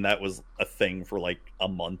Frontier, when that was a thing for like a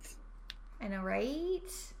month. I know, right?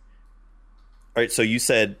 All right, so you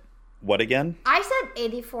said what again? I said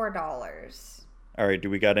 $84. All right, do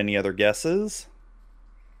we got any other guesses?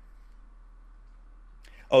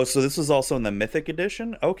 Oh, so this was also in the Mythic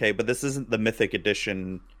Edition? Okay, but this isn't the Mythic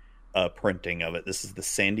Edition printing of it. This is the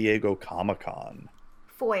San Diego Comic-Con.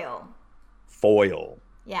 Foil.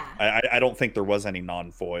 Yeah. I don't think there was any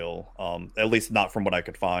non-foil, at least not from what I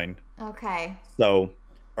could find. Okay. So,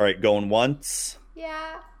 all right, going once.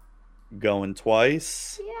 Yeah. Going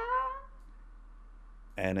twice. Yeah.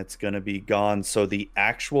 And it's going to be gone. So the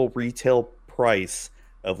actual retail price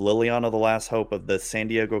of Liliana the Last Hope of the San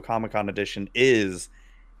Diego Comic-Con edition is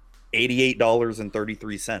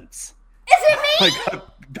 $88.33. Is it me? My God,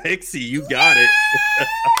 Pixie, you got it.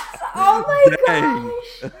 Oh my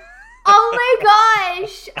gosh. Oh my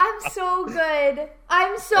gosh. I'm so good.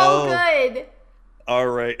 Good. All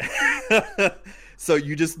right. So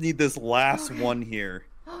you just need this last one here.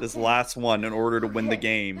 This last one in order to win the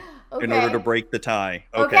game. Okay. In order to break the tie.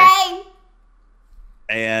 Okay.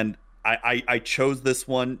 And I chose this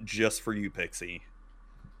one just for you, Pixie.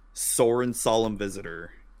 Soren Solemn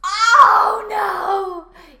Visitor. Oh no!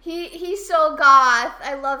 He's so goth.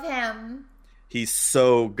 I love him. He's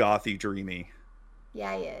so gothy dreamy.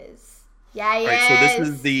 Yeah, he is. Yeah, he is. So this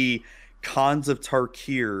is the Khans of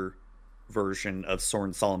Tarkir version of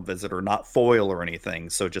Soren Solemn Visitor, not foil or anything.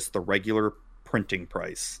 So just the regular printing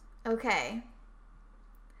price. Okay.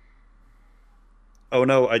 Oh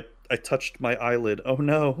no, I touched my eyelid. Oh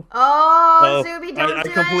no. Oh, Zuby, don't I do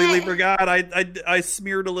it. I completely forgot. I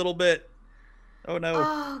smeared a little bit. Oh no.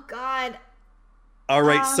 Oh God. All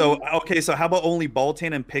right, so how about only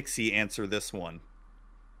Baltan and Pixie answer this one?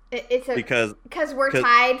 Because we're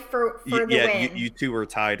tied for the win. Yeah, you two are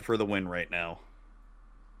tied for the win right now.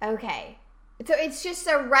 Okay. So it's just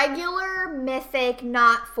a regular mythic,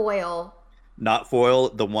 not foil. Not foil,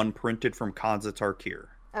 the one printed from Khans of Tarkir.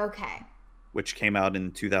 Okay. Which came out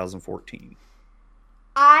in 2014.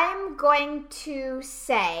 I'm going to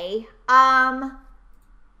say, onto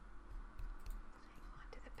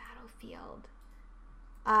the battlefield.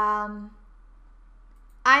 I'm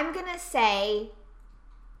gonna say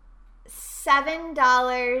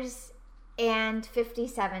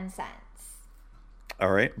 $7.57.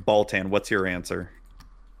 All right, Baltan, what's your answer?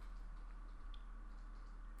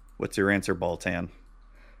 What's your answer, Baltan?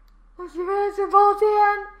 What's your answer,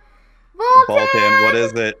 Baltan? Baltan, what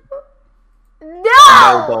is it? No!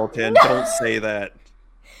 No, Baltan, No! don't say that.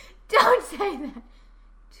 Don't say that.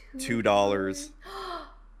 $2.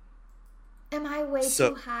 Am I way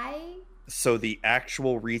too high? So the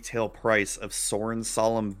actual retail price of Soren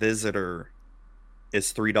Solemn Visitor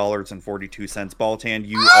is $3.42. Baltan,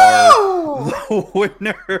 you are the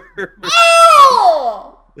winner.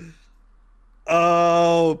 Oh!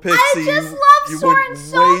 Oh, Pixie. I just love Soren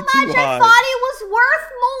so much. I thought he was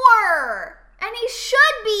worth more. And he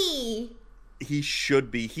should be. He should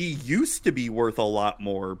be. He used to be worth a lot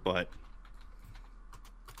more, but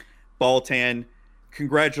Baltan,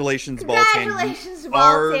 congratulations, Baltan. Congratulations, You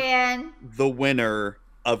Baltan. are the winner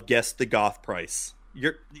of Guess the Goth price.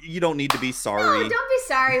 You don't need to be sorry. No, don't be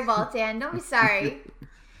sorry, Baltan. Don't be sorry.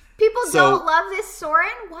 People So- don't love this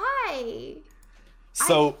Soren. Why?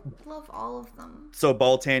 So I love all of them. So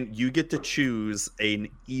Baltan, you get to choose an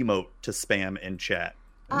emote to spam in chat.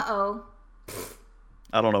 Uh-oh.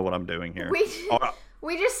 I don't know what I'm doing here. We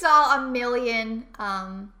just saw a million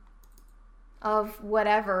of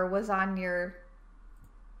whatever was on your...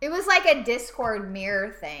 It was like a Discord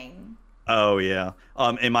mirror thing. Oh yeah.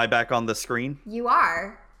 Am I back on the screen? You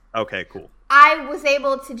are. Okay, cool. I was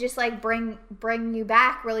able to just like bring you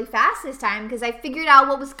back really fast this time because I figured out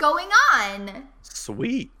what was going on.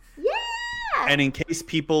 Sweet. Yeah. And in case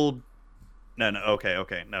people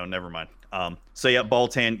okay. No, never mind. So yeah,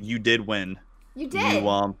 Baltan, you did win. You did.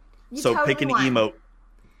 You so totally pick an won. emote.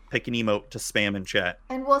 Pick an emote to spam in chat.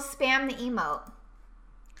 And we'll spam the emote.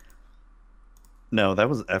 No, that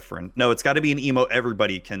was Efren. No, it's got to be an emote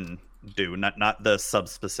everybody can do, not the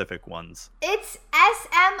sub-specific ones. It's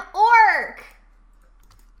SM Orc.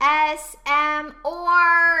 SM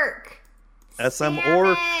Orc. SM Spam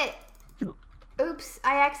Orc. it. Oops,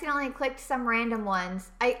 I accidentally clicked some random ones.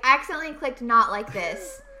 I accidentally clicked not like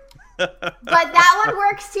this. But that one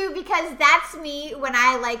works too because that's me when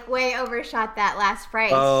I like way overshot that last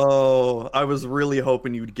price. Oh, I was really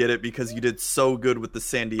hoping you'd get it because you did so good with the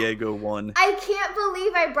San Diego one. I can't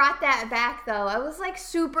believe I brought that back though. I was like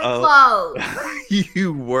super close.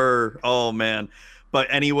 You were. Oh man. But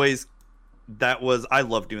anyways, I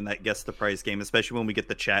love doing that guess the price game, especially when we get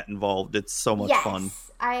the chat involved. It's so much fun.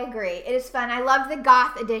 I agree. It is fun. I love the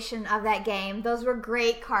goth edition of that game. Those were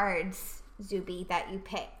great cards, Zuby, that you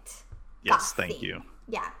picked. Yes, Goth thank theme. you.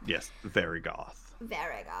 Yeah. Yes, very goth.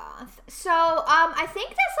 Very goth. So, I think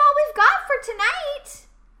that's all we've got for tonight.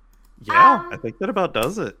 Yeah, I think that about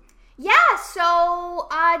does it. Yeah, so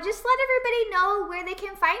just let everybody know where they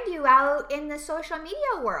can find you out in the social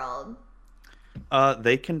media world.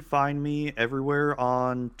 They can find me everywhere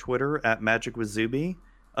on Twitter at Magic with Zuby,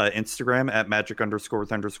 Instagram at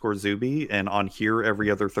magic_with_Zuby, and on here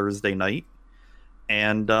every other Thursday night.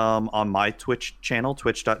 And on my Twitch channel,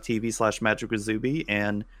 twitch.tv/Magic with Zuby,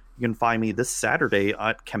 and you can find me this Saturday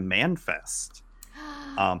at Command Fest.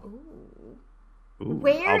 Where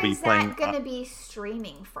I'll be is playing, that going to be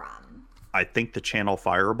streaming from? I think the Channel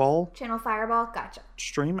Fireball Channel Fireball? Gotcha.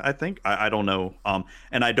 stream, I think. I don't know.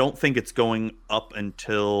 And I don't think it's going up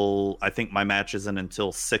until, I think my match isn't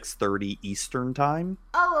until 6:30 Eastern time.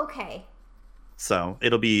 Oh, okay. So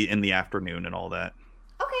it'll be in the afternoon and all that.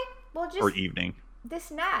 Okay. Well, just... Or evening.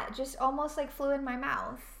 This gnat just almost like flew in my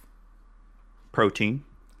mouth. Protein.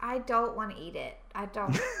 I don't want to eat it. I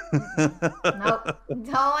don't. Nope.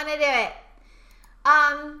 Don't want to do it.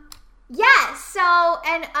 Yeah, so,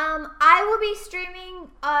 and I will be streaming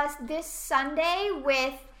this Sunday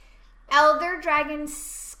with Elder Dragon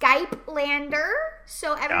Skype Lander.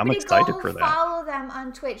 So everybody I'm excited go for that. Follow them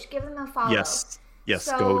on Twitch. Give them a follow. Yes,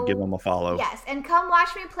 So, go give them a follow. Yes, and come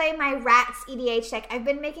watch me play my Rats EDH deck. I've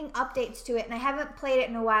been making updates to it, and I haven't played it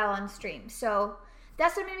in a while on stream. So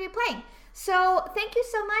that's what I'm going to be playing. So thank you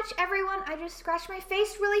so much, everyone. I just scratched my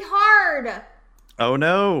face really hard. Oh,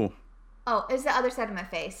 no. Oh, it's the other side of my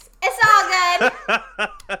face. It's all good.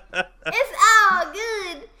 It's all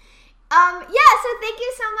good. Yeah, so thank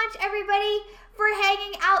you so much, everybody, for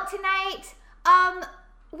hanging out tonight.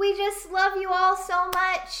 We just love you all so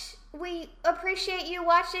much. We appreciate you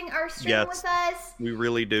watching our stream with us. We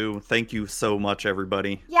really do. Thank you so much,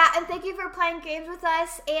 everybody. Yeah, and thank you for playing games with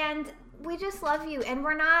us. And we just love you. And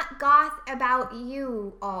we're not goth about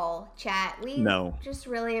you all, chat. We just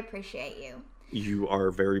really appreciate you. You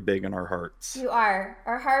are very big in our hearts. You are.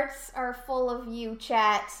 Our hearts are full of you,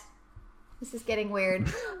 chat. This is getting weird.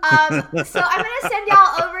 So I'm going to send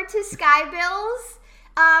y'all over to Sky Bills.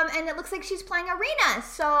 And it looks like she's playing Arena.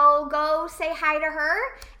 So go say hi to her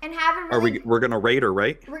and have a really... We're going to raid her,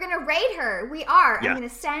 right? We're going to raid her. We are. Yeah. I'm going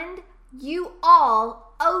to send you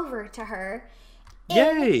all over to her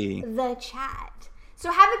in the chat.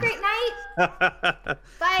 So have a great night.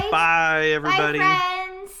 Bye. Bye, everybody. Bye,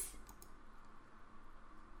 friends.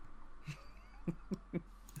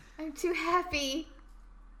 I'm too happy.